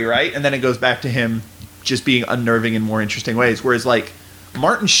scary, right? And then it goes back to him just being unnerving in more interesting ways. Whereas like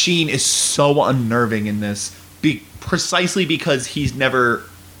Martin Sheen is so unnerving in this, precisely because he's never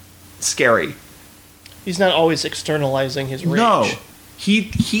scary. He's not always externalizing his rage. No.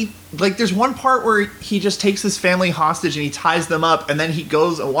 He like, there's one part where he just takes this family hostage and he ties them up, and then he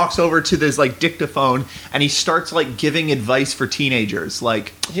goes and walks over to this like dictaphone and he starts like giving advice for teenagers,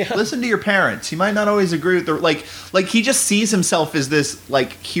 like, listen to your parents. You might not always agree with the like he just sees himself as this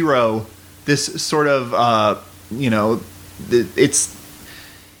like hero, this sort of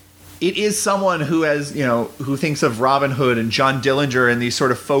it is someone who has, who thinks of Robin Hood and John Dillinger and these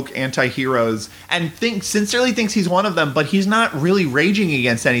sort of folk anti-heroes, and sincerely thinks he's one of them, but he's not really raging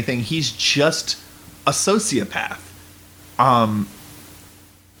against anything. He's just a sociopath. And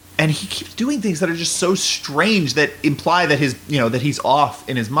he keeps doing things that are just so strange that imply that that he's off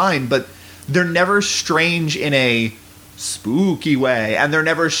in his mind, but they're never strange in a spooky way, and they're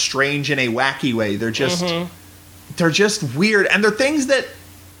never strange in a wacky way. They're just they're just weird, and they're things that,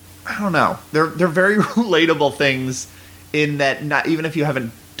 I don't know. They're very relatable things, in that not even if you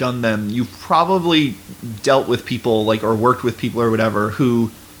haven't done them, you've probably dealt with people or worked with people or whatever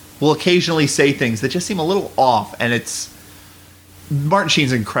who will occasionally say things that just seem a little off. And Martin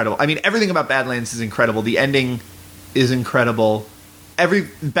Sheen's incredible. I mean, everything about Badlands is incredible. The ending is incredible.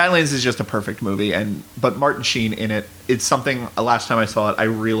 Badlands is just a perfect movie, but Martin Sheen in it, it's something. Last time I saw it, I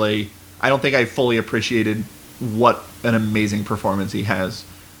don't think I fully appreciated what an amazing performance he has.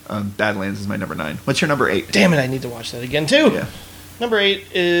 Badlands is my number 9. What's your number 8? Damn it, I need to watch that again, too. Yeah. Number 8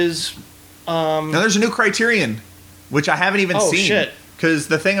 is... Now there's a new Criterion, which I haven't even seen. Shit. Because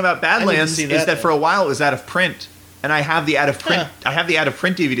the thing about Badlands see is that that for a while it was out of print, and I have the out of print. Huh. I have the out of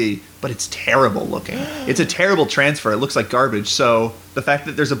print DVD, but it's terrible looking. It's a terrible transfer. It looks like garbage. So the fact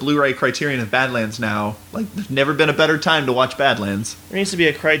that there's a Blu-ray Criterion of Badlands now, like, there's never been a better time to watch Badlands. There needs to be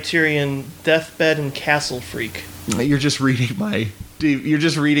a Criterion Deathbed and Castle Freak. You're just reading my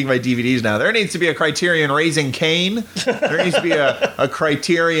DVDs now. There needs to be a Criterion Raising Cain. There needs to be a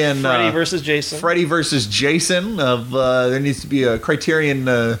Criterion Freddy versus Jason. Freddy versus Jason. There needs to be a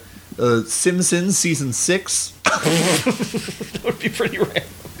Criterion Simpsons season 6. That would be pretty random.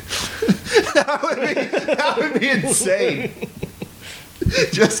 That would be insane.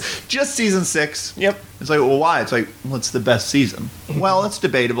 just season 6. Yep. It's like, well, why? It's like, well, it's the best season. Well, it's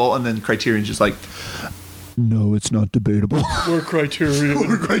debatable, and then Criterion's just like, no, it's not debatable. We're Criterion.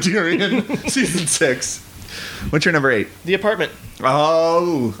 We're Criterion season 6. What's your number 8? The Apartment.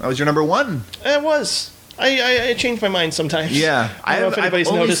 Oh, that was your number 1. It was. I change my mind sometimes. Yeah, I don't know if I've anybody's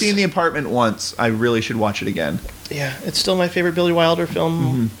only noticed. seen The Apartment once. I really should watch it again. Yeah, it's still my favorite Billy Wilder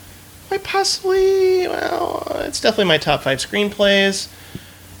film. Quite possibly, well, it's definitely my top 5 screenplays.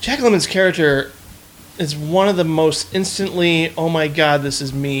 Jack Lemmon's character is one of the most instantly, oh my god, this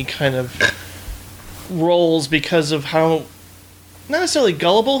is me kind of roles because of how, not necessarily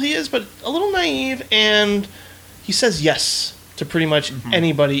gullible he is, but a little naive, and he says yes to pretty much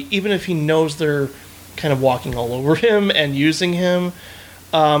anybody, even if he knows they're kind of walking all over him and using him.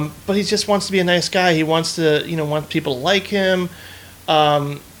 But he just wants to be a nice guy. He wants to, want people to like him.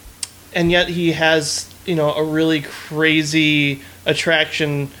 And yet he has, a really crazy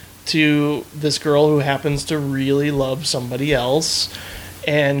attraction to this girl who happens to really love somebody else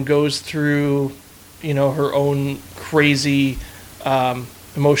and goes through, her own crazy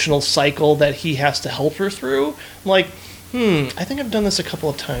emotional cycle that he has to help her through. I'm like, I think I've done this a couple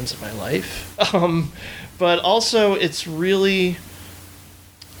of times in my life. But also, it's really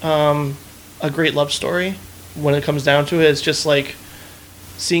a great love story. When it comes down to it, it's just like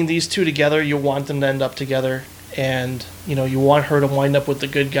seeing these two together, you want them to end up together. And, you want her to wind up with the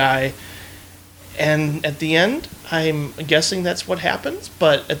good guy. And at the end, I'm guessing that's what happens.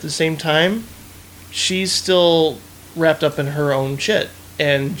 But at the same time, she's still wrapped up in her own shit.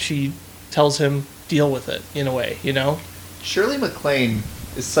 And she tells him, deal with it, in a way, Shirley MacLaine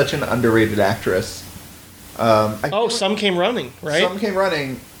is such an underrated actress. Some Came Running, right? Some Came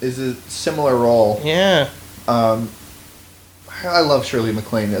Running is a similar role. Yeah. I love Shirley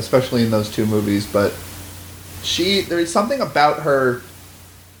MacLaine, especially in those 2 movies, but there's something about her.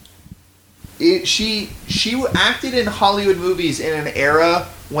 She acted in Hollywood movies in an era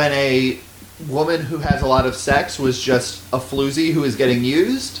when a woman who has a lot of sex was just a floozy who is getting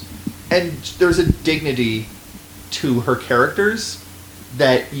used, and there's a dignity to her characters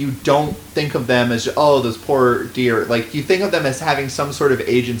that you don't think of them as, oh, this poor dear. Like, you think of them as having some sort of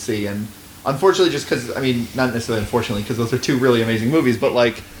agency, and unfortunately, just because, not necessarily unfortunately, because those are 2 really amazing movies, but,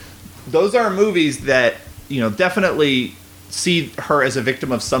 like, those are movies that, definitely see her as a victim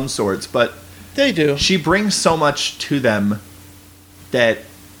of some sorts, but they do. She brings so much to them that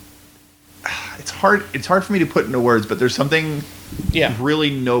it's hard for me to put into words, but there's something really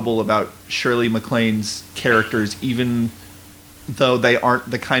noble about Shirley MacLaine's characters, even though they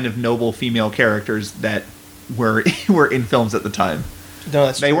aren't the kind of noble female characters that were in films at the time. No,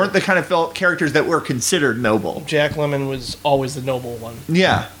 that's They true. weren't the kind of characters that were considered noble. Jack Lemmon was always the noble one.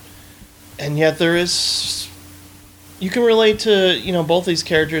 Yeah. And yet there is... You can relate to, both these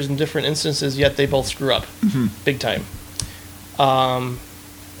characters in different instances, yet they both screw up. Big time. And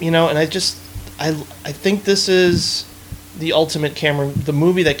I think this is the ultimate the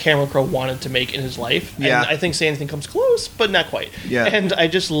movie that Cameron Crowe wanted to make in his life. Yeah. And I think Say Anything comes close, but not quite. Yeah. And I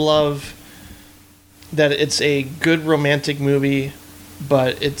just love that it's a good romantic movie,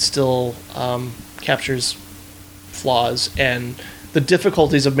 but it still captures flaws and the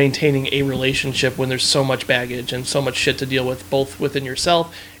difficulties of maintaining a relationship when there's so much baggage and so much shit to deal with, both within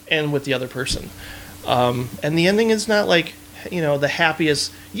yourself and with the other person. And the ending is not like, the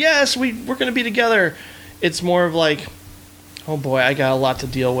happiest, yes, we're going to be together. It's more of like, oh boy, I got a lot to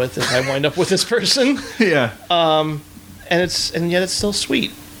deal with if I wind up with this person. Yeah. And yet it's still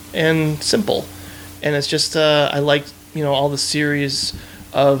sweet and simple. And it's just, I like, all the series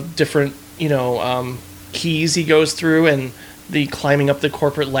of different, keys he goes through and the climbing up the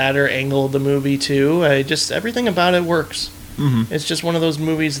corporate ladder angle of the movie too. Everything about it works. Mm-hmm. It's just one of those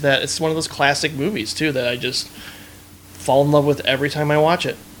movies it's one of those classic movies too that I just fall in love with every time I watch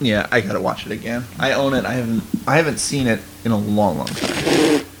it. Yeah, I gotta watch it again. I own it. I haven't seen it in a long, long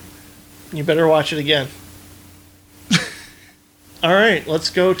time. You better watch it again. All right, let's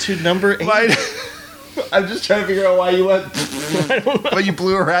go to number 8. I'm just trying to figure out why you went. Why you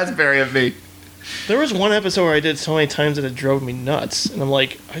blew a raspberry at me. There was one episode where I did so many times that it drove me nuts, and I'm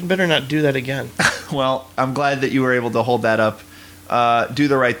like, I better not do that again. Well, I'm glad that you were able to hold that up. Do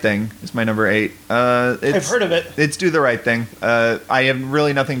the Right Thing is my number 8. I've heard of it. It's Do the Right Thing. I have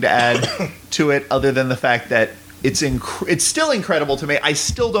really nothing to add to it other than the fact that it's still incredible to me. I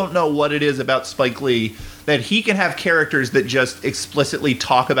still don't know what it is about Spike Lee that he can have characters that just explicitly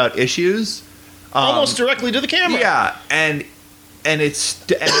talk about issues. Almost directly to the camera. Yeah, and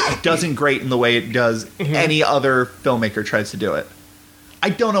it doesn't great in the way it does any other filmmaker tries to do it. I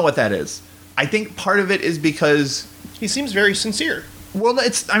don't know what that is. I think part of it is because He seems very sincere. well,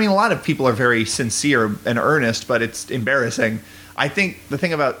 a lot of people are very sincere and earnest, but it's embarrassing. I think the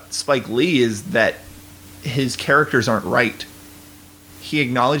thing about Spike Lee is that his characters aren't right. He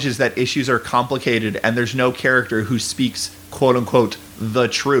acknowledges that issues are complicated and there's no character who speaks quote unquote the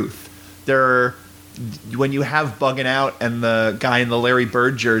truth. When you have Buggin' Out and the guy in the Larry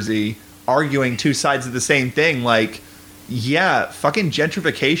Bird jersey arguing two sides of the same thing, like, yeah, fucking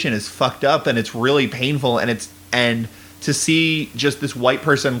gentrification is fucked up and it's really painful, and to see just this white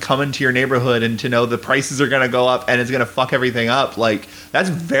person come into your neighborhood and to know the prices are going to go up and it's going to fuck everything up, like, that's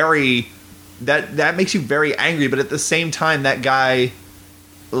very that makes you very angry. But at the same time, that guy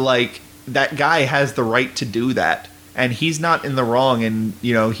has the right to do that, and he's not in the wrong, and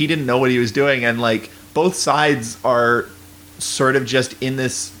he didn't know what he was doing, and like both sides are sort of just in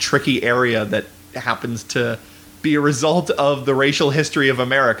this tricky area that happens to be a result of the racial history of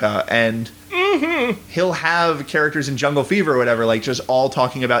America. And he'll have characters in Jungle Fever or whatever, like just all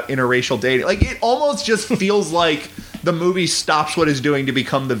talking about interracial dating. Like, it almost just feels like the movie stops what it's doing to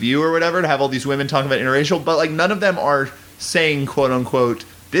become The View or whatever, to have all these women talking about interracial, but like none of them are saying quote unquote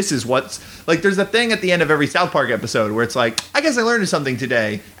this is what's like. There's a thing at the end of every South Park episode where it's like, I guess I learned something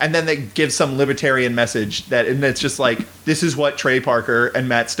today, and then they give some libertarian message and it's just like, this is what Trey Parker and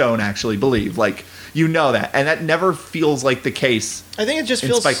Matt Stone actually believe. Like, that, and that never feels like the case. I think it just in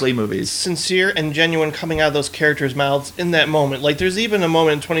feels Spike Lee movies, sincere and genuine coming out of those characters' mouths in that moment. Like, there's even a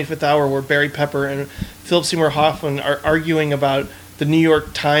moment in 25th Hour where Barry Pepper and Philip Seymour Hoffman are arguing about the New York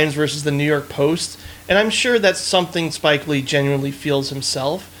Times versus the New York Post, and I'm sure that's something Spike Lee genuinely feels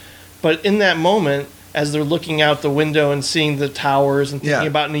himself. But in that moment, as they're looking out the window and seeing the towers and thinking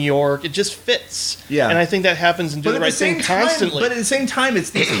about New York, it just fits. Yeah. And I think that happens in Do the Right Thing constantly. But at the same time,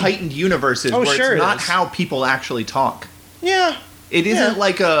 it's these heightened universes where it's not how people actually talk. Yeah. It isn't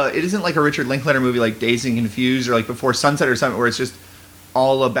like a Richard Linklater movie like Dazed and Confused or like Before Sunset or something, where it's just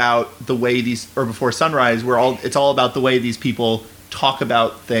all about the way or Before Sunrise, where it's all about the way these people talk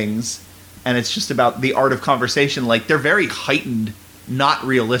about things, and it's just about the art of conversation. Like, they're very heightened, not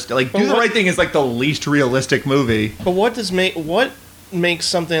realistic. Like, Do the Right Thing is like the least realistic movie. But what makes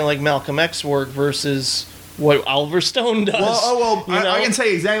something like Malcolm X work versus what Oliver Stone does? I can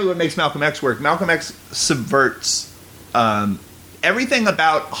say exactly what makes Malcolm X work. Malcolm X subverts everything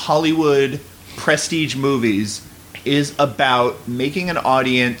about Hollywood prestige movies is about making an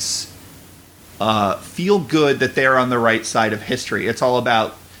audience feel good that they're on the right side of history. It's all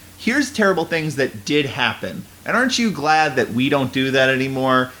about, here's terrible things that did happen, and aren't you glad that we don't do that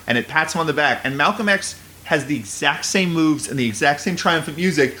anymore? And it pats him on the back. And Malcolm X has the exact same moves and the exact same triumphant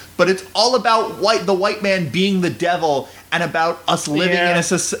music, but it's all about the white man being the devil, and about us living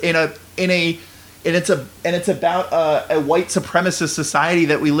it's about a white supremacist society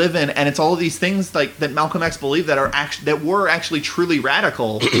that we live in, and it's all of these things like that Malcolm X believed that were actually truly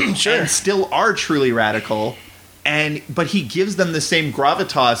radical, and still are truly radical. But he gives them the same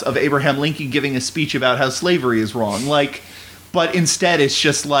gravitas of Abraham Lincoln giving a speech about how slavery is wrong. Like, but instead it's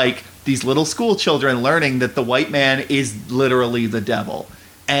just like these little school children learning that the white man is literally the devil.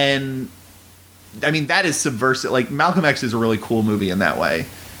 And I mean, that is subversive. Like, Malcolm X is a really cool movie in that way.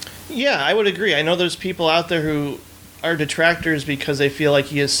 Yeah, I would agree. I know there's people out there who are detractors because they feel like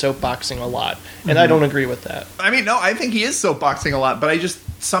he is soapboxing a lot, and I don't agree with that. I mean, no, I think he is soapboxing a lot, but I just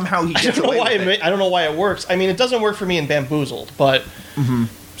somehow he gets away with it. I don't know why it works. I mean, it doesn't work for me in Bamboozled, but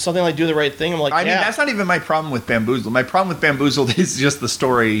something like Do the Right Thing, I'm like, I mean, that's not even my problem with Bamboozled. My problem with Bamboozled is just the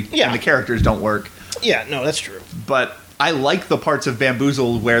story, and the characters don't work. Yeah, no, that's true. But I like the parts of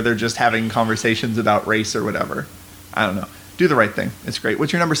Bamboozled where they're just having conversations about race or whatever. I don't know. Do the Right Thing. It's great.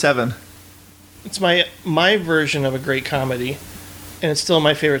 What's your number 7? It's my version of a great comedy, and it's still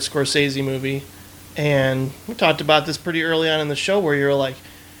my favorite Scorsese movie. And we talked about this pretty early on in the show, where you're like,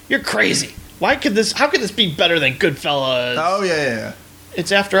 "You're crazy. How could this be better than Goodfellas?" Oh yeah.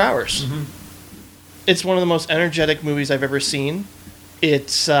 It's After Hours. It's one of the most energetic movies I've ever seen.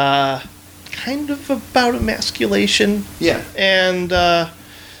 It's kind of about emasculation. Yeah. And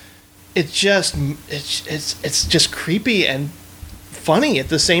it's just creepy and funny at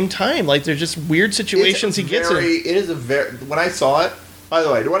the same time. Like, there's just weird situations he gets in. It is a very... When I saw it... By the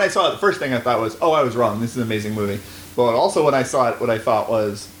way, when I saw it, the first thing I thought was, oh, I was wrong. This is an amazing movie. But also when I saw it, what I thought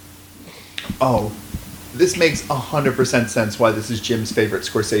was, oh, this makes 100% sense why this is Jim's favorite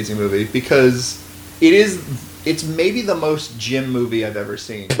Scorsese movie. Because it's maybe the most Jim movie I've ever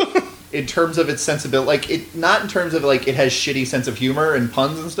seen. In terms of its sensibility, like, not in terms of, like, it has shitty sense of humor and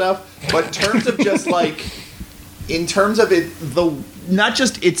puns and stuff, but in terms of just, like, in terms of it, not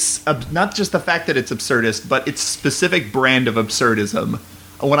just the fact that it's absurdist, but its specific brand of absurdism.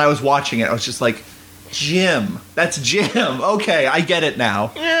 When I was watching it, I was just like, Jim, that's Jim. Okay, I get it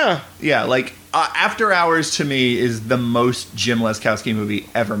now. Yeah. Like, After Hours to me is the most Jim Leskowski movie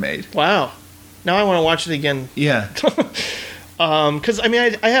ever made. Wow. Now I want to watch it again. Yeah. Because I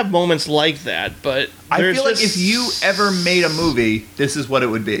mean, I have moments like that, but I feel like if you ever made a movie, this is what it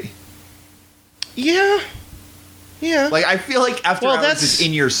would be. Yeah. Like, I feel like After Hours is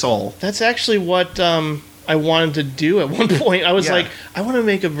in your soul. That's actually what I wanted to do at one point. I was like, I want to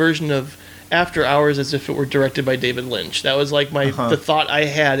make a version of After Hours as if it were directed by David Lynch. That was like the thought I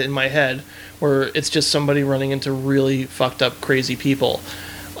had in my head, where it's just somebody running into really fucked up, crazy people.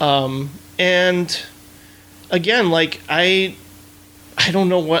 And again, like, I don't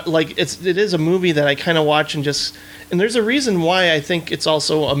know what, like, it is a movie that I kind of watch and there's a reason why I think it's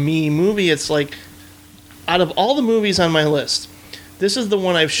also a me movie. It's like, out of all the movies on my list, this is the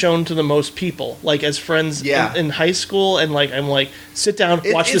one I've shown to the most people, like, as friends in high school, and like, I'm like, sit down,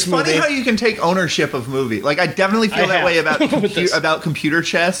 watch this movie. It's funny how you can take ownership of movie. Like, I definitely feel that way about about Computer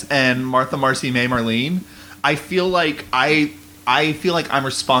Chess and Martha, Marcy, May, Marlene. I feel like I'm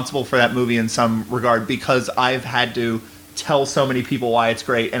responsible for that movie in some regard, because I've had to tell so many people why it's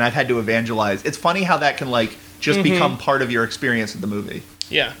great, and I've had to evangelize. It's funny how that can, like, just become part of your experience of the movie.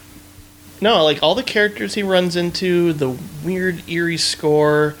 Yeah. No, like, all the characters he runs into, the weird, eerie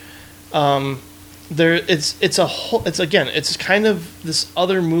score, it's kind of this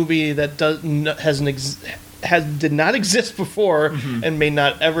other movie that did not exist before and may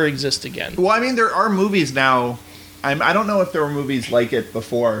not ever exist again. Well, I mean, there are movies now. I don't know if there were movies like it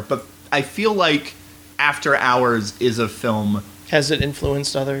before, but I feel like After Hours is a film. Has it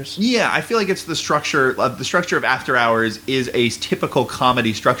influenced others? Yeah, I feel like it's the structure of After Hours is a typical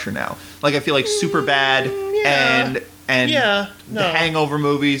comedy structure now. Like, I feel like Superbad and the Hangover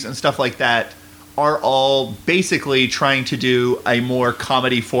movies and stuff like that are all basically trying to do a more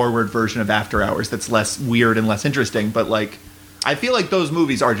comedy forward version of After Hours that's less weird and less interesting. But, like, I feel like those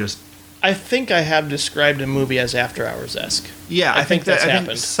movies are just... I think I have described a movie as After Hours-esque. Yeah, I think that's happened.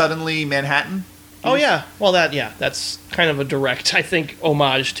 Think Suddenly Manhattan. Oh yeah, well that's kind of a direct, I think,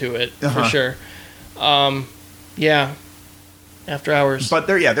 homage to it for sure. Yeah, After Hours. But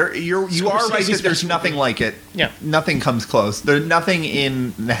you are right that there's nothing like it. Yeah, nothing comes close. There's nothing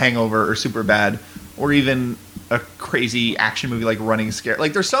in The Hangover or Superbad or even a crazy action movie like Running Scared.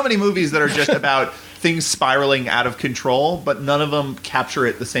 Like, there's so many movies that are just about things spiraling out of control, but none of them capture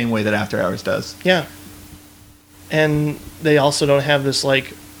it the same way that After Hours does. Yeah, and they also don't have this,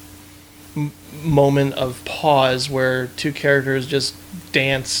 like, moment of pause where two characters just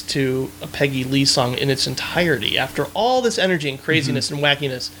dance to a Peggy Lee song in its entirety. After all this energy and craziness and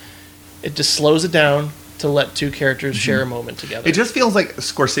wackiness, it just slows it down to let two characters share a moment together. It just feels like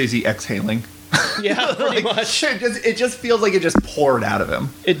Scorsese exhaling. Yeah, pretty much. It just feels like it just poured out of him.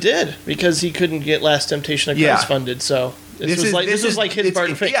 It did, because he couldn't get Last Temptation of Christ funded, so this was like his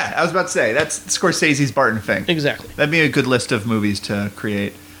Barton Fink. Yeah, I was about to say, that's Scorsese's Barton Fink. Exactly. That'd be a good list of movies to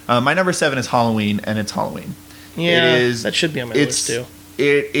create. My number 7 is Halloween, and it's Halloween. Yeah, that should be on my list too.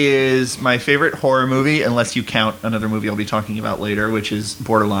 It is my favorite horror movie, unless you count another movie I'll be talking about later, which is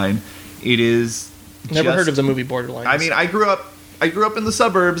Borderline. It is. Never heard of the movie Borderline. I mean, I grew up in the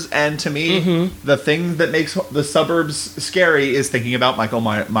suburbs, and to me, the thing that makes the suburbs scary is thinking about Michael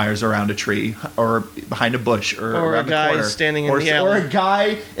Myers around a tree, or behind a bush, or around the corner, a guy standing in the alley, or a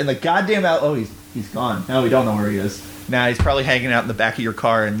guy in the goddamn alley. Oh, he's gone. Now we don't know where he is. Now he's probably hanging out in the back of your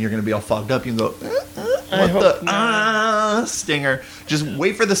car, and you're going to be all fogged up. You can go, stinger. Just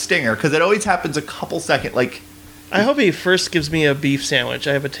wait for the stinger, because it always happens a couple seconds. Like, I hope he first gives me a beef sandwich.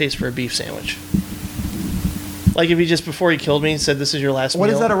 I have a taste for a beef sandwich. Like, if he just, before he killed me, said, "This is your last meal."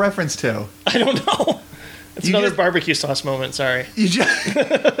 What is that a reference to? I don't know. It's another barbecue sauce moment, sorry. You just...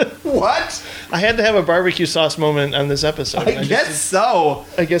 What? I had to have a barbecue sauce moment on this episode. I guess so.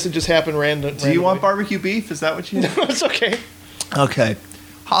 I guess it just happened random. Do you want barbecue beef? Is that what you... No, it's okay. Okay.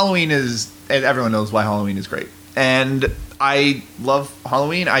 Halloween is... And everyone knows why Halloween is great. And I love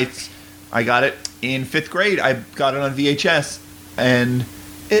Halloween. I got it in 5th grade. I got it on VHS, and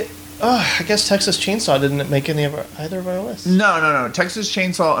I guess Texas Chainsaw didn't make either of our lists. no. Texas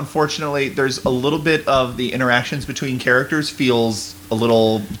Chainsaw, unfortunately, there's a little bit of the interactions between characters feels a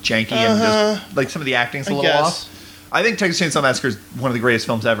little janky and just like some of the acting's a little off. I think Texas Chainsaw Massacre is one of the greatest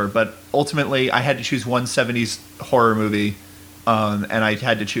films ever, but ultimately I had to choose one 70s horror movie, and I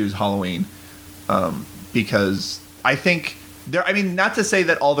had to choose Halloween, because I think not to say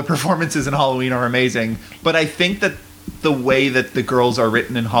that all the performances in Halloween are amazing, but I think that the way that the girls are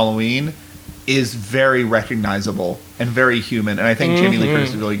written in Halloween is very recognizable and very human, and I think Jamie Lee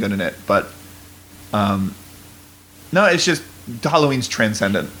Curtis is really good in it. But no, it's just Halloween's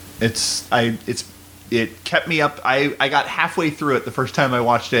transcendent. It kept me up. I got halfway through it the first time I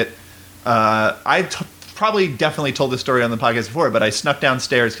watched it. Probably definitely told this story on the podcast before, but I snuck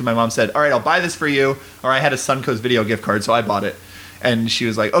downstairs because my mom said, "All right, I'll buy this for you," or I had a Suncoast video gift card, so I bought it. And she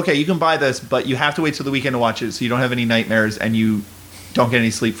was like, "Okay, you can buy this, but you have to wait till the weekend to watch it so you don't have any nightmares and you don't get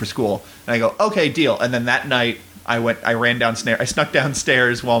any sleep for school." And I go, "Okay, deal." And then that night, I ran downstairs. I snuck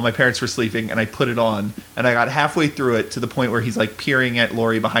downstairs while my parents were sleeping, and I put it on. And I got halfway through it to the point where he's like peering at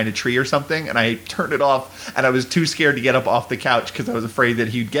Laurie behind a tree or something, and I turned it off. And I was too scared to get up off the couch because I was afraid that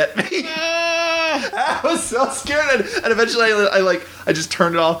he'd get me. I was so scared, and eventually I just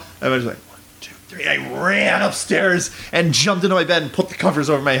turned it off. And I was like, 1, 2, 3. I ran upstairs and jumped into my bed and put the covers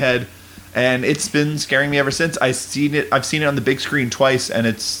over my head. And it's been scaring me ever since. I've seen it on the big screen twice, and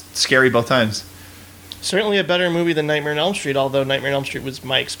it's scary both times. Certainly a better movie than Nightmare on Elm Street, although Nightmare on Elm Street was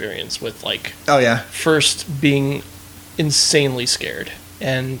my experience with, like... Oh, yeah. First being insanely scared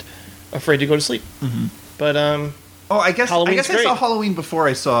and afraid to go to sleep. Mm-hmm. But, I guess I saw Halloween before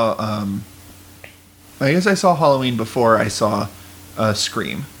I saw... I saw Halloween before I saw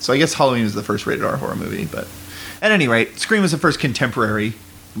Scream. So I guess Halloween was the first rated R horror movie, but... At any rate, Scream was the first contemporary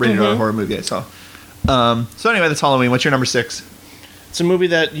rated R horror movie I saw. So anyway, that's Halloween. What's your number 6? It's a movie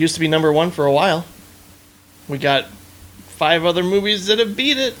that used to be number 1 for a while. We got 5 other movies that have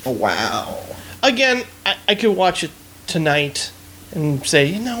beat it. Oh, wow. Again, I could watch it tonight and say,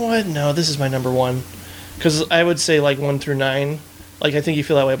 you know what? No, this is my number 1. Because I would say, like, 1 through 9. Like, I think you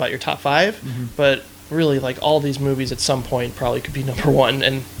feel that way about your top 5. Mm-hmm. But really, like, all these movies at some point probably could be number 1.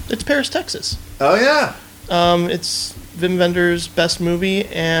 And it's Paris, Texas. Oh, yeah. It's Wim Wenders' best movie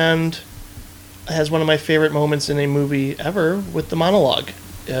and has one of my favorite moments in a movie ever with the monologue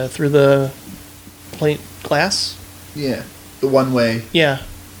through the plate glass. Yeah, the one-way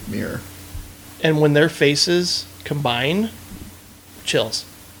mirror. And when their faces combine, chills.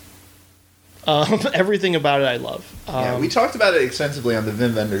 Everything about it I love. We talked about it extensively on the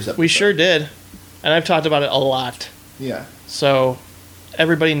Wim Wenders episode. We sure did. And I've talked about it a lot. Yeah. So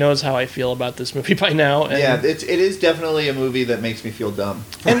everybody knows how I feel about this movie by now. And yeah, it is definitely a movie that makes me feel dumb.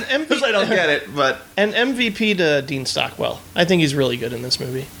 And because I don't get it, but... And MVP to Dean Stockwell. I think he's really good in this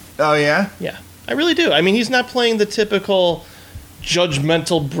movie. Oh, yeah? Yeah. I really do. I mean, he's not playing the typical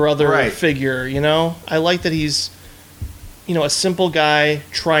judgmental brother figure, you know? I like that he's, you know, a simple guy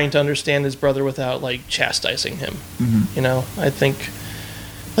trying to understand his brother without, like, chastising him. Mm-hmm. You know? I think,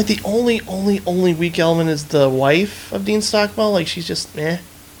 like, the only weak element is the wife of Dean Stockwell. Like, she's just, Yeah.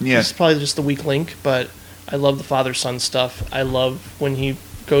 She's probably just the weak link, but I love the father-son stuff. I love when he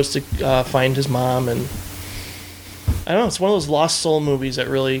goes to find his mom, and I don't know, it's one of those lost soul movies that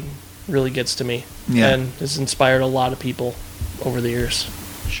really gets to me and has inspired a lot of people over the years.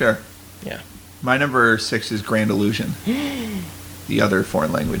 Sure. Yeah. My number 6 is Grand Illusion, the other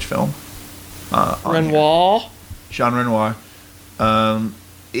foreign language film. Renoir. Jean Renoir.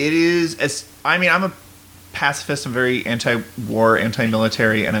 It is, I'm a pacifist. I'm very anti-war,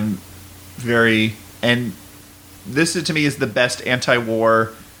 anti-military, and and this to me is the best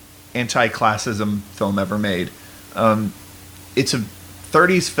anti-war, anti-classism film ever made. It's a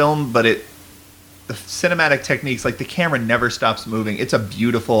 30s film, but the cinematic techniques, like the camera never stops moving. It's a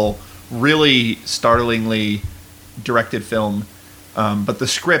beautiful, really startlingly directed film, but the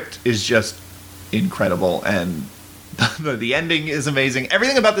script is just incredible, and the ending is amazing.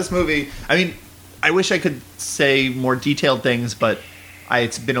 Everything about this movie, I mean, I wish I could say more detailed things, but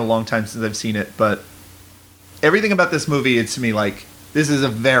it's been a long time since I've seen it, but everything about this movie, it's to me like, this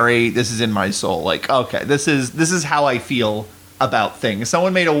is in my soul. Like, okay, this is how I feel about things.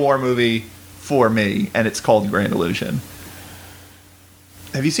 Someone made a war movie for me, and it's called Grand Illusion.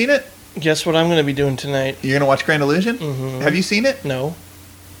 Have you seen it? Guess what I'm going to be doing tonight? You're going to watch Grand Illusion? Mm-hmm. Have you seen it? No.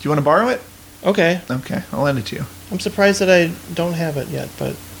 Do you want to borrow it? Okay. Okay, I'll lend it to you. I'm surprised that I don't have it yet,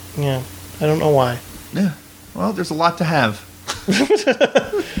 but yeah, I don't know why. Yeah. Well, there's a lot to have.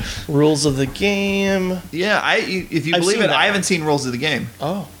 Rules of the Game. Yeah, if you believe it, I haven't seen Rules of the Game.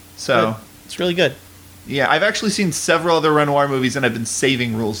 Oh. So, It's really good. yeah, I've actually seen several other Renoir movies, and I've been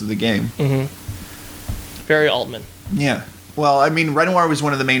saving Rules of the Game. Very Altman. Yeah. Well, I mean, Renoir was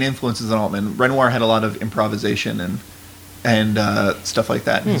one of the main influences on Altman. Renoir had a lot of improvisation and stuff like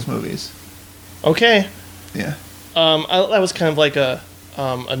that in his movies. Okay. Yeah. That was kind of like a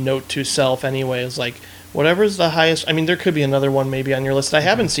note to self anyway. It's like, whatever's the highest... I mean, there could be another one maybe on your list that I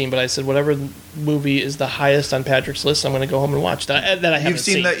haven't seen, but I said whatever movie is the highest on Patrick's list, I'm going to go home and watch. That I haven't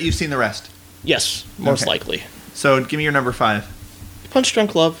seen. You've seen the rest. Yes, most Okay. likely. So give me your number 5. Punch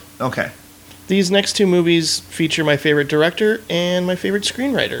Drunk Love. Okay. These next two movies feature my favorite director and my favorite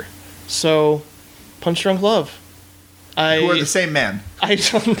screenwriter. So, Punch Drunk Love. Who are the same man? I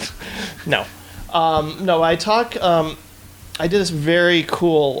don't... No. No, I did this very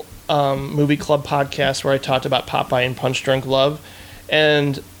cool movie club podcast where I talked about Popeye and Punch Drunk Love.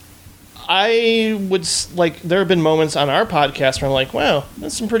 And I would... there have been moments on our podcast where I'm like, wow,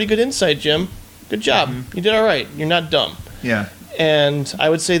 that's some pretty good insight, Jim. Good job. You did all right. You're not dumb. Yeah. And I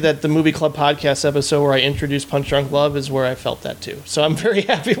would say that the Movie Club podcast episode where I introduced Punch Drunk Love is where I felt that too. So I'm very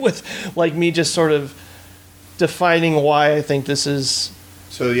happy with me just sort of defining why I think this is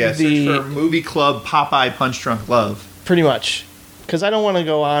So yeah, search for Movie Club Popeye Punch Drunk Love. pretty much. Because I don't want to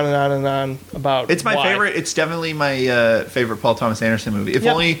go on and on and on about It's my why. favorite. It's definitely my favorite Paul Thomas Anderson movie. If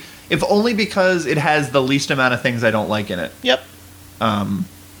Yep. only because it has the least amount of things I don't like in it. Yep.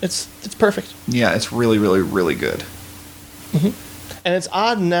 It's perfect. Yeah, it's really, really, really good. And it's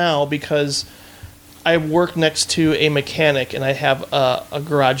odd now because I work next to a mechanic and I have a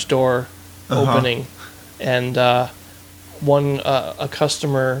garage door opening, and a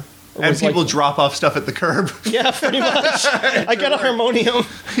customer And was people like, drop off stuff at the curb. yeah, pretty much. I got a harmonium.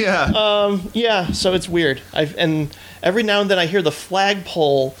 Yeah. Yeah, so it's weird. And every now and then I hear the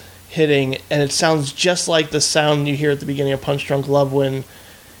flagpole hitting, and it sounds just like the sound you hear at the beginning of Punch Drunk Love when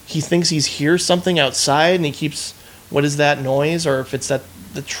he thinks he's hears something outside, and he keeps, what is that noise? Or if it's the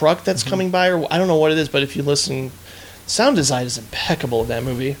truck that's coming by, or I don't know what it is, but if you listen, sound design is impeccable in that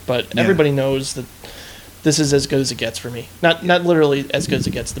movie, but everybody knows that this is as good as it gets for me. Not literally as good as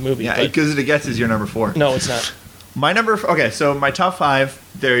it gets, the movie. Yeah, but because it gets is your number 4. no, it's not. My so my top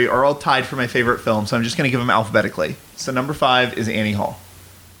 5, they are all tied for my favorite film, so I'm just going to give them alphabetically. So number 5 is Annie Hall.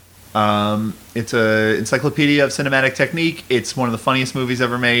 It's a encyclopedia of cinematic technique. It's one of the funniest movies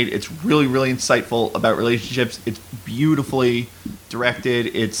ever made. It's really, really insightful about relationships. It's beautifully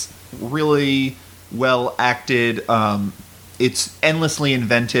directed. It's really well acted. It's endlessly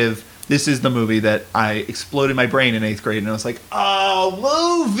inventive. This is the movie that I exploded my brain in 8th grade, and I was like,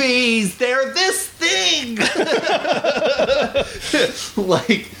 oh, movies! They're this thing!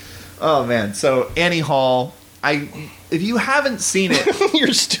 Oh, man. So, Annie Hall, if you haven't seen it...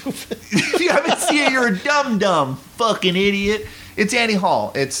 You're stupid. If you haven't seen it, you're a dumb fucking idiot. It's Annie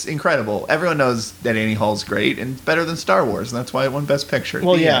Hall. It's incredible. Everyone knows that Annie Hall's great and better than Star Wars, and that's why it won Best Picture.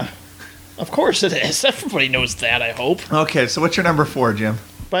 Well, The yeah. end. Of course it is. Everybody knows that, I hope. Okay, so what's your number 4, Jim?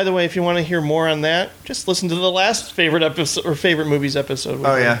 By the way, if you want to hear more on that, just listen to the last favorite episode or favorite movies episode. with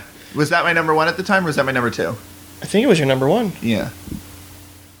Oh, me. yeah. Was that my number 1 at the time, or was that my number 2? I think it was your number 1. Yeah.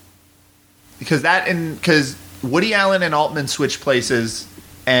 Because Woody Allen and Altman switched places,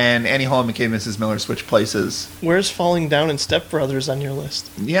 and Annie Hall and McKay Mrs. Miller switched places. Where's Falling Down and Step Brothers on your list?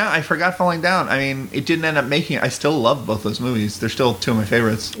 Yeah, I forgot Falling Down. I mean, it didn't end up making it. I still love both those movies. They're still 2 of my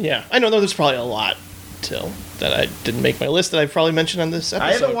favorites. Yeah, I know there's probably a lot still that I didn't make my list that I probably mentioned on this episode.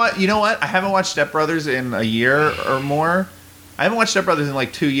 I haven't watched. You know what? I haven't watched Step Brothers in a year or more. I haven't watched Step Brothers in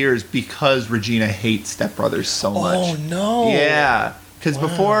like 2 years because Regina hates Step Brothers so much. Oh no! Yeah, because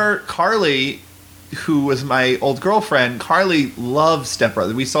before Carly, who was my old girlfriend, Carly loved Step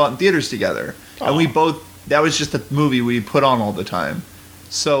Brothers. We saw it in theaters together, and we both. That was just a movie we put on all the time.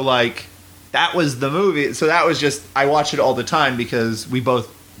 So like, that was the movie. So that was just I watched it all the time because we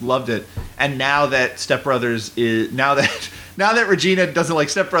both loved it. And now that Step Brothers is now that Regina doesn't like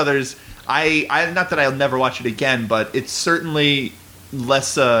Step Brothers, I not that I'll never watch it again, but it's certainly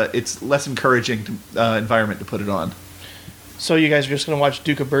less encouraging environment to put it on. So you guys are just going to watch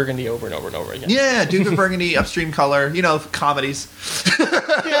Duke of Burgundy over and over and over again? Yeah, Duke of Burgundy, Upstream Color, comedies.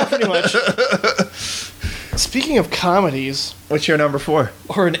 Yeah, pretty much. Speaking of comedies, What's your number 4?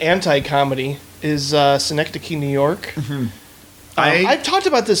 or an anti-comedy, is Synecdoche, New York. I've talked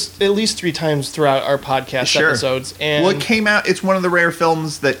about this at least 3 times throughout our podcast episodes. And Well, it came out. It's one of the rare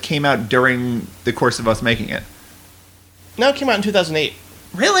films that came out during the course of us making it. No, it came out in 2008.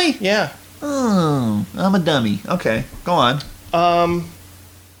 Really? Yeah. Oh, I'm a dummy. Okay, go on.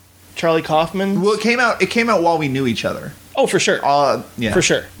 Charlie Kaufman. Well, it came out while we knew each other. Oh, for sure. Yeah, For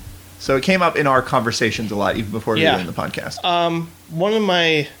sure. So it came up in our conversations a lot, even before we were Yeah. doing the podcast. One of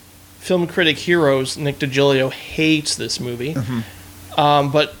my Film Critic Heroes, Nick DiGilio, hates this movie.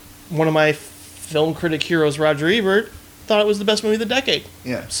 But one of my Film Critic Heroes, Roger Ebert, thought it was the best movie of the decade.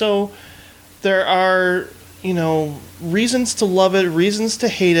 Yeah. So there are, reasons to love it, reasons to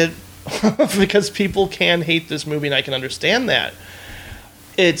hate it, because people can hate this movie, and I can understand that.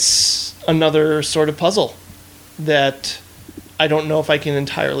 It's another sort of puzzle that I don't know if I can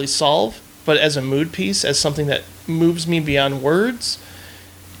entirely solve, but as a mood piece, as something that moves me beyond words,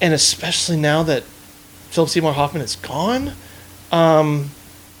 and especially now that Philip Seymour Hoffman is gone,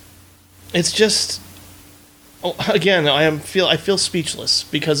 it's just, again, I feel speechless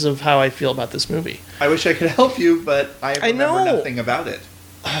because of how I feel about this movie. I wish I could help you, but I remember know. nothing about it.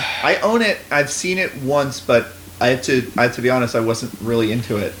 I own it. I've seen it once, but I have to be honest. I wasn't really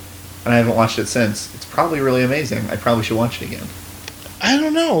into it, and I haven't watched it since. It's probably really amazing. I probably should watch it again. I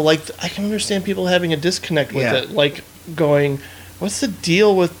don't know. Like, I can understand people having a disconnect with it. Like, going, what's the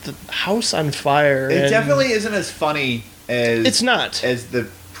deal with the house on fire? It definitely isn't as funny as It's not. as the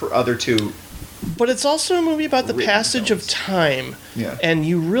other two. But it's also a movie about the Written passage films. of time. Yeah. And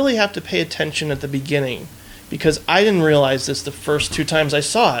you really have to pay attention at the beginning. Because I didn't realize this the first 2 times I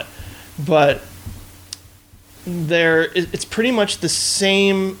saw it. But it's pretty much the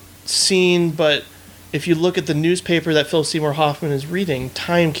same scene, but if you look at the newspaper that Philip Seymour Hoffman is reading,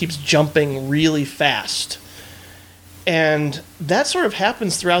 time keeps jumping really fast. And that sort of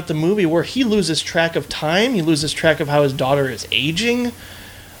happens throughout the movie where he loses track of time, he loses track of how his daughter is aging.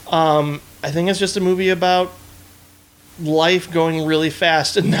 I think it's just a movie about life going really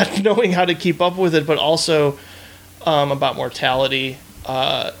fast and not knowing how to keep up with it, but also about mortality,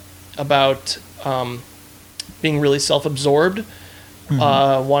 about being really self-absorbed,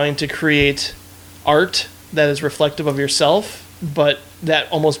 wanting to create art that is reflective of yourself, but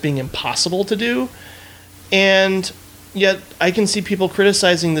that almost being impossible to do. And yet I can see people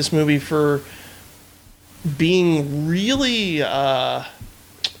criticizing this movie for being really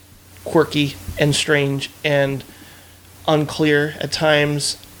quirky and strange and unclear at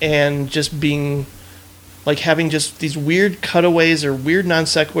times, and just being like having just these weird cutaways or weird non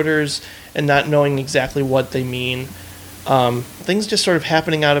sequiturs and not knowing exactly what they mean. Things just sort of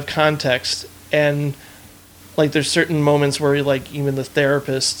happening out of context, and like there's certain moments where like even the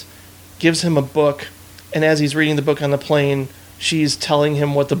therapist gives him a book, and as he's reading the book on the plane, she's telling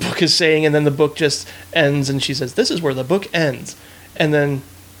him what the book is saying, and then the book just ends, and she says, "This is where the book ends," and then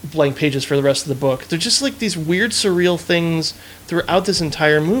blank pages for the rest of the book. They're just like these weird, surreal things throughout this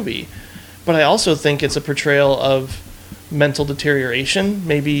entire movie. But I also think it's a portrayal of mental deterioration,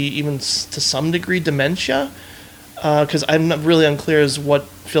 maybe even to some degree dementia, because I'm not really unclear as what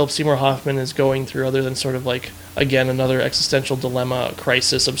Philip Seymour Hoffman is going through, other than sort of like, again, another existential dilemma, a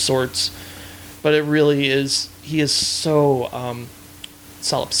crisis of sorts. But it really is, he is so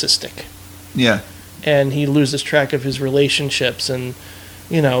solipsistic. Yeah. And he loses track of his relationships, and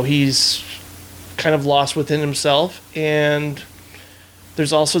he's kind of lost within himself. And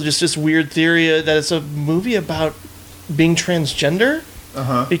there's also just this weird theory that it's a movie about being transgender,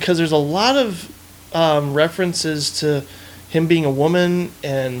 because there's a lot of references to him being a woman,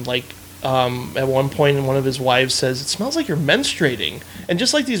 and like at one point one of his wives says, "It smells like you're menstruating," and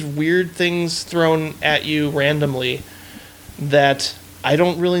just like these weird things thrown at you randomly that I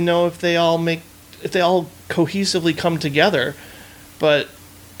don't really know if they all cohesively come together. But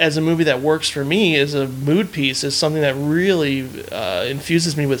as a movie that works for me as a mood piece, is something that really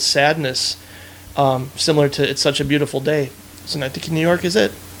infuses me with sadness, similar to It's Such a Beautiful Day. So I think New York is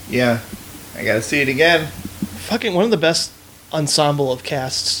it. Yeah. I gotta see it again. Fucking one of the best ensemble of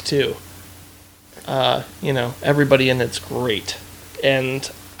casts, too. Everybody in it's great. And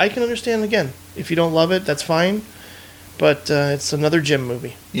I can understand, again, if you don't love it, that's fine. But it's another Jim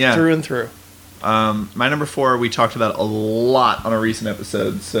movie. Yeah. Through and through. My number 4 we talked about a lot on a recent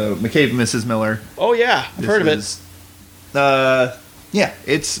episode. So McCabe and Mrs. Miller. Oh, yeah. I've heard of it. Yeah,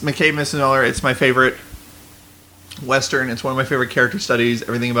 it's McCabe and Mrs. Miller. It's my favorite Western. It's one of my favorite character studies.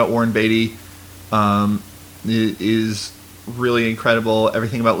 Everything about Warren Beatty is really incredible.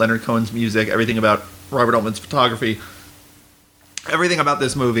 Everything about Leonard Cohen's music. Everything about Robert Altman's photography. Everything about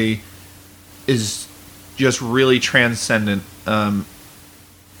this movie is just really transcendent.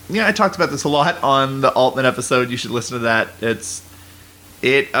 Yeah, I talked about this a lot on the Altman episode. You should listen to that.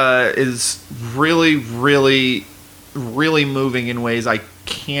 It is really, really, really moving in ways I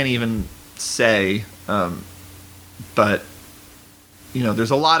can't even say. But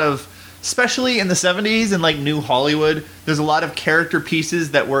there's a lot of, especially in the 70s and like New Hollywood, there's a lot of character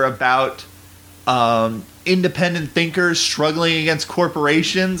pieces that were about independent thinkers struggling against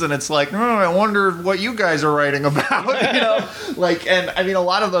corporations, and it's like, oh, I wonder what you guys are writing about. Like, and I mean, a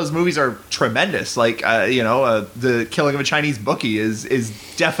lot of those movies are tremendous. Like, The Killing of a Chinese Bookie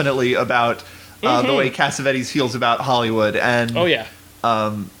is definitely about the way Cassavetes feels about Hollywood. And Oh yeah.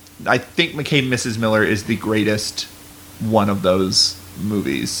 I think McCabe Mrs. Miller is the greatest one of those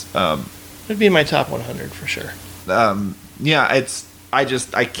movies. It'd be in my top 100 for sure. Yeah,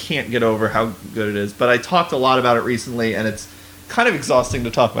 I can't get over how good it is. But I talked a lot about it recently, and it's kind of exhausting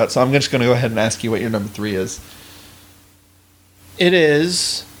to talk about. So I'm just going to go ahead and ask you what your number 3 is. It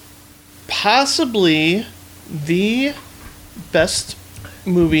is possibly the best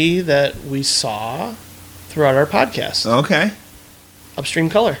movie that we saw throughout our podcast. Okay. Upstream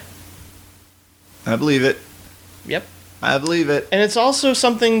Color. I believe it. Yep. I believe it. And it's also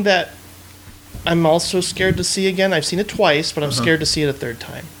something that I'm also scared to see again. I've seen it twice, but I'm scared to see it a third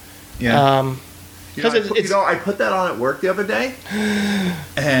time. Yeah. Because I put that on at work the other day,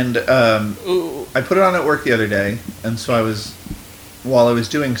 and I put it on at work the other day, and so while I was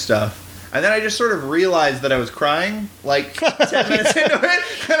doing stuff, and then I just sort of realized that I was crying, like 10 minutes into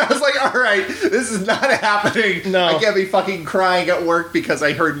it, and I was like, all right, this is not happening. No. I can't be fucking crying at work because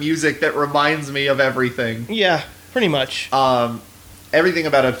I heard music that reminds me of everything. yeah, pretty much. Everything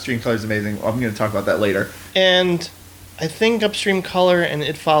about Upstream Color is amazing. I'm going to talk about that later. And I think Upstream Color and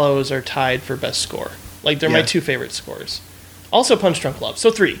It Follows are tied for best score. Like, they're my Yeah. 2 favorite scores. Also Punch Drunk Love.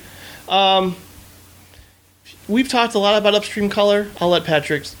 So 3. We've talked a lot about Upstream Color. I'll let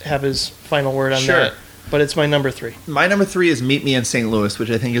Patrick have his final word on Sure. that. But it's my number 3. My number 3 is Meet Me in St. Louis, which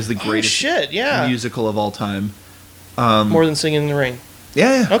I think is the Oh, greatest shit, yeah. musical of all time. More than Singing in the Rain.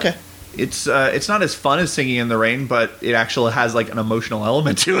 Yeah. Okay. It's not as fun as Singing in the Rain, but it actually has like an emotional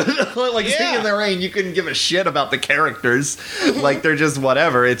element to it. Like Yeah. Singing in the Rain, you couldn't give a shit about the characters. Like they're just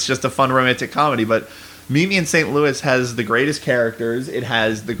whatever. It's just a fun romantic comedy. But Meet Me in St. Louis has the greatest characters. It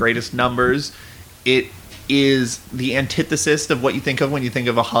has the greatest numbers. It is the antithesis of what you think of when you think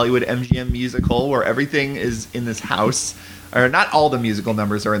of a Hollywood MGM musical, where everything is in this house. Or not all the musical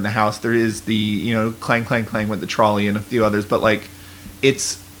numbers are in the house. There is the clang clang clang with the trolley and a few others, but like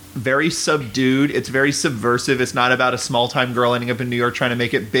it's very subdued. It's very subversive. It's not about a small time girl ending up in New York trying to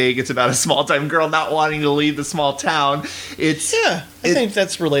make it big. It's about a small time girl not wanting to leave the small town. I think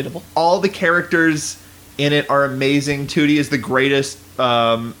that's relatable. All the characters in it are amazing. Tootie is the greatest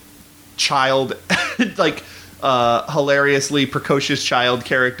child, like hilariously precocious child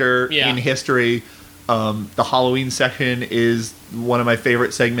character in history. The Halloween section is one of my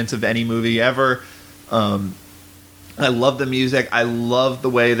favorite segments of any movie ever. I love the music. I love the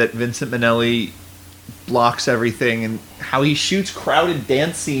way that Vincent Minnelli blocks everything and how he shoots crowded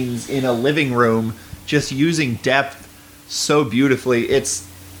dance scenes in a living room, just using depth so beautifully. It's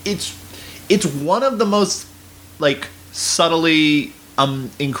one of the most like subtly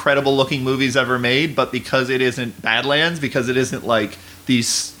incredible looking movies ever made, but because it isn't Badlands, because it isn't like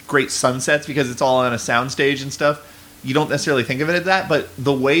these great sunsets, because it's all on a soundstage and stuff, you don't necessarily think of it as that. But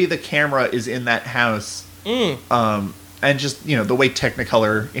the way the camera is in that house. And just the way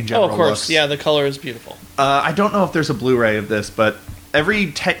Technicolor in general Oh, of course. looks. Yeah, the color is beautiful. I don't know if there's a Blu-ray of this, but every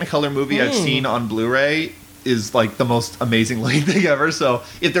Technicolor movie I've seen on Blu-ray is like the most amazing looking thing ever. So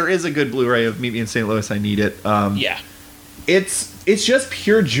if there is a good Blu-ray of Meet Me in St. Louis, I need it. Yeah. It's just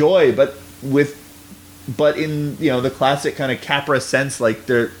pure joy, but in the classic kind of Capra sense, like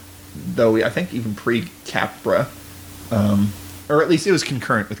though I think even pre-Capra, or at least it was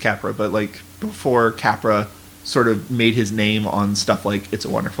concurrent with Capra, but like before Capra sort of made his name on stuff like It's a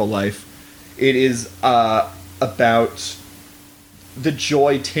Wonderful Life. It is about the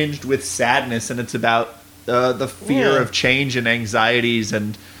joy tinged with sadness, and it's about the fear of change and anxieties,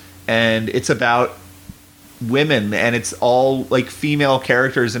 and it's about women, and it's all like female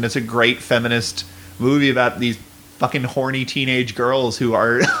characters, and it's a great feminist movie about these fucking horny teenage girls who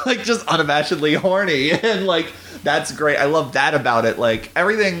are like just unabashedly horny, and like that's great. I love that about it. Like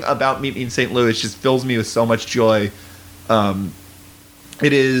everything about Meet Me in St. Louis just fills me with so much joy.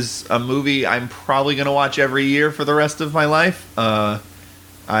 It is a movie I'm probably going to watch every year for the rest of my life.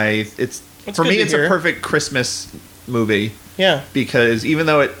 It's for me, it's a perfect Christmas movie. Yeah, because even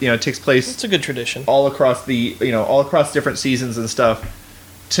though it takes place, it's a good tradition all across all across different seasons and stuff.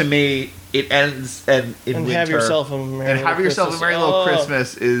 To me, it ends in winter. Have Yourself a Merry Little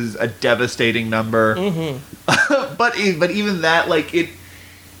Christmas is a devastating number. Mm-hmm. but even that, like it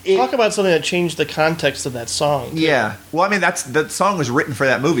talk about something that changed the context of that song. Yeah, well, I mean that song was written for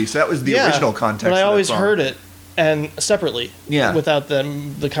that movie, so that was the original context. But I always of that song. heard it and separately, without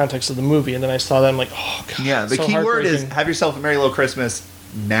the context of the movie, and then I saw that, I'm like, oh god. Yeah, the key word is Have Yourself a Merry Little Christmas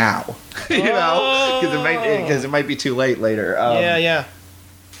now, because it might be too late later. Yeah.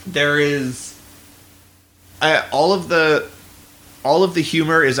 There is all of the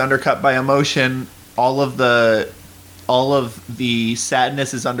humor is undercut by emotion. All of the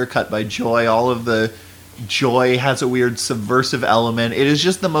sadness is undercut by joy. All of the joy has a weird subversive element. It is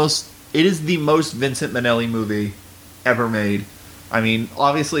just the most Vincent Minnelli movie ever made. I mean,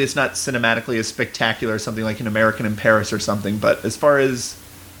 obviously it's not cinematically as spectacular as something like An American in Paris or something, but as far as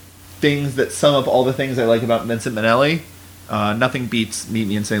things that sum up all the things I like about Vincent Minnelli, nothing beats Meet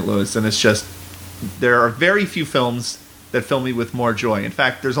Me in St. Louis. And it's just, there are very few films that fill me with more joy. In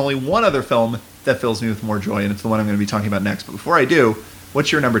fact, there's only one other film that fills me with more joy, and it's the one I'm going to be talking about next. But before I do,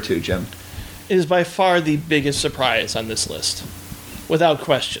 what's your number 2, Jim? It is by far the biggest surprise on this list. Without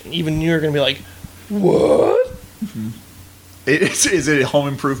question. Even you're going to be like, what? Mm-hmm. Is it Home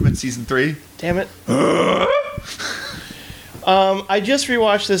Improvement Season 3? Damn it. I just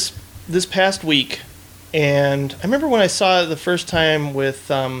rewatched this past week, and I remember when I saw it the first time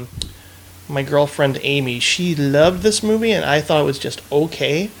with my girlfriend Amy. She loved this movie, and I thought it was just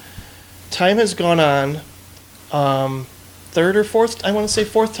okay. Time has gone on. Third or fourth, I want to say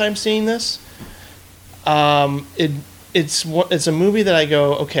fourth time seeing this. It's a movie that I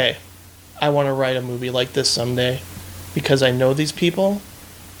go, okay, I want to write a movie like this someday because I know these people,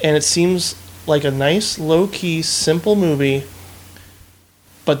 and it seems like a nice, low-key, simple movie,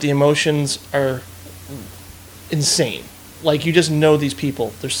 but the emotions are insane. Like, you just know these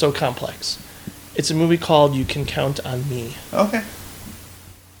people. They're so complex. It's a movie called You Can Count on Me. Okay.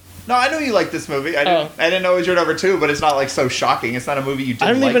 No, I know you like this movie. I didn't know it was your number 2, but it's not like so shocking. It's not a movie you didn't like.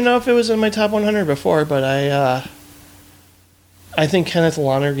 I don't even know if it was in my top 100 before, but I think Kenneth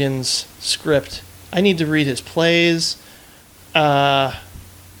Lonergan's script, I need to read his plays. I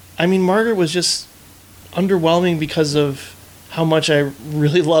mean, Margaret was just underwhelming because of how much I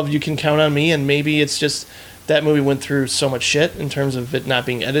really loved You Can Count on Me, and maybe it's just that movie went through so much shit in terms of it not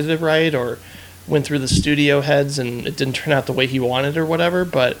being edited right, or went through the studio heads and it didn't turn out the way he wanted or whatever,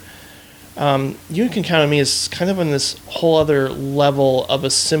 but You Can Count on Me is kind of on this whole other level of a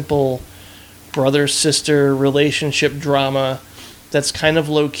simple brother-sister relationship drama that's kind of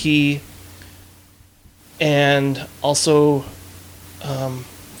low-key and also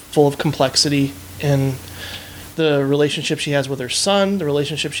full of complexity in the relationship she has with her son, the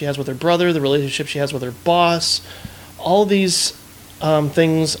relationship she has with her brother, the relationship she has with her boss. All these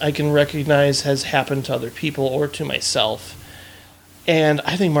things I can recognize has happened to other people or to myself. And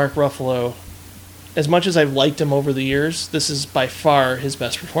I think Mark Ruffalo, as much as I've liked him over the years, this is by far his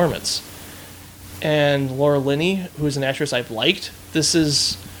best performance. And Laura Linney, who is an actress I've liked, this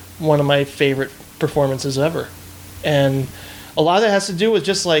is one of my favorite performances ever. And a lot of that has to do with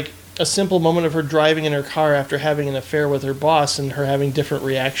just like a simple moment of her driving in her car after having an affair with her boss and her having different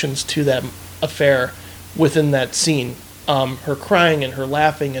reactions to that affair within that scene. Her crying and her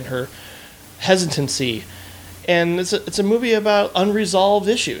laughing and her hesitancy. And it's a movie about unresolved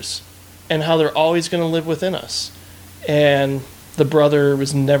issues and how they're always going to live within us. And the brother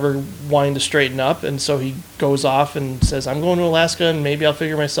was never wanting to straighten up, and so he goes off and says, I'm going to Alaska and maybe I'll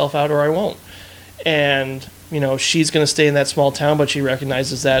figure myself out or I won't. And, you know, she's going to stay in that small town, but she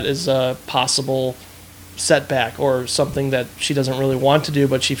recognizes that as a possible setback or something that she doesn't really want to do,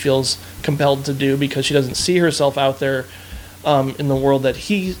 but she feels compelled to do because she doesn't see herself out there in the world that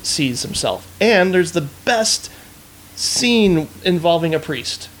he sees himself. And there's the best scene involving a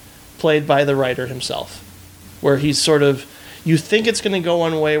priest, played by the writer himself, where he's sort of, you think it's going to go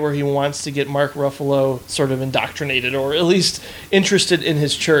one way where he wants to get Mark Ruffalo sort of indoctrinated or at least interested in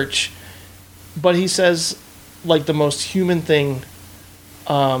his church, but he says like the most human thing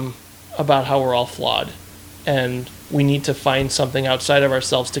about how we're all flawed and we need to find something outside of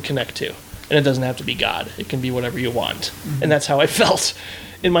ourselves to connect to. And it doesn't have to be God. It can be whatever you want. Mm-hmm. And that's how I felt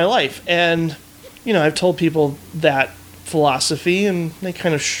in my life. And, you know, I've told people that philosophy and they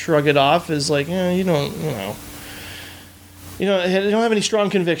kind of shrug it off as like, you don't have any strong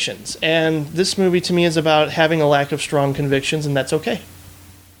convictions. And this movie to me is about having a lack of strong convictions, and that's okay.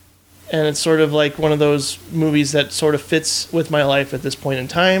 And it's sort of like one of those movies that sort of fits with my life at this point in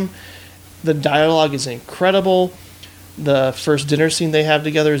time. The dialogue is incredible. The first dinner scene they have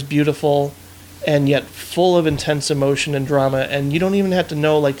together is beautiful and yet full of intense emotion and drama, and you don't even have to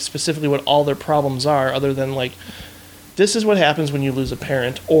know like specifically what all their problems are other than like, this is what happens when you lose a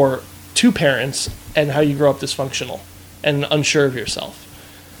parent or two parents and how you grow up dysfunctional and unsure of yourself.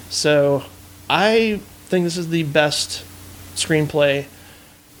 So I think this is the best screenplay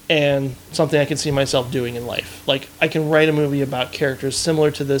and something I can see myself doing in life. Like, I can write a movie about characters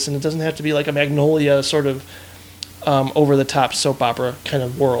similar to this, and it doesn't have to be like a Magnolia sort of over the top soap opera kind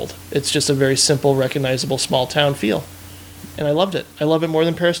of world. It's just a very simple, recognizable small town feel, and I loved it. I love it more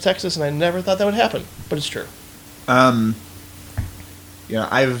than Paris, Texas, and I never thought that would happen, but it's true. Yeah,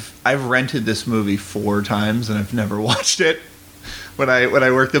 I've rented this movie 4 times and I've never watched it. When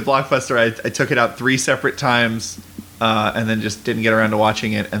I worked at Blockbuster, I took it out 3 separate times, and then just didn't get around to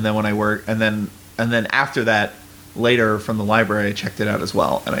watching it. And then when I worked, and then after that, later from the library, I checked it out as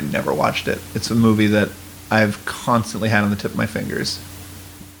well, and I never watched it. It's a movie that I've constantly had on the tip of my fingers.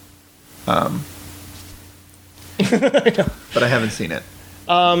 But I haven't seen it.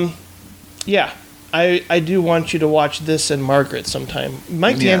 Yeah, I do want you to watch this and Margaret sometime.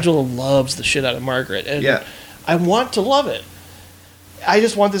 Mike Yeah. D'Angelo loves the shit out of Margaret, and Yeah. I want to love it. I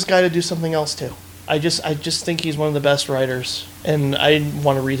just want this guy to do something else too. I just think he's one of the best writers, and I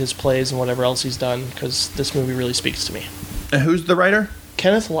want to read his plays and whatever else he's done, because this movie really speaks to me. And who's the writer?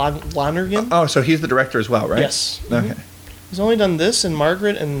 Kenneth Lonergan? Oh, so he's the director as well, right? Yes. Okay. He's only done this and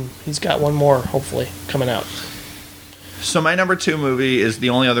Margaret, and he's got one more, hopefully, coming out. So my number 2 movie is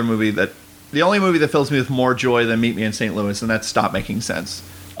the only movie that fills me with more joy than Meet Me in St. Louis, and that's Stop Making Sense.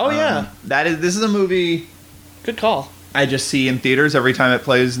 Oh, yeah. This is a movie Good call. I just see in theaters every time it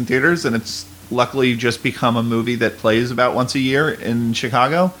plays in theaters, and it's luckily just become a movie that plays about once a year in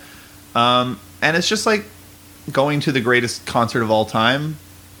Chicago. And it's just like going to the greatest concert of all time.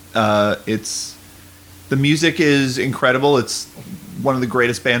 The music is incredible. It's one of the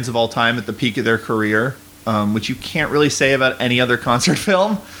greatest bands of all time at the peak of their career, which you can't really say about any other concert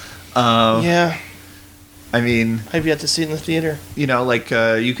film. Yeah, I mean, I've yet to see it in the theater. you know, like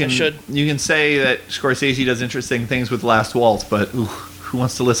you can say that Scorsese does interesting things with Last Waltz, but who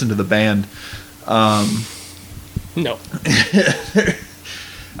wants to listen to the band? No.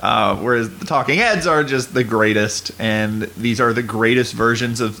 Whereas the Talking Heads are just the greatest, and these are the greatest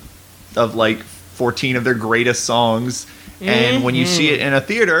versions of like 14 of their greatest songs. And when you see it in a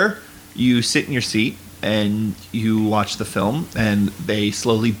theater, you sit in your seat and you watch the film, and they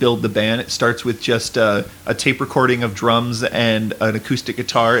slowly build the band. It starts with just a tape recording of drums and an acoustic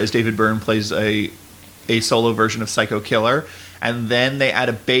guitar as David Byrne plays a solo version of Psycho Killer, and then they add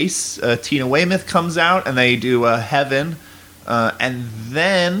a bass. Tina Weymouth comes out, and they do Heaven, and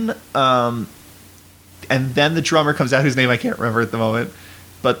then the drummer comes out, whose name I can't remember at the moment,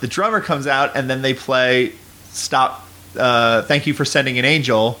 but the drummer comes out, and then they play Stop. Thank You for Sending an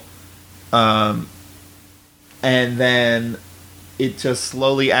Angel. And then it just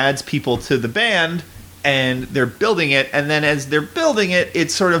slowly adds people to the band, and they're building it. And then as they're building it,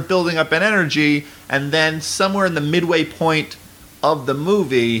 it's sort of building up an energy. And then somewhere in the midway point of the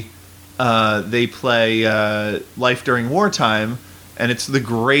movie, they play Life During Wartime. And it's the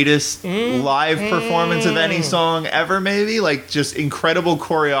greatest live performance of any song ever, maybe. Like, just incredible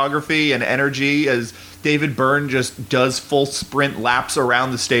choreography and energy as David Byrne just does full sprint laps around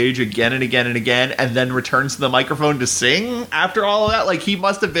the stage again and again and again, and then returns to the microphone to sing after all of that. Like, he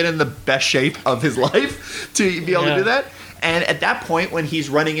must have been in the best shape of his life to be able to do that. And at that point, when he's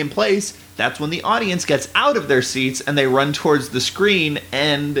running in place, that's when the audience gets out of their seats and they run towards the screen.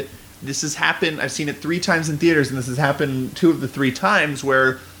 And this has happened, I've seen it 3 times in theaters, and this has happened 2 of the 3 times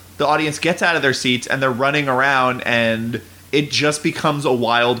where the audience gets out of their seats and they're running around, and it just becomes a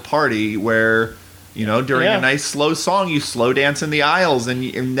wild party where, you know, during a nice slow song, you slow dance in the aisles,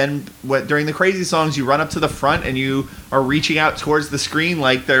 and then during the crazy songs, you run up to the front and you are reaching out towards the screen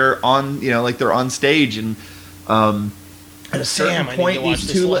like they're on stage. And at a certain point,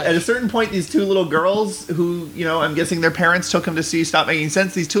 these 2 little girls who, you know, I'm guessing their parents took them to see Stop Making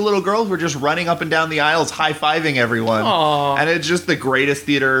Sense. These 2 little girls were just running up and down the aisles, high-fiving everyone. Aww. And it's just the greatest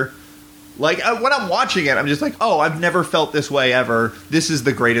theater. Like, when I'm watching it, I'm just like, oh, I've never felt this way ever. This is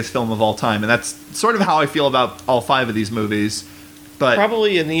the greatest film of all time. And that's sort of how I feel about all 5 of these movies. But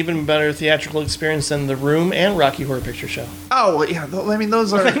Probably an even better theatrical experience than The Room and Rocky Horror Picture Show. oh, well, yeah, I mean,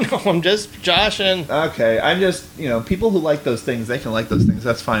 those are... No, I'm just joshing. Okay, I'm just, you know, people who like those things, they can like those things.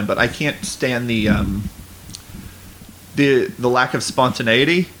 That's fine. But I can't stand the lack of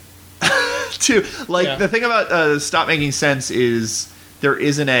spontaneity. The thing about Stop Making Sense is there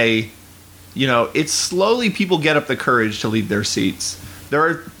isn't it's slowly people get up the courage to leave their seats.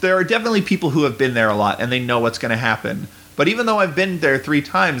 There are definitely people who have been there a lot and they know what's going to happen. But even though I've been there 3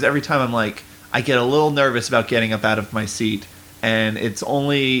 times, every time I'm like, I get a little nervous about getting up out of my seat. And it's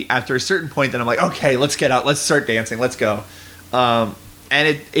only after a certain point that I'm like, okay, let's get out, let's start dancing, let's go. And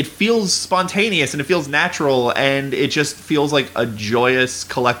it feels spontaneous and it feels natural and it just feels like a joyous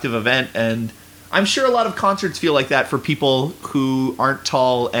collective event. And I'm sure a lot of concerts feel like that for people who aren't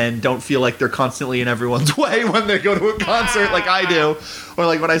tall and don't feel like they're constantly in everyone's way when they go to a concert like I do. Or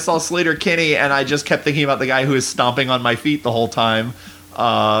like when I saw Slater Kinney and I just kept thinking about the guy who was stomping on my feet the whole time.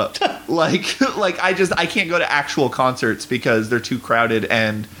 I can't go to actual concerts because they're too crowded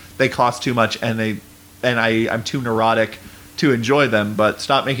and they cost too much and I'm too neurotic to enjoy them. But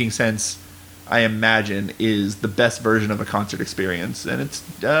Stop Making Sense, I imagine, is the best version of a concert experience, and it's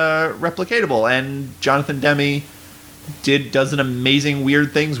replicatable. And Jonathan Demme does an amazing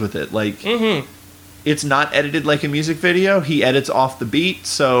weird things with it. Like, it's not edited like a music video. He edits off the beat,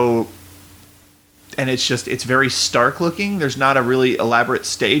 so, and it's very stark looking. There's not a really elaborate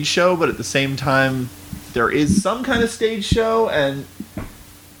stage show, but at the same time, there is some kind of stage show, and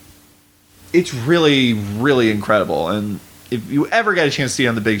it's really, really incredible. And if you ever get a chance to see it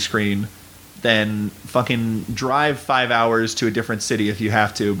on the big screen, then fucking drive 5 hours to a different city if you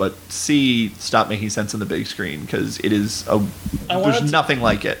have to, but see Stop Making Sense on the big screen, because it is there's nothing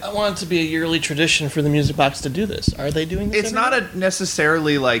like it. I want it to be a yearly tradition for the Music Box to do this. Are they doing this? It's not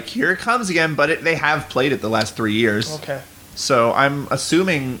necessarily like, here it comes again, but they have played it the last 3 years. Okay. So I'm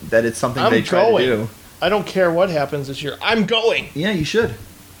assuming that it's something they try to do. I don't care what happens this year. I'm going. Yeah, you should.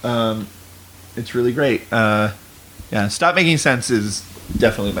 It's really great. Stop Making Sense is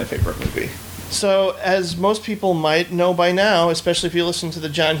definitely my favorite movie. So, as most people might know by now, especially if you listen to the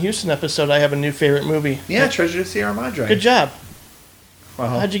John Huston episode, I have a new favorite movie. Yeah, Treasure of Sierra Madre. Good job.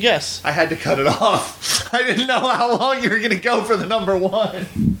 Well, How'd you guess? I had to cut it off. I didn't know how long you were going to go for the number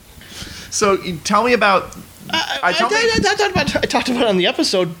one. So, tell me about... I talked about it on the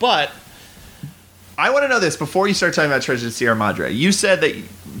episode, but... I want to know this before you start talking about Treasure of Sierra Madre. You said that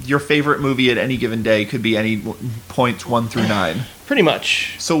your favorite movie at any given day could be any points 1 through 9. Pretty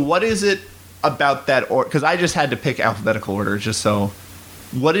much. So what is it about that order? Because I just had to pick alphabetical order, just so...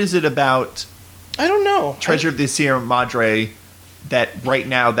 What is it about... I don't know. Treasure of the Sierra Madre that right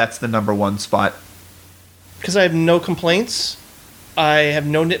now that's the number one spot? Because I have no complaints. I have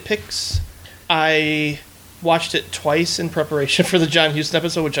no nitpicks. I watched it twice in preparation for the John Huston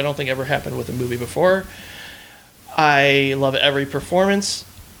episode, which I don't think ever happened with a movie before. I love every performance.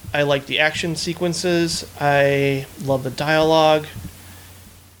 I like the action sequences. I love the dialogue.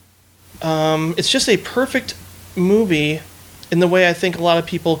 It's just a perfect movie in the way I think a lot of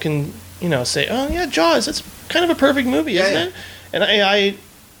people can, say, oh, yeah, Jaws, it's kind of a perfect movie, isn't it? And I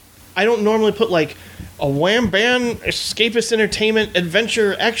don't normally put, like, a wham-bam, escapist entertainment,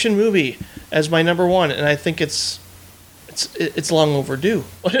 adventure, action movie as my number one, and I think it's long overdue.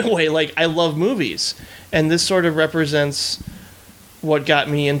 In a way, like, I love movies, and this sort of represents what got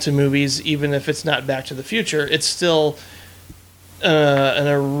me into movies, even if it's not Back to the Future. It's still an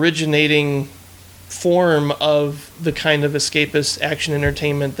originating form of the kind of escapist action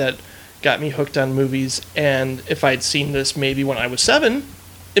entertainment that got me hooked on movies, and if I'd seen this maybe when I was 7,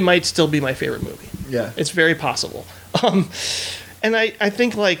 it might still be my favorite movie. Yeah. It's very possible. And I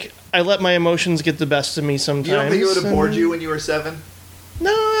think, like, I let my emotions get the best of me sometimes. You don't think it would have bored you when you were 7?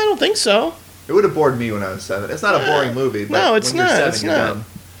 No, I don't think so. It would have bored me when I was 7. It's not a boring movie, but no, it's when you're not. 7, It's you're not. done.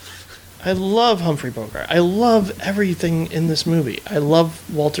 I love Humphrey Bogart. I love everything in this movie. I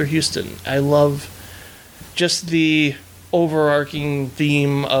love Walter Houston. I love just the overarching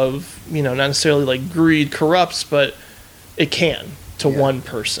theme of, not necessarily like greed corrupts, but it can to one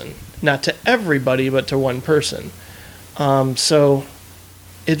person. Not to everybody, but to one person. So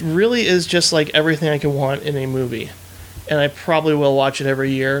it really is just like everything I can want in a movie. And I probably will watch it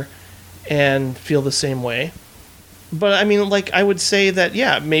every year and feel the same way. But I mean, like, I would say that,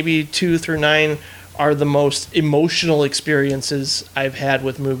 yeah, maybe 2 through 9 are the most emotional experiences I've had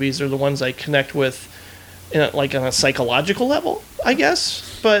with movies, or the ones I connect with, like, on a psychological level, I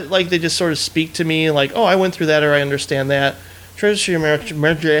guess. But, like, they just sort of speak to me, like, oh, I went through that, or I understand that. Treasure of Sierra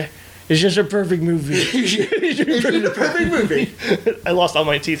Madre is just a perfect movie. It's a perfect movie. I lost all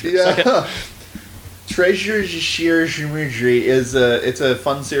my teeth for a second. Treasure of Sierra Madre is a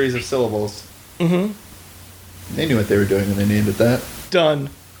fun series of syllables. Mm-hmm. They knew what they were doing when they named it that. Done.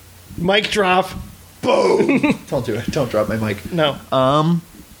 Mic drop. Boom! Don't do it. Don't drop my mic. No.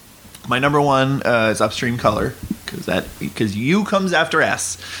 My number one is Upstream Color, because U comes after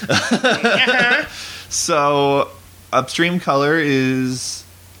S. So, Upstream Color is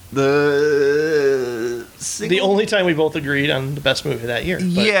the only time we both agreed on the best movie that year. But.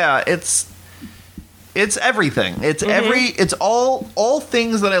 Yeah, it's everything. It's it's all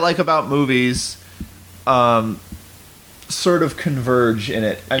things that I like about movies. Sort of converge in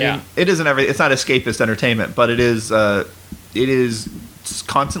it. I mean, it isn't it's not escapist entertainment, but it is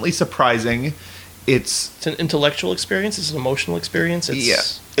constantly surprising. It's an intellectual experience. It's an emotional experience.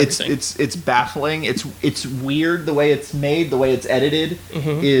 It's everything. It's baffling. It's weird the way it's made, the way it's edited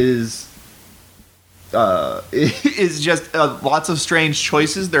is just lots of strange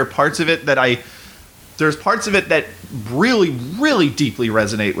choices. There are parts of it there's parts of it that really, really deeply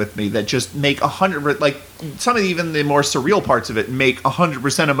resonate with me that just make 100, like some of even the more surreal parts of it make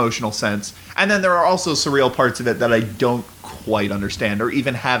 100% emotional sense. And then there are also surreal parts of it that I don't quite understand or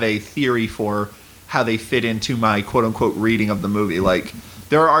even have a theory for how they fit into my quote unquote reading of the movie. Like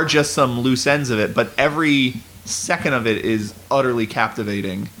there are just some loose ends of it, but every second of it is utterly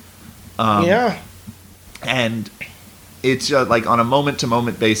captivating. Yeah. And it's like on a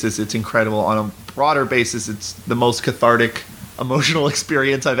moment-to-moment basis, it's incredible. On a broader basis, it's the most cathartic emotional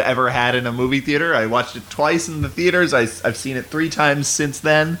experience I've ever had in a movie theater. I watched it twice in the theaters. I've seen it 3 times since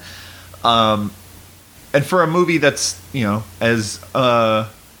then. And for a movie that's, as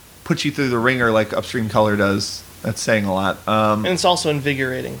puts you through the ringer like Upstream Color does, that's saying a lot. And it's also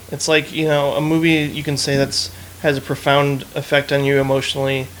invigorating. It's like, a movie you can say has a profound effect on you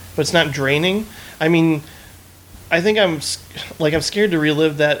emotionally, but it's not draining. I mean, I think I'm scared to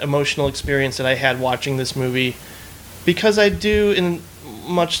relive that emotional experience that I had watching this movie because I do, in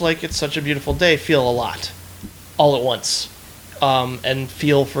much like It's Such a Beautiful Day, feel a lot all at once, and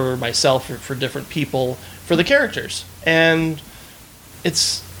feel for myself, for different people, for the characters, and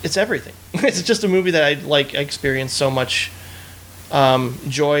it's everything. It's just a movie that I experienced so much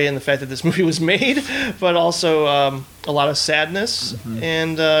joy in the fact that this movie was made, but also a lot of sadness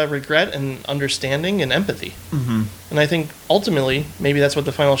and regret and understanding and empathy. Mm-hmm. And I think ultimately, maybe that's what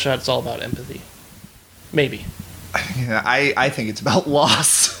The Final Shot's all about, empathy. Maybe. Yeah, I think it's about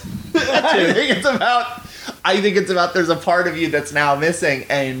loss. I think it's about there's a part of you that's now missing,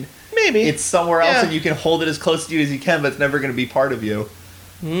 and maybe it's somewhere else, and you can hold it as close to you as you can, but it's never going to be part of you.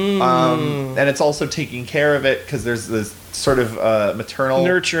 And it's also taking care of it because there's this sort of maternal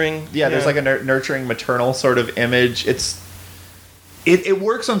nurturing. Yeah, there's like a nurturing maternal sort of image. It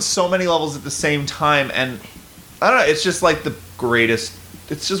works on so many levels at the same time, and I don't know. It's just like the greatest.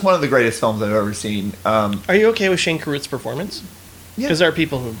 It's just one of the greatest films I've ever seen. Are you okay with Shane Carruth's performance? Yeah, because there are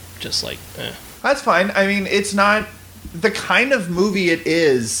people who just like. That's fine. I mean, it's not the kind of movie it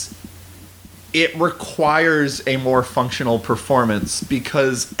is. It requires a more functional performance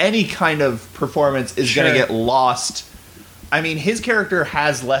because any kind of performance is going to get lost. I mean, his character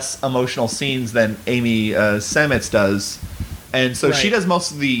has less emotional scenes than Amy Seimetz does, and so she does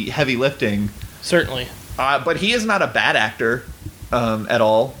most of the heavy lifting. Certainly. But he is not a bad actor at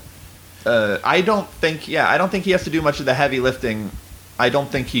all. I don't think he has to do much of the heavy lifting. I don't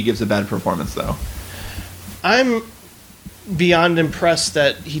think he gives a bad performance, though. I'm beyond impressed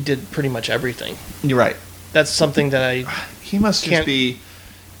that he did pretty much everything. You're right. That's something that he must just be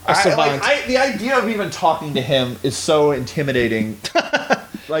a savant. The idea of even talking to him is so intimidating.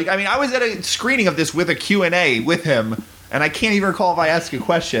 I was at a screening of this with a Q&A with him, and I can't even recall if I asked a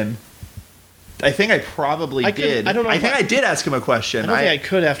question. I think I probably did. I don't know. I think I did ask him a question. I don't think I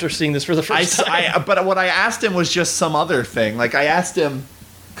could after seeing this for the first time. But what I asked him was just some other thing. Like I asked him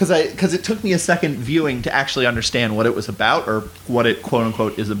because it took me a second viewing to actually understand what it was about or what it quote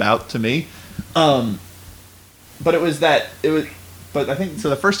unquote is about to me. But I think so.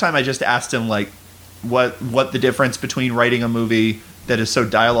 The first time I just asked him like what the difference between writing a movie that is so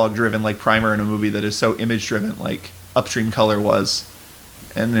dialogue driven like Primer and a movie that is so image driven like Upstream Color was.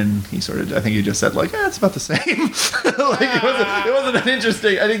 And then he I think he just said like, it's about the same. It wasn't that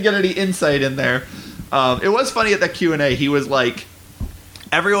interesting. I didn't get any insight in there. It was funny at that Q&A. He was like,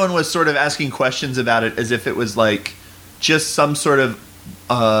 everyone was sort of asking questions about it as if it was like just some sort of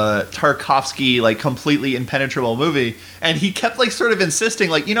Tarkovsky like completely impenetrable movie. And he kept like sort of insisting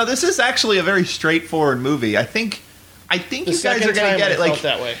like, this is actually a very straightforward movie. I think you guys are going to get it. Like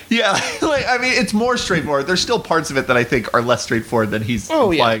that way. Yeah, it's more straightforward. There's still parts of it that I think are less straightforward than he's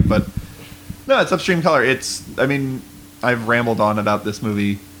implying, but no, it's Upstream Color. I've rambled on about this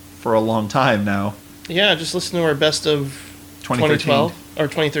movie for a long time now. Yeah, just listen to our best of 2012 or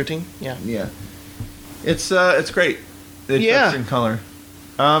 2013. Yeah. Yeah. It's great. It's Upstream Color.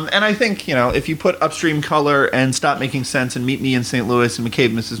 And I think, if you put Upstream Color and Stop Making Sense and Meet Me in St. Louis and McCabe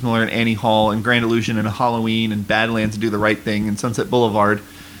and Mrs. Miller and Annie Hall and Grand Illusion and Halloween and Badlands and Do the Right Thing and Sunset Boulevard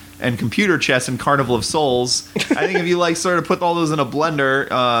and Computer Chess and Carnival of Souls, I think if you sort of put all those in a blender,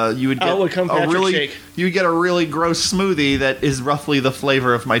 you would get you would get a really gross smoothie that is roughly the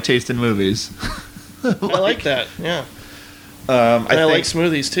flavor of my taste in movies. I like that. Yeah. I like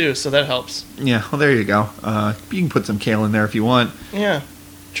smoothies too, so that helps. Yeah, well, there you go. You can put some kale in there if you want. Yeah.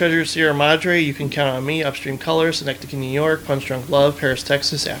 Treasure Sierra Madre, You Can Count on Me, Upstream Color, Synecdoche, New York, Punch Drunk Love, Paris,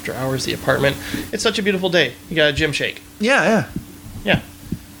 Texas, After Hours, The Apartment. It's Such a Beautiful Day. You got a gym shake. Yeah.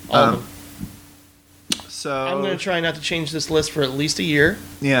 All of them. So I'm going to try not to change this list for at least a year.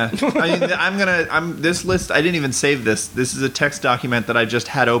 Yeah, I mean, this list. I didn't even save this. This is a text document that I just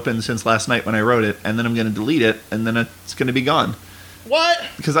had open since last night when I wrote it, and then I'm going to delete it, and then it's going to be gone What?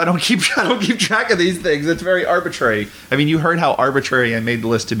 because I don't keep track of these things. It's very arbitrary. I mean, you heard how arbitrary I made the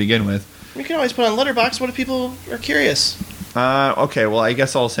list to begin with. You can always put on Letterboxd. What if people are curious? Okay, well, I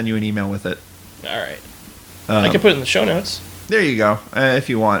guess I'll send you an email with it. All right. I can put it in the show notes. There you go. If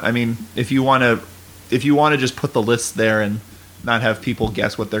you want, I mean, if you want to just put the list there and not have people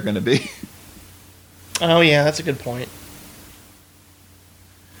guess what they're going to be. Oh, yeah, that's a good point.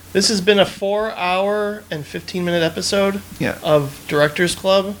 This has been a 4-hour and 15-minute episode Yeah. of Directors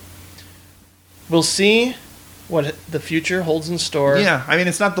Club. We'll see what the future holds in store. Yeah, I mean,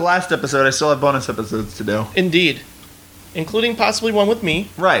 it's not the last episode. I still have bonus episodes to do. Indeed. Including possibly one with me.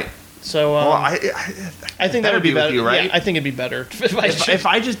 Right. So, Well, I think that would be with better. you, right? Yeah, I think it'd be better If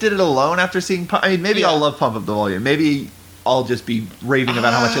I just did it alone after seeing, I mean, maybe Yeah. I'll love Pump Up the Volume. Maybe I'll just be raving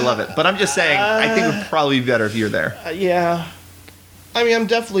about how much I love it. But I'm just saying, I think it would probably be better if you're there. Yeah. I mean, I'm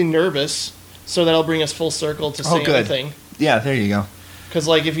definitely nervous, so that'll bring us full circle to saying good. anything. Yeah, there you go. Because,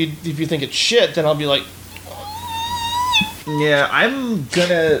 like, if you think it's shit, then I'll be like, Yeah, I'm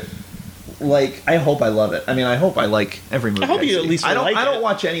gonna like. I hope I love it. I mean, I hope I like every movie. I hope you at see. least I don't. like I don't it.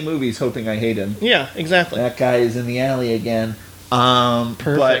 watch any movies hoping I hate him. yeah, exactly. That guy is in the alley again. Perfect.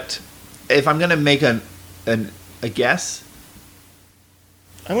 But if I'm gonna make a guess,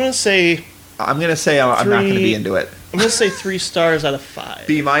 I'm gonna say I'm gonna say I'm not gonna be Three- into it. I'm gonna say 3 stars out of 5.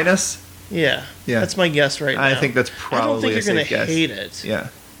 B minus. Yeah, Yeah. That's my guess right now. I think that's I probably don't think a you're gonna safe guess. hate it. Yeah,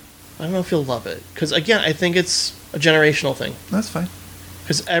 I don't know if you'll love it because again, I think it's a generational thing. that's fine.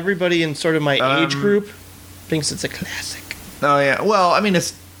 Because everybody in sort of my age Um, group thinks it's a classic. Oh yeah. Well, I mean,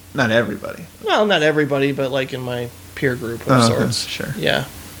 it's not everybody. Well, not everybody, but like in my peer group of sorts. Sure. Yeah.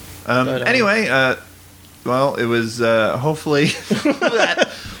 But, Anyway, well, it was hopefully that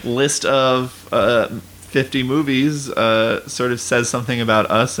list of 50 movies sort of says something about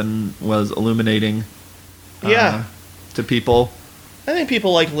us and was illuminating. Yeah. To people. I think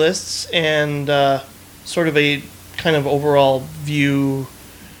people like lists and sort of a kind of overall view,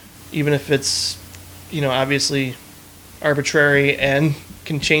 even if it's, obviously arbitrary and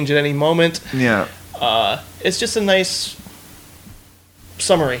can change at any moment. Yeah. It's just a nice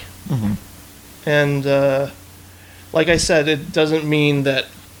summary. Mm-hmm. And like I said, it doesn't mean that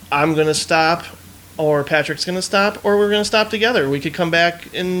I'm going to stop or Patrick's going to stop or we're going to stop together. We could come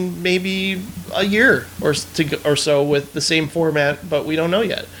back in maybe a year or so with the same format, but we don't know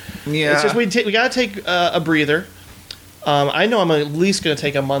yet. Yeah. It's just we got to take a breather. I know I'm at least going to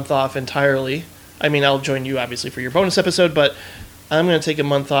take a month off entirely. I mean, I'll join you obviously for your bonus episode, but I'm going to take a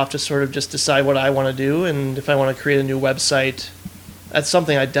month off to sort of just decide what I want to do and if I want to create a new website. That's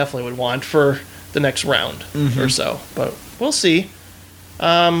something I definitely would want for the next round or so. But we'll see.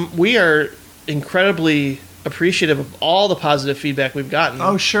 We are incredibly appreciative of all the positive feedback we've gotten.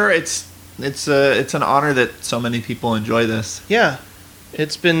 Oh, sure. It's an honor that so many people enjoy this. Yeah.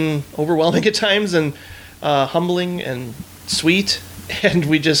 It's been overwhelming at times and humbling and sweet. And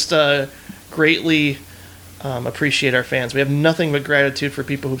we just greatly appreciate our fans. We have nothing but gratitude for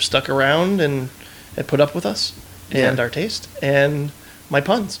people who've stuck around and put up with us and Yeah. our taste and my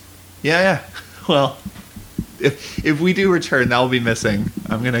puns. Yeah. Well, if we do return, that'll be missing.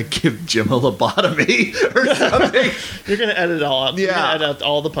 I'm gonna give Jim a lobotomy or something. You're going to edit it all out. You're Yeah. going to edit out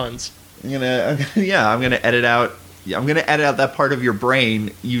all the puns. I'm gonna edit out. Yeah, I'm gonna edit out that part of your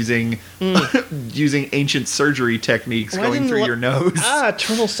brain using using ancient surgery techniques Why going didn't through lo- your nose.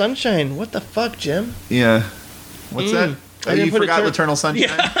 Eternal Sunshine. What the fuck, Jim? Yeah. What's that? I Oh, didn't you put forgot Etern- Eternal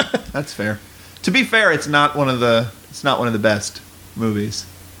Sunshine? That's fair. To be fair, it's not one of the best movies.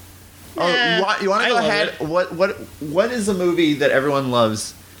 Nah, You want I to go love ahead? it. What is a movie that everyone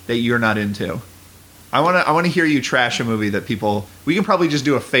loves that you're not into? I want to hear you trash a movie that people. We can probably just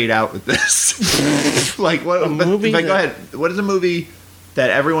do a fade out with this. Like what? movie But go that- ahead. What is a movie that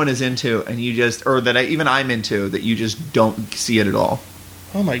everyone is into and you just, or that even I'm into that you just don't see it at all?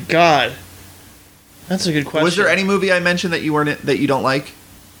 Oh my god. That's a good question. Was there any movie I mentioned that you don't like?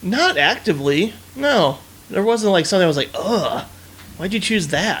 Not actively. No. There wasn't like something I was like, ugh. Why'd you choose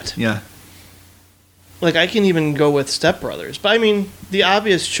that? Yeah. Like, I can even go with Step Brothers. But I mean, the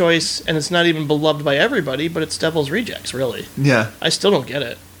obvious choice, and it's not even beloved by everybody, but it's Devil's Rejects, really. Yeah. I still don't get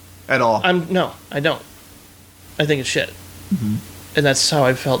it. At all. No, I don't. I think it's shit. Mm-hmm. And that's how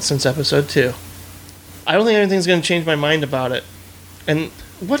I've felt since episode 2. I don't think anything's going to change my mind about it. And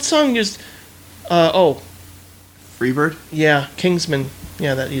what song used... Freebird. Yeah, Kingsman.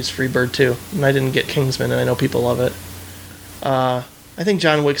 Yeah, that used Freebird too. And I didn't get Kingsman, and I know people love it. I think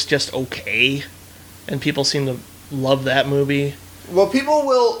John Wick's just okay, and people seem to love that movie. Well, people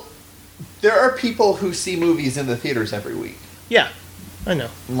will. There are people who see movies in the theaters every week. Yeah, I know.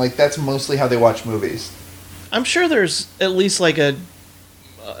 And, like, that's mostly how they watch movies. I'm sure there's at least like a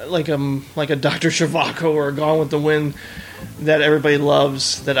Dr. Zhivago or a Gone with the Wind that everybody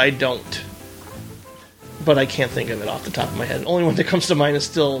loves that I don't. But I can't think of it off the top of my head. The only one that comes to mind is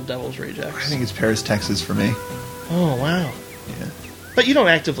still Devil's Rejects. I think it's Paris, Texas for me. Oh, wow. Yeah. But you don't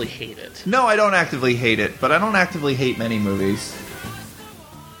actively hate it. No, I don't actively hate it, but I don't actively hate many movies.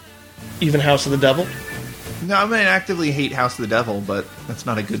 Even House of the Devil? No, I mean, I actively hate House of the Devil, but that's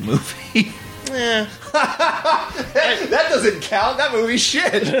not a good movie. Eh. That doesn't count. That movie's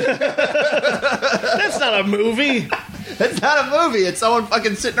shit. That's not a movie. That's not a movie. It's someone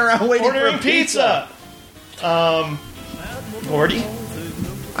fucking sitting around waiting Ordering for a pizza. Gordy?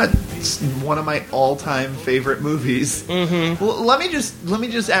 It's one of my all-time favorite movies. Mm-hmm. Well, let me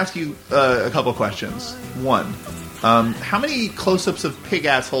just ask you a couple questions. One, how many close-ups of pig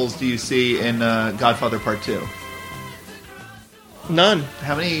assholes do you see in Godfather Part 2? None.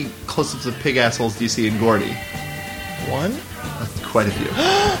 How many close-ups of pig assholes do you see in Gordy? One? Quite a few.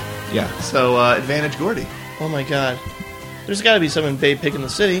 Yeah. So advantage Gordy. Oh my god. There's got to be some in Babe Pig in the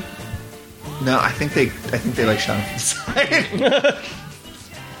City. No, I think they like shot him from the side.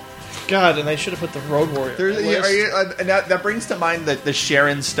 God, and I should have put the Road Warrior. on the list. And that brings to mind the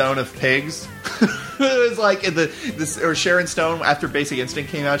Sharon Stone of pigs. It was like Sharon Stone, after Basic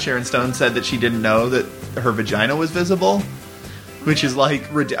Instinct came out, Sharon Stone said that she didn't know that her vagina was visible, which is like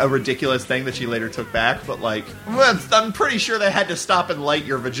a ridiculous thing that she later took back. But like, I'm pretty sure they had to stop and light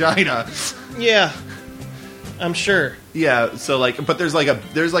your vagina. Yeah, I'm sure. Yeah, so like, but there's like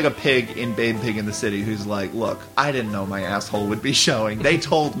a pig in Babe Pig in the City who's like, look, I didn't know my asshole would be showing. They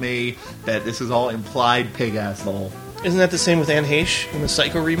told me that this is all implied pig asshole. Isn't that the same with Anne Heche in the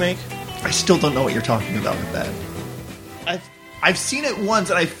Psycho remake? I still don't know what you're talking about with that. I've seen it once,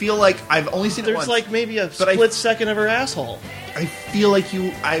 and I feel like I've only seen it once. There's like maybe a But split second of her asshole. I feel like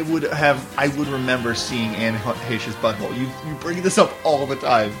I would remember seeing Anne Heche's butthole. You bring this up all the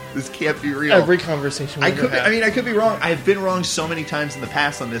time. This can't be real. Every conversation we I could be wrong. I've been wrong so many times in the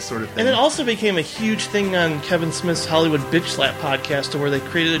past on this sort of thing. And it also became a huge thing on Kevin Smith's Hollywood Bitch Slap podcast, to where they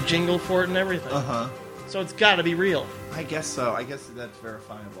created a jingle for it and everything. So it's got to be real. I guess so. I guess that's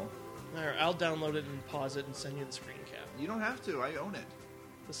verifiable. All right, I'll download it and pause it and send you the screen cap. You don't have to. I own it.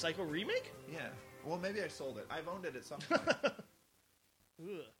 The Psycho remake? Yeah. Well, maybe I sold it. I've owned it at some point.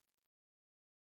 Ugh.